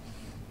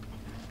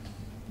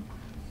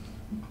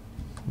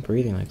 I'm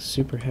breathing like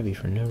super heavy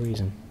for no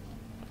reason.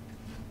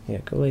 Yeah,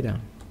 go lay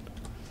down.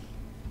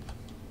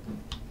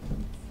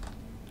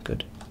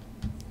 Good.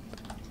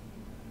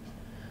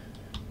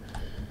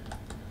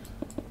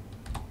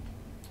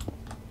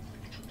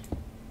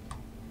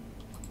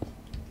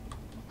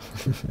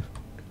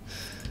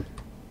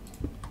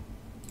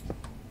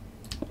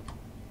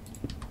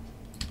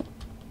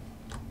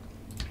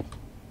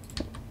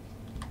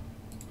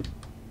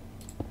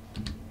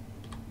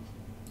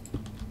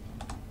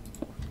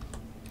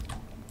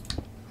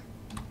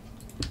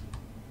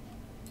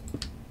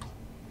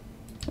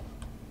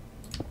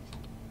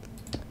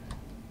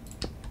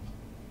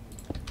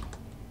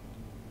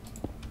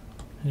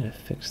 I'm gonna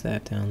fix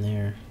that down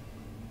there.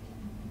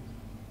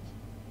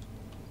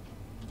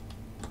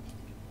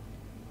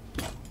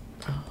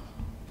 Oh,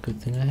 good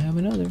thing I have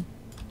another.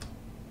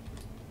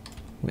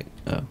 Wait,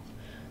 oh.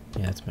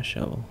 Yeah, that's my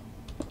shovel.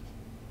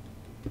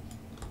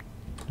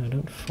 No,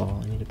 don't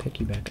fall. I need to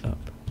pick you back up.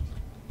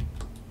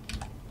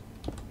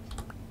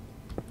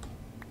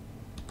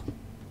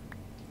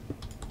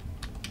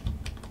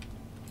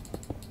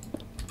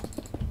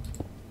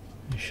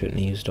 Shouldn't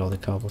have used all the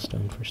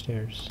cobblestone for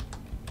stairs.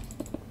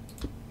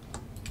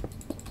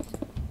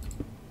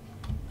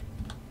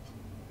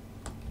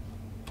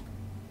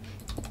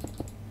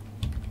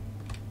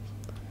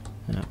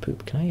 Ah,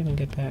 poop. Can I even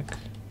get back?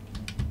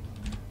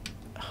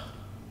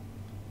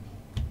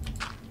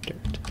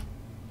 Dirt.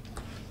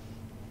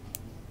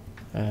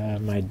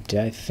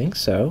 I think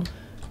so.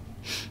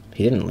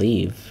 He didn't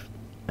leave.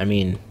 I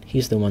mean,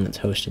 he's the one that's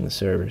hosting the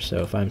server,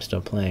 so if I'm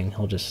still playing,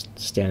 he'll just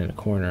stand in a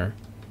corner.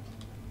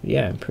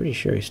 Yeah, I'm pretty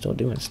sure he's still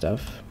doing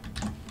stuff.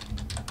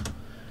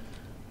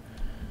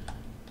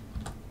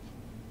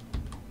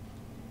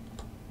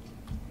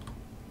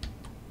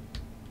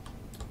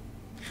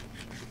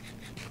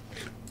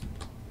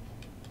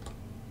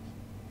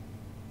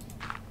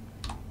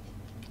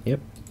 Yep.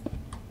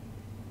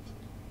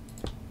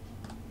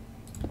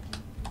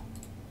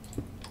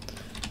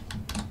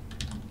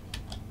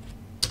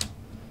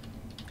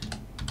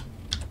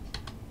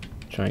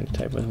 Trying to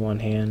type with one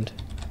hand.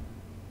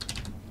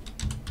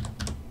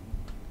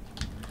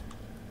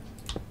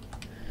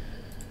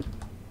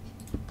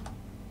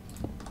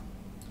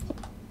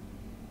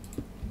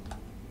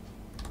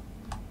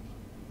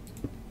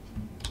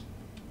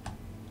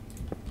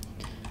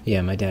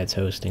 Yeah, my dad's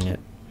hosting it.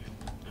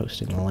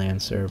 Hosting the LAN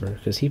server,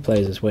 because he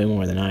plays this way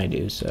more than I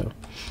do, so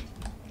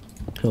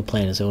he'll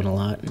play on his own a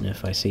lot, and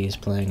if I see he's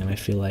playing and I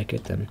feel like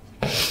it, then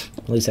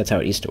at least that's how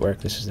it used to work.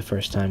 This is the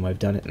first time I've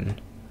done it in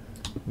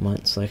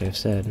months, like I've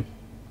said.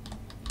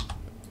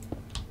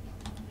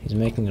 He's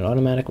making an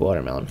automatic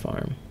watermelon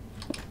farm.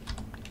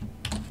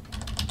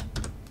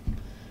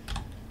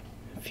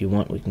 If you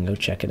want, we can go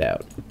check it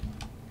out.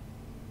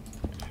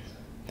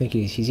 I think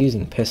he's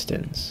using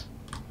pistons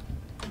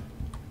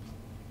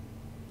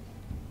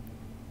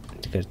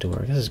to get a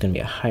door. This is going to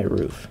be a high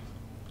roof.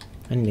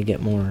 I need to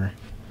get more.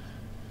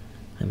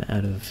 I'm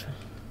out of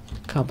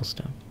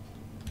cobblestone.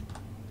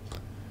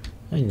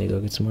 I need to go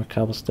get some more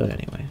cobblestone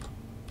anyway.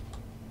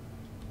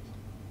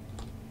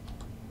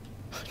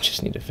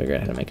 Just need to figure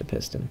out how to make a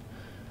piston.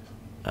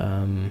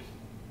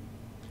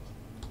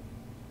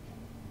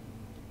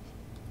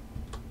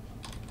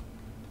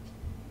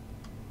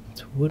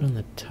 It's wood on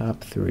the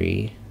top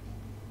three.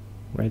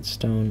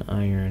 Redstone,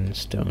 iron,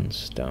 stone,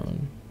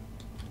 stone.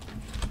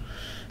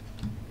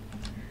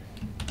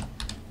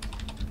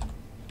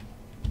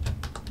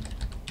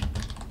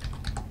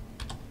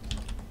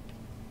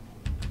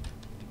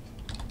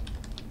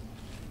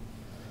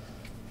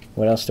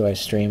 What else do I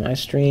stream? I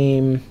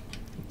stream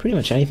pretty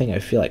much anything I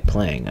feel like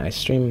playing. I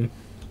stream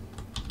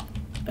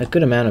a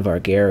good amount of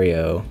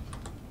Argario.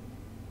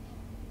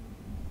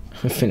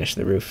 Finish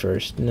the roof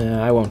first.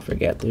 No, I won't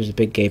forget. There's a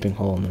big gaping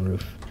hole in the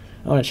roof.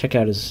 I want to check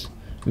out his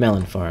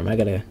melon farm. I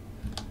gotta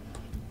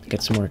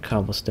get some more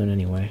cobblestone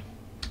anyway.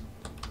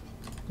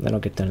 That'll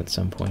get done at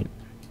some point.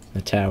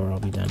 The tower will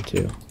be done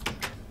too.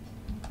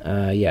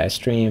 Yeah, I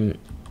stream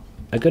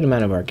a good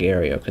amount of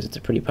Argario because it's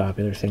a pretty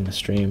popular thing to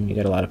stream. You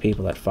got a lot of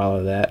people that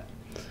follow that.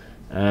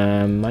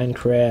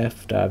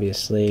 Minecraft,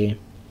 obviously.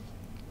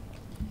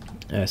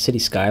 City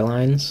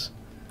Skylines.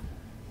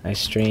 I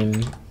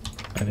stream.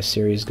 I have a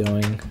series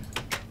going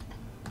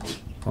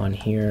on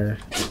here.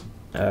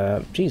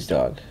 Geez,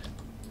 dog.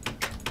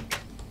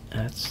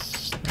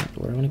 That's not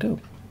where I want to go.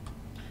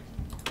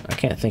 I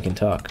can't think and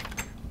talk.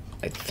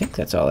 I think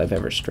that's all I've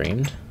ever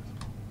streamed.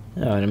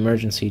 Oh, an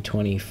Emergency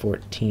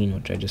 2014,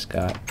 which I just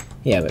got.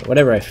 Yeah, but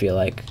whatever I feel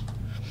like.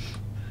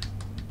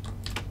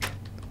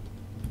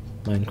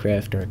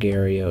 Minecraft,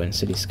 Argario, and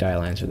City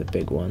Skylines are the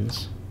big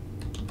ones.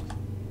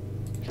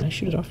 Can I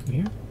shoot it off from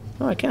here?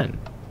 Oh, I can.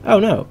 Oh,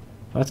 no.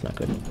 Oh, that's not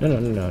good. No, no,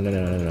 no, no,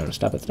 no, no, no, no.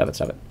 Stop it, stop it,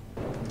 stop it.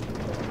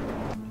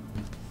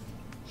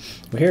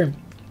 We're here.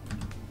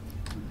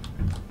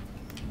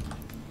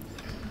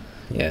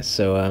 Yeah,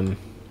 so,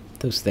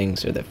 those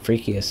things are the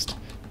freakiest.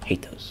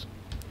 Hate those.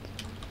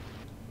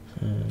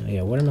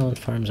 Yeah, watermelon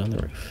farm's on the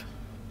roof.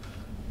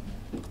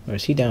 Or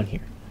is he down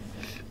here?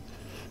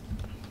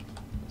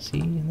 Is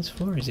he on this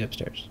floor or is he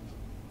upstairs?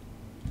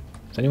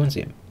 Does anyone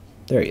see him?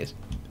 There he is.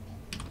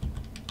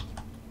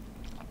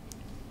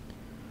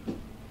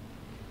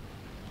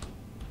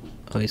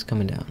 Oh, he's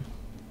coming down.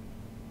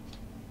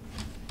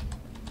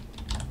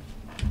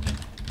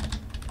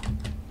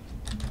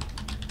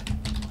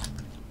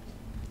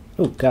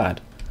 Oh,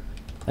 God.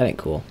 That ain't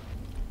cool.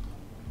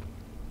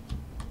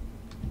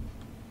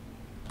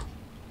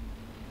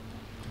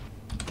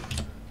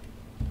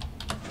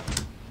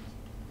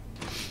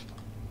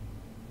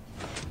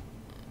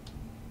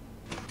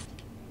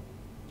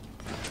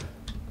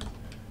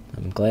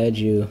 I'm glad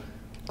you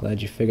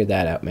figured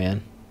that out,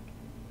 man.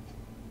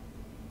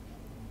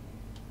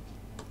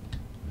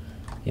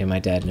 Yeah, my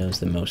dad knows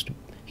the most.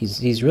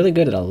 He's really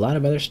good at a lot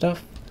of other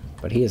stuff,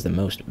 but he is the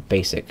most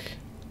basic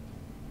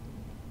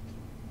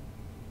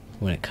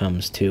when it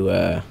comes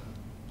to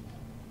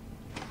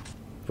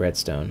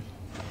redstone.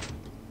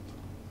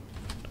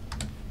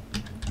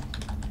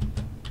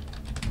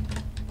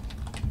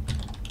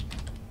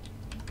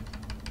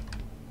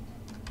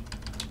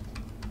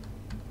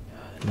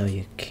 No,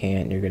 you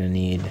can't. You're gonna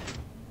need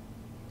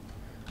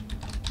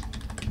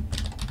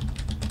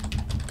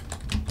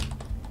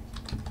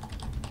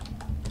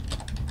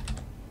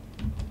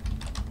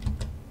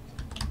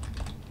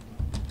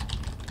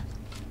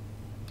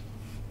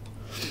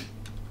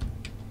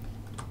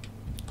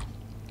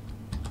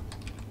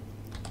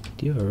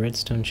Do you have a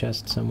redstone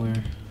chest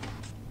somewhere?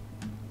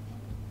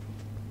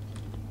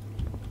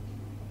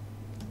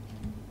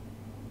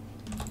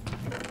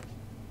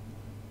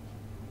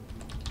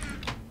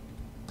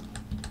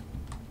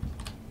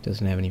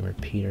 Doesn't have any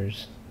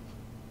repeaters.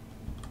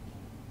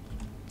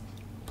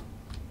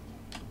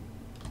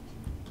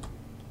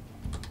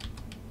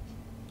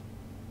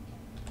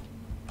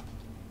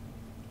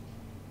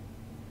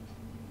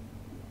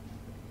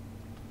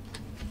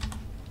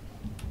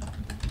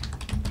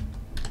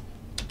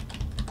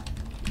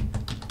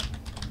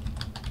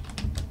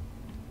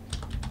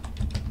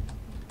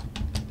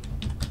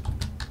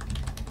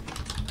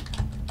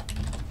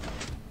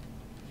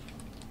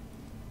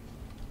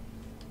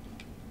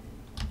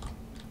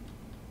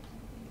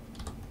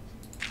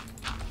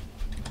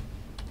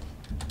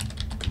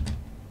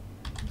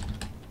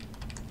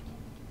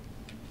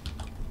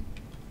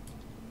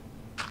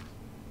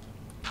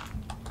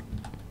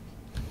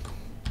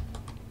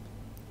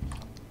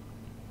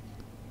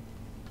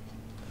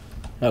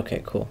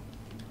 Okay, cool.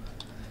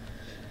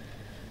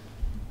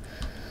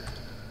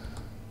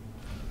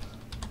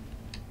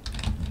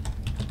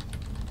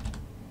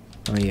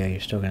 Oh yeah, you're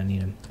still gonna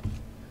need him.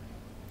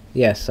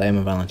 Yes, I am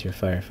a volunteer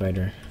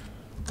firefighter.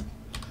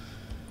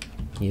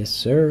 Yes,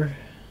 sir.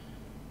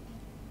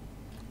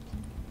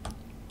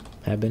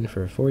 Have been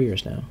for 4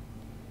 years now.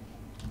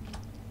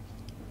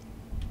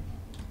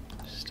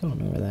 Still don't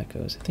know where that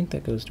goes. I think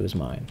that goes to his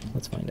mine.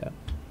 Let's find out.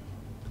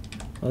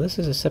 Oh, this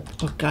is a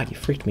separate... Oh god, you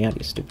freaked me out,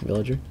 you stupid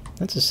villager.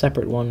 That's a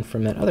separate one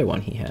from that other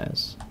one he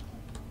has,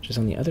 which is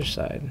on the other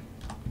side.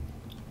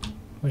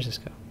 Where's this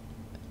go?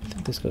 I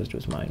think this goes to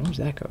his mine. Where's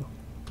that go?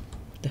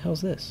 What the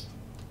hell's this?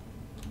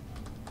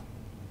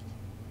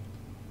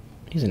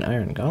 He's an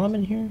iron golem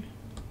in here?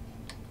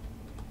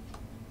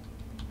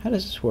 How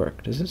does this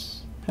work? How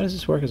does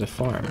this work as a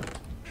farm?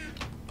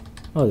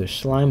 Oh, there's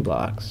slime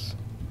blocks.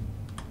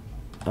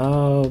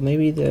 Oh,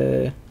 maybe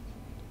the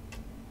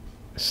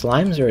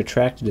slimes are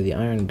attracted to the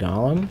iron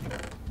golem,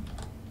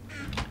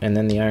 and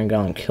then the iron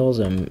golem kills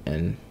him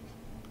and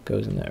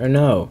goes in there. Or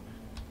no,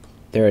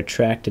 they're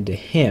attracted to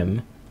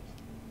him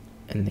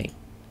and they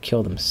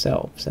kill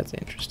themselves. That's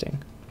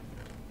interesting.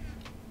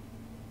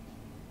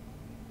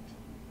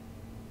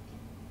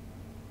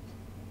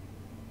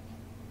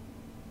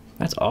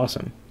 That's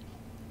awesome.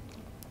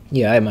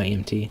 Yeah, I have my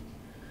EMT.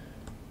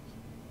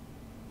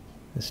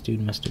 This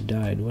dude must have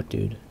died. What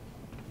dude?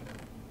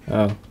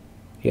 Oh,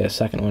 yeah,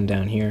 second one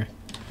down here.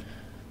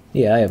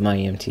 Yeah, I have my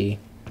EMT.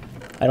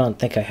 I don't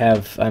think I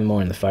have... I'm more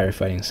on the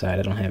firefighting side.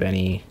 I don't have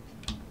any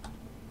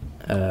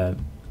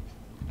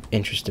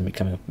interest in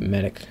becoming a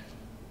medic.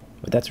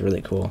 But that's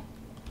really cool.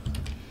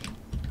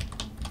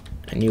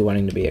 And you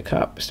wanting to be a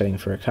cop, studying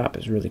for a cop,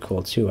 is really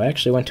cool too. I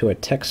actually went to a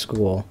tech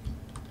school.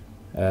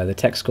 The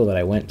tech school that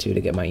I went to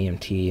get my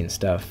EMT and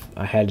stuff,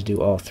 I had to do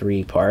all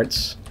 3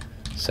 parts.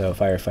 So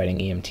firefighting,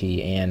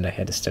 EMT, and I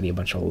had to study a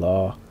bunch of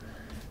law.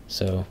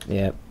 So,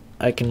 yeah,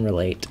 I can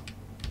relate.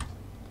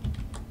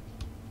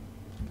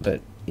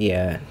 But,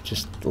 yeah,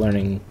 just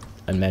learning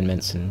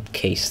amendments and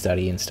case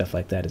study and stuff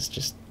like that is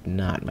just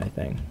not my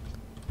thing.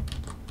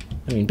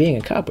 I mean, being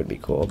a cop would be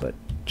cool, but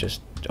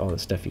just all the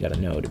stuff you gotta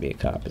know to be a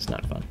cop is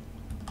not fun.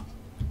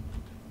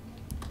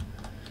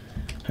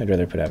 I'd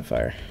rather put out a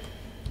fire.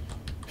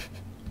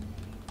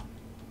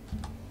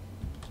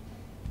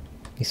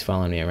 He's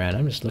following me around.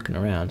 I'm just looking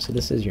around. So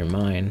this is your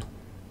mine.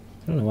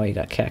 I don't know why you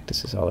got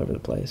cactuses all over the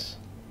place.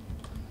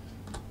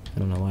 I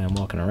don't know why I'm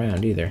walking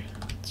around either.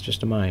 It's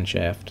just a mine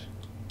shaft.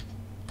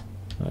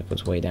 Oh, it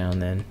goes way down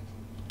then.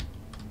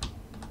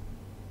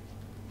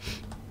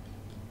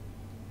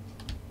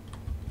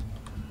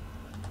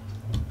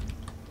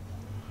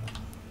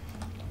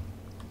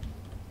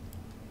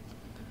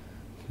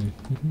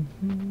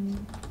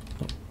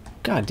 Oh,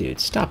 God, dude,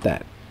 stop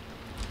that.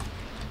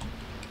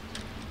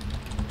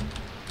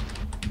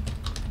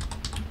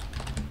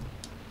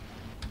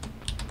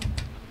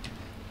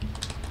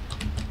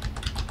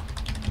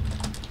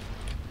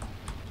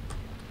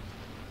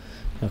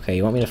 Okay,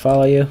 you want me to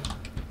follow you?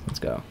 Let's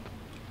go.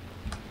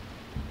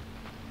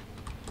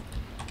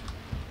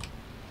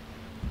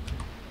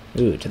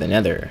 Ooh, to the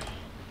nether.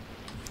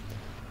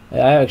 I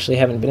actually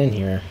haven't been in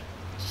here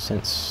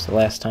since the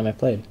last time I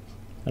played.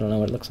 I don't know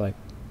what it looks like.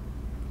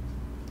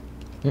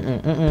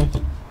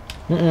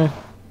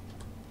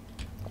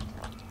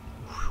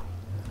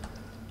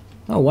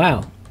 Oh,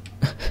 wow.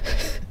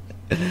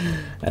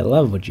 I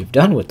love what you've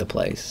done with the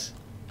place.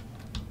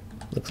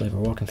 Looks like we're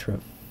walking through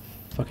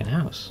a fucking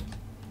house.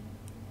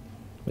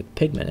 With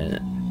pigmen in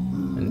it.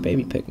 And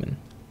baby pigmen.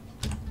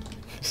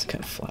 It's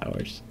got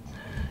flowers.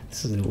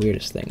 This is the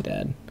weirdest thing,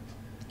 Dad.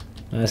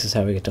 Oh, this is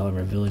how we get to all of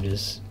our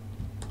villages.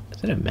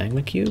 Is that a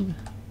magma cube?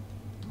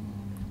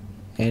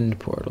 End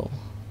portal.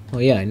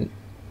 Well, yeah.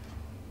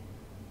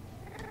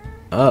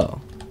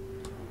 Oh.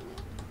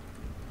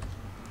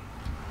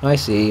 I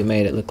see. You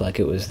made it look like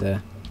it was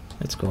the...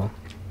 That's cool.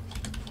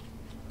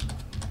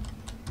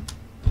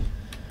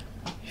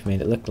 You've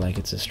made it look like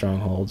it's a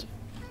stronghold.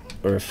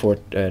 Or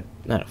a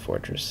not a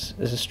fortress.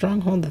 Is a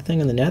stronghold the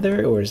thing in the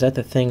nether, or is that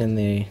the thing in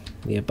the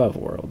above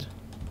world?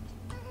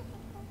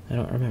 I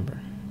don't remember.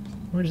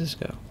 Where does this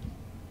go?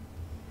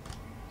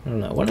 I don't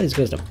know. One of these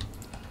goes to...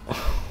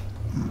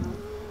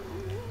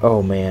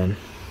 Oh, man.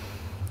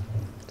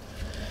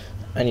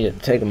 I need to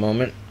take a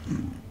moment.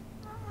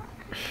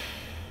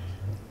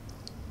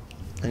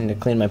 I need to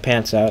clean my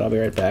pants out. I'll be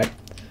right back.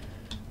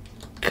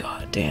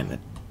 God damn it.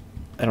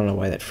 I don't know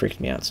why that freaked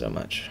me out so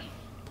much.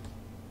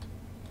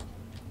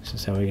 This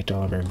is how we get to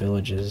all of our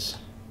villages.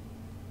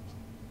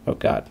 Oh,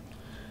 God.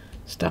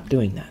 Stop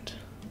doing that.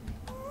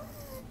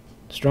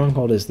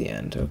 Stronghold is the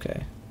end.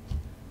 Okay.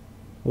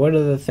 What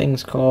are the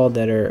things called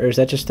that are... Or is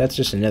that just... That's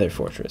just a nether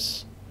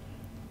fortress.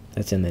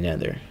 That's in the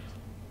nether.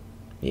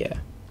 Yeah.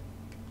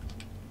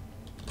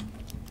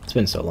 It's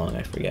been so long,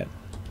 I forget.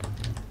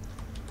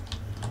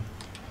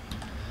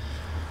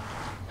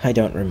 I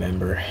don't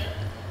remember.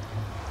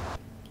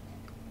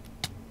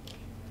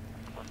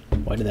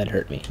 Why did that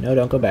hurt me? No,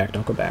 don't go back.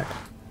 Don't go back.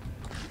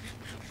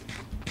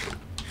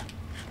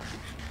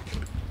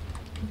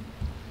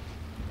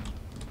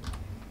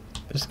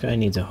 This guy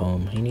needs a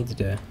home. He needs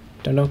to...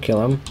 Don't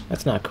kill him.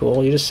 That's not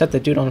cool. You just set the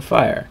dude on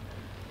fire.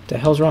 What the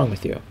hell's wrong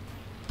with you?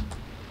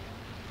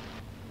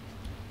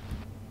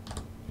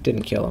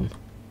 Didn't kill him.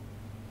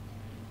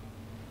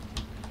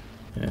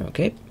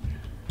 Okay.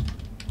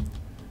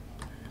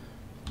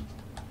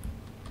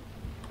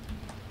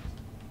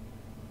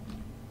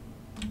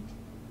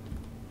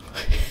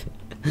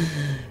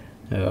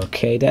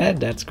 Okay, Dad,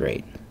 that's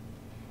great.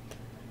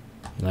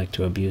 You like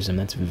to abuse him.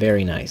 That's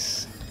very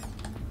nice.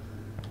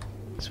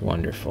 It's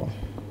wonderful.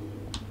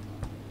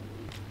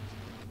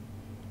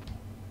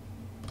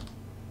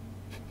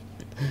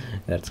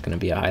 That's gonna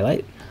be a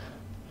highlight.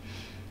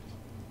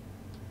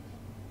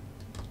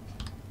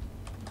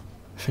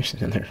 There's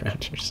another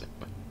around here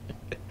somewhere.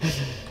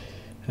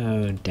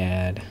 Oh,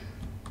 Dad.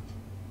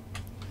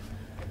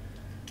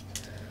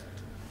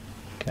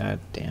 God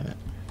damn it.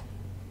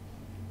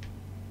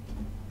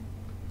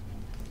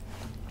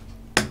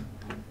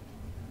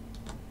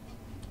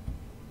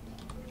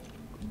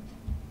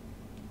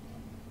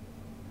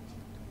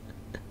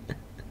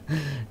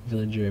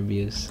 Villager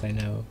abuse, I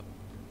know.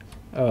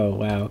 Oh,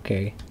 wow,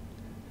 okay.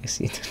 I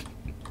see.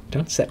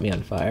 Don't set me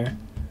on fire.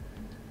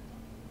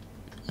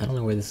 I don't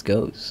know where this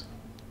goes.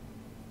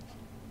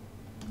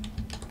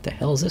 What the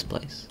hell is this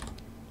place?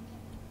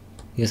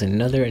 He has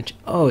another inch.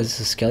 Oh, is this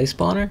a skelly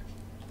spawner?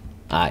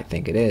 I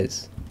think it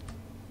is.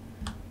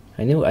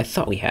 I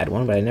thought we had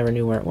one, but I never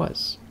knew where it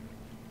was.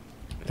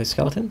 Are they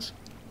skeletons?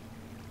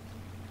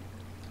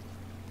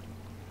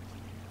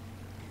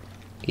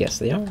 Yes,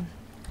 they are.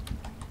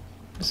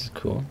 This is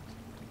cool.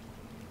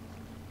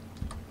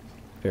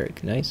 Very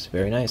nice,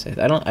 very nice. I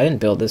didn't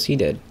build this, he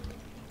did.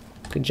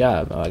 Good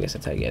job. Oh, I guess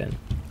that's how you get in.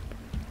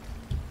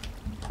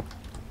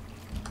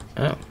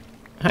 Oh.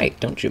 Hi,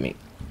 don't shoot me.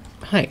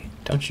 Hi,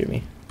 don't shoot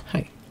me.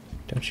 Hi,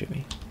 don't shoot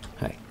me.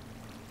 Hi.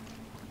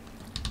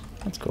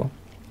 That's cool.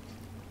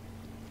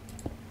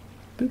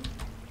 Boop.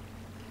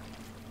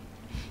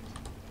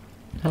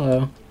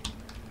 Hello.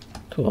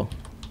 Cool.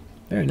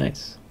 Very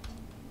nice.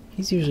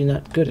 He's usually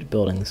not good at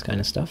building this kind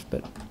of stuff,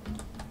 but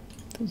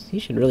he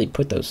should really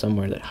put those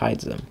somewhere that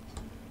hides them.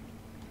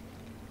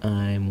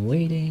 I'm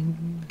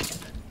waiting.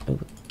 Oh,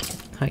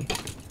 hi.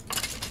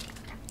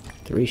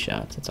 3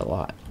 shots, that's a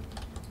lot.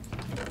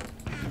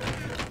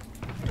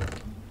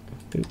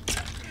 Boop.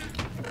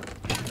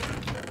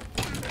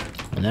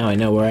 Well, now I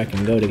know where I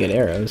can go to get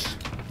arrows.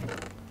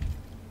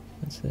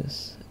 What's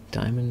this?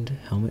 Diamond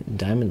helmet and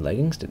diamond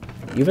leggings? Did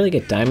you really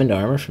get diamond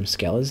armor from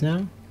Skellas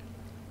now?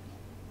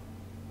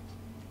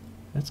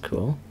 That's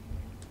cool.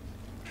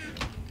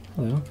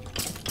 Hello.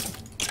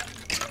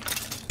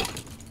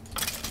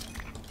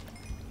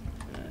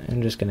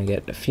 I'm just gonna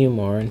get a few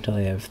more until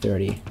I have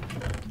 30.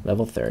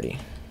 Level 30.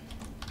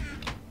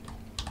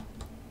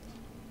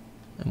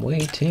 I'm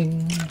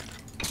waiting.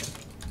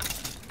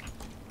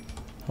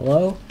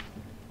 Hello?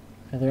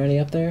 Are there any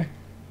up there?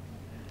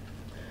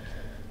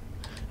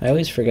 I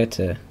always forget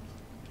to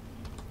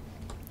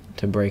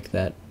break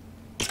that.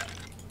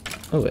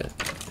 Oh, a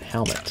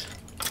helmet.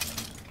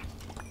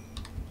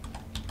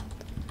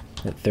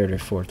 That 3rd or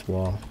 4th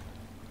wall.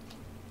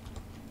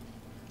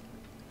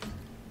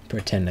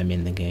 Pretend I'm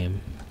in the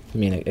game. I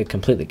mean, it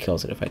completely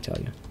kills it if I tell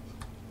you.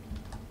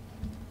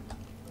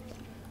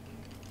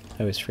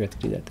 I always forget to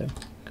do that, though.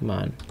 Come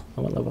on.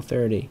 I want level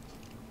 30.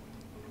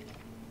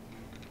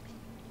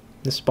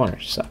 This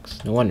spawner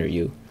sucks. No wonder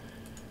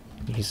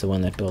he's the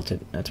one that built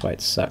it. That's why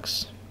it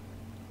sucks.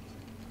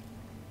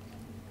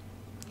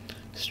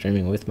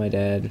 Streaming with my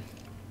dad.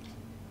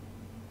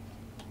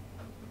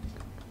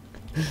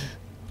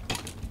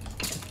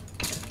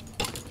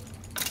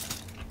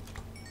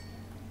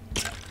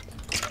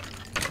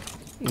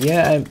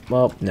 Yeah,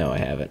 well, no, I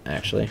haven't,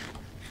 actually.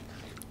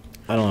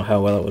 I don't know how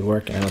well it would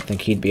work, and I don't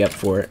think he'd be up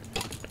for it.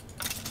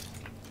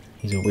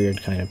 He's a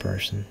weird kind of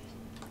person.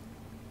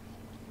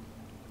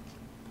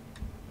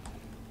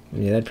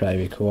 Yeah, that'd probably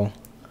be cool.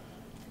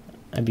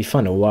 It'd be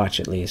fun to watch,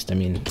 at least. I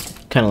mean,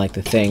 kind of like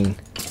The Thing.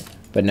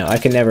 But no, I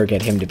could never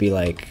get him to be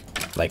like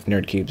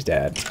NerdCube's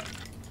dad.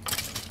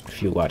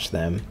 If you watch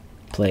them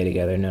play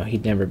together, no,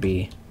 he'd never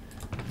be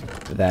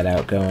that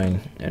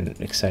outgoing and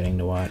exciting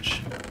to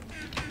watch.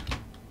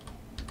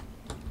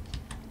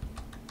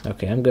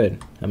 Okay, I'm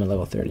good. I'm at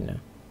level 30 now.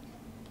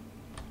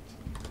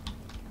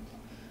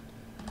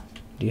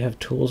 Do you have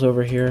tools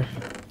over here?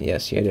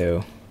 Yes, you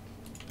do.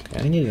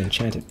 Okay, I need an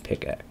enchanted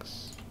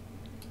pickaxe.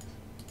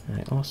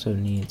 I also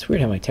need... It's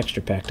weird how my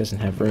texture pack doesn't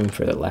have room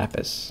for the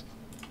lapis.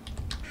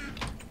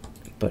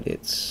 But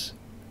it's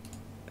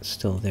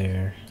still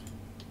there.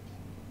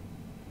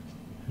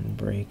 And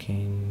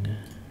breaking...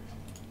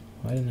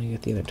 Why didn't I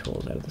get the other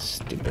tools out of this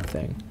stupid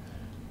thing?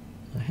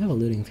 I have a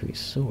looting 3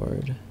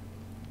 sword.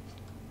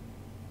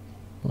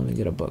 Let me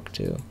get a book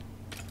too.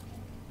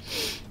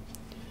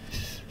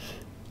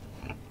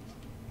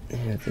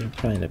 Yeah, it'll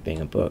probably end up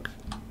being a book.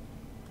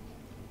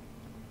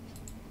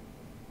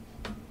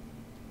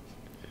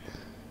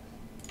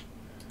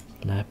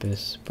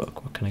 Lapis,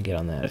 book. What can I get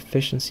on that?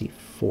 Efficiency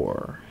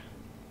 4.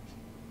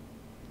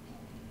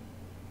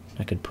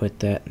 I could put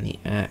that in the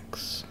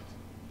axe.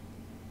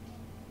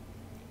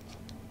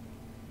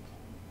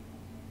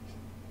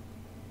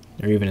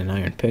 Or even an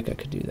iron pick, I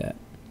could do that.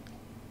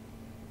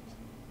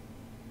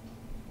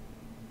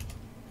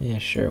 Yeah,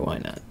 sure, why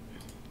not?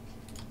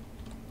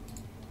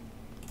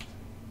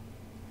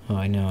 Oh,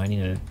 I know, I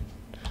need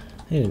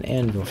an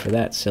anvil for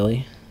that,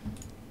 silly.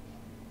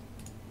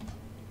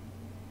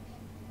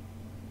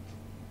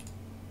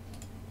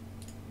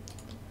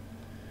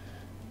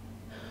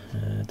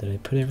 Did I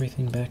put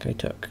everything back I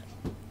took?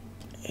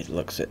 It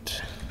looks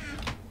it.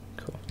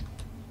 Cool.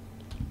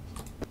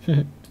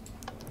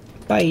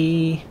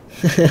 Bye!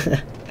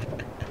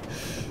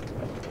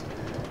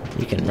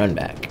 You can run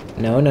back.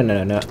 No, no,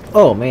 no, no, no.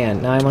 Oh,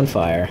 man, now I'm on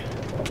fire.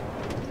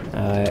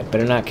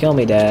 Better not kill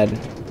me, Dad.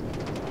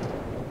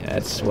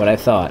 That's what I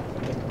thought.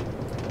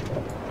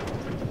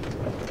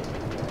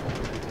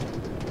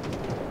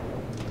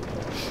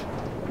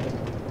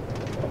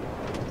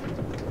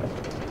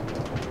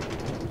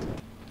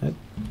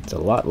 It's a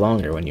lot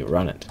longer when you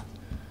run it.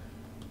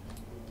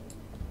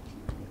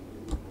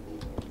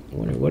 I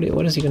wonder,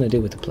 what is he going to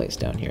do with the place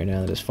down here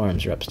now that his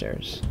farms are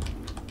upstairs?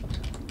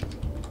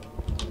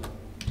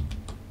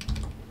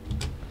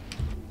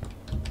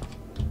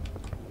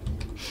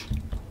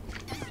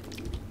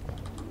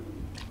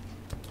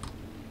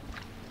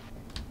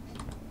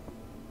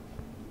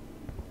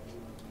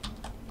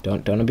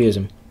 Don't abuse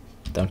him.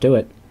 Don't do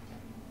it.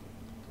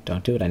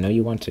 Don't do it. I know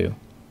you want to,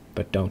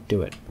 but don't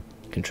do it.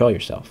 Control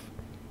yourself.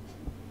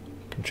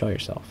 Control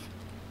yourself.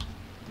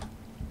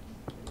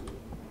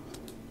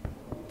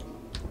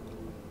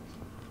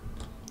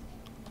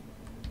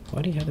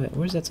 Why do you have that?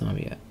 Where's that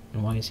zombie at?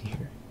 And why is he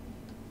here?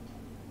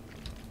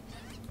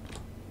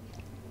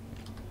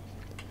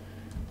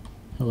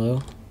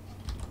 Hello?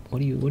 What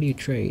do you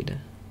trade?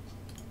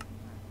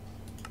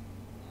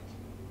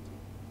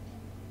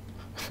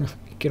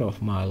 Get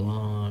off my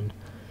lawn.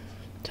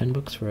 10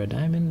 books for a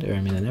diamond, or I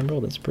mean an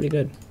emerald, that's pretty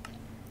good.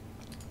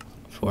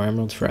 4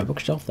 emeralds for a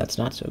bookshelf, that's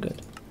not so good.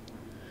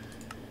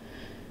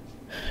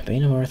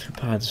 Bane of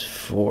Arthropods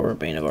 4,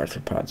 Bane of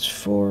Arthropods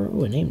 4.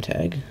 Ooh, a name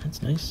tag,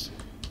 that's nice.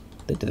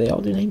 Do they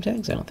all do name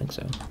tags? I don't think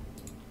so.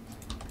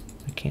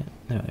 I can't.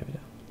 No, there we go.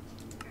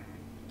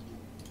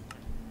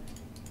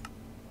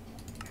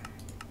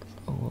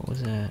 Oh, what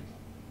was that?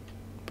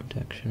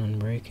 Protection,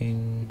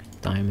 unbreaking,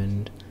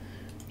 diamond.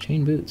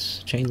 Chain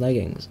boots, chain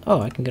leggings.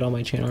 Oh, I can get all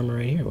my chain armor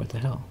right here. What the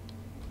hell?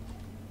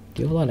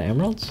 Do you have a lot of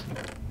emeralds?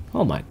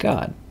 Oh my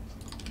god.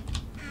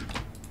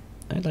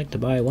 I'd like to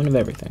buy one of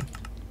everything.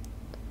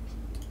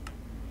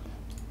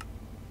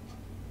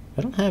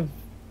 I don't have...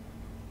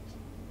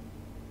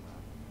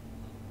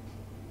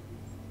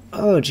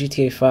 Oh,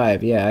 GTA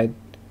 5. Yeah, I'm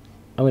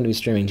going to be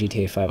streaming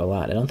GTA 5 a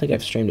lot. I don't think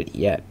I've streamed it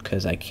yet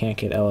because I can't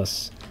get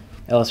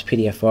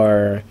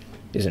LSPDFR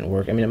isn't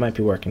working. I mean, it might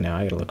be working now.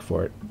 I gotta look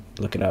for it.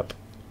 Look it up.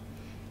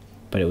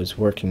 But it was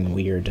working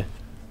weird.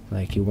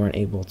 Like, you weren't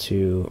able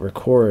to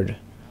record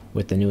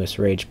with the newest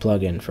Rage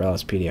plugin for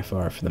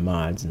LSPDFR for the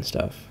mods and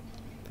stuff.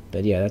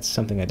 But yeah, that's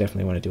something I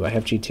definitely want to do. I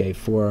have GTA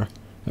 4,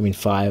 I mean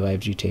 5, I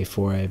have GTA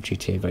 4, I have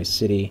GTA Vice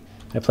City.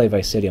 I play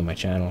Vice City on my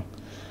channel.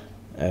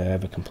 I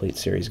have a complete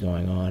series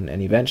going on,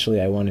 and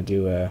eventually I want to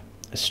do a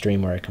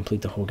stream where I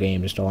complete the whole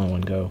game just all in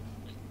one go.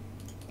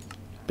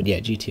 But yeah,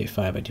 GTA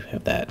 5, I do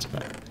have that.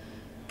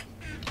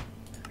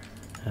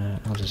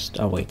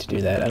 I'll wait to do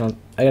that.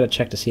 I gotta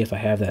check to see if I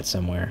have that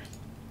somewhere.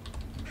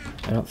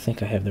 I don't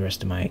think I have the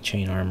rest of my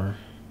chain armor.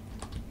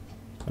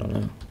 I don't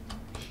know.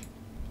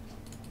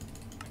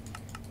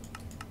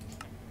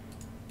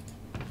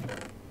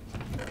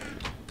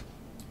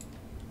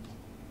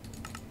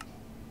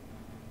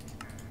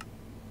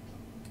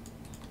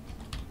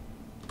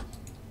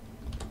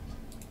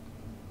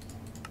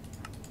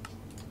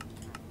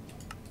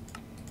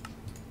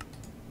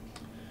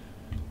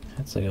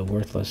 That's like a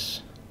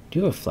worthless... Do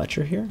you have a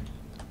Fletcher here?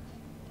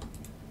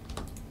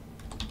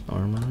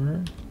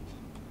 Armorer?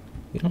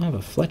 You don't have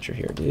a Fletcher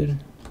here, dude.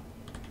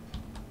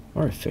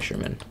 Or a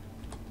fisherman.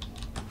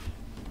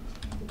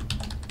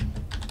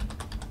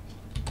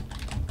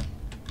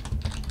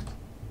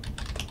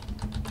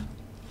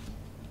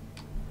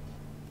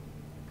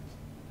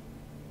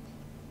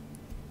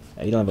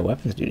 You don't have a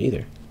weapons dude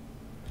either.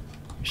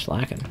 You're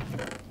slacking.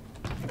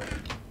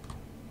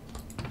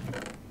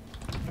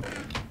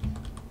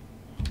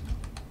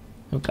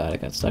 Oh god, I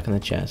got stuck in the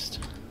chest.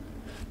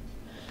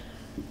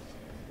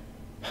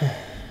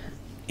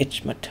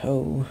 Itch my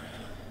toe.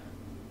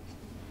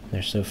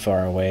 They're so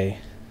far away.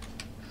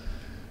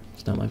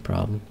 It's not my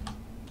problem.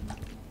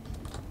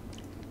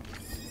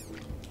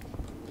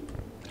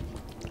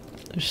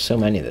 There's so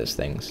many of those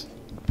things.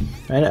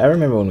 I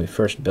remember when we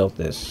first built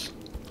this.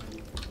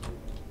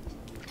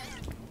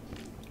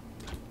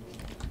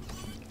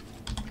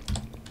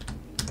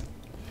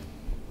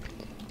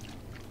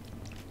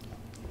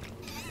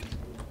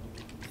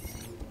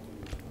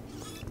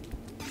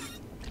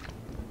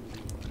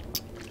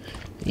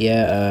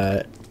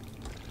 Yeah,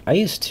 I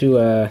used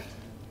to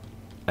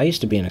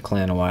be in a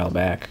clan a while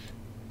back,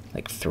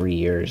 like 3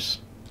 years.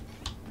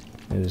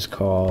 It was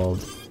called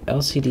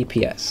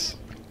LCDPS.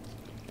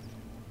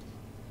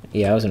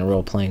 Yeah, I was in a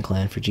role-playing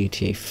clan for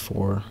GTA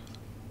 4.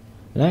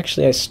 And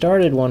actually, I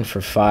started one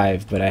for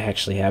 5, but I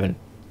actually haven't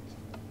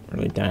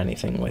really done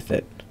anything with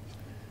it.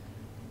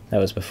 That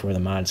was before the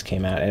mods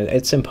came out.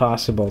 It's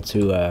impossible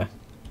to,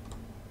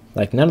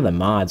 like, none of the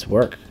mods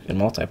work in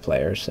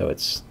multiplayer, so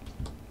it's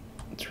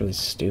really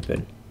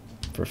stupid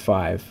for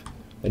 5.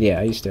 But yeah,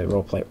 I used to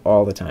roleplay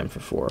all the time for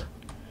 4.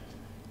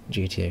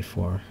 GTA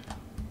 4.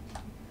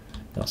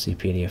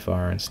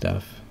 LCPDFR and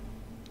stuff.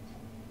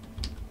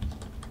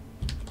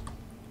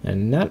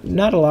 And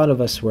not a lot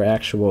of us were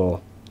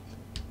actual...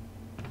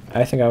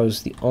 I think I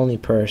was the only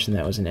person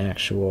that was an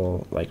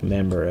actual, like,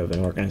 member of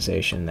an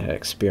organization that had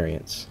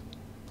experience.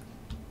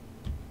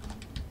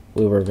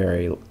 We were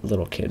very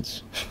little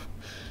kids.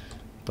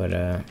 But,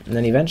 and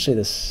then eventually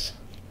this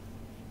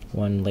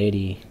one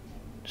lady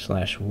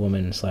slash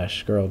woman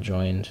slash girl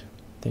joined.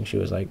 I think she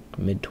was, like,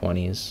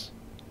 mid-20s,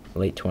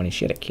 late 20s.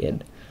 She had a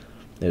kid.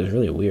 It was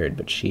really weird,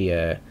 but she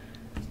had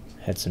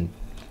some...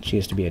 She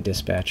used to be a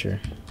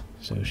dispatcher.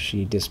 So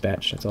she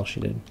dispatched, that's all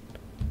she did.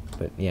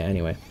 But yeah,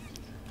 anyway.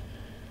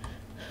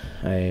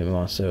 I am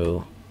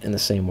also in the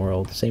same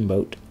world, same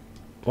boat.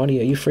 Are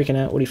you freaking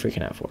out? What are you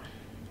freaking out for?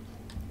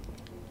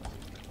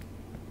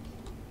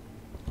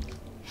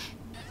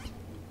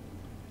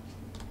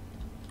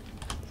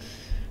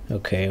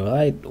 Okay,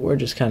 well we're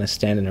just kind of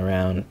standing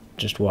around,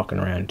 just walking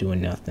around doing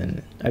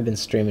nothing. I've been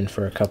streaming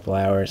for a couple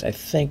hours. I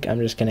think I'm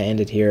just going to end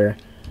it here.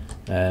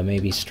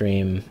 Maybe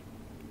stream,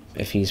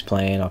 if he's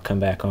playing, I'll come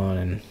back on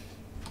and...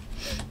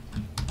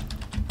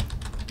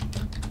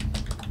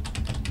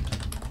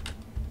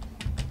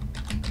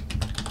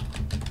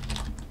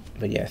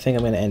 But yeah, I think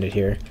I'm going to end it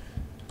here.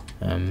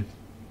 And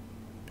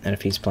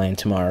if he's playing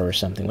tomorrow or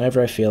something, whenever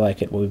I feel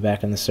like it, we'll be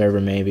back on the server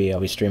maybe. I'll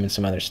be streaming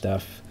some other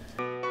stuff.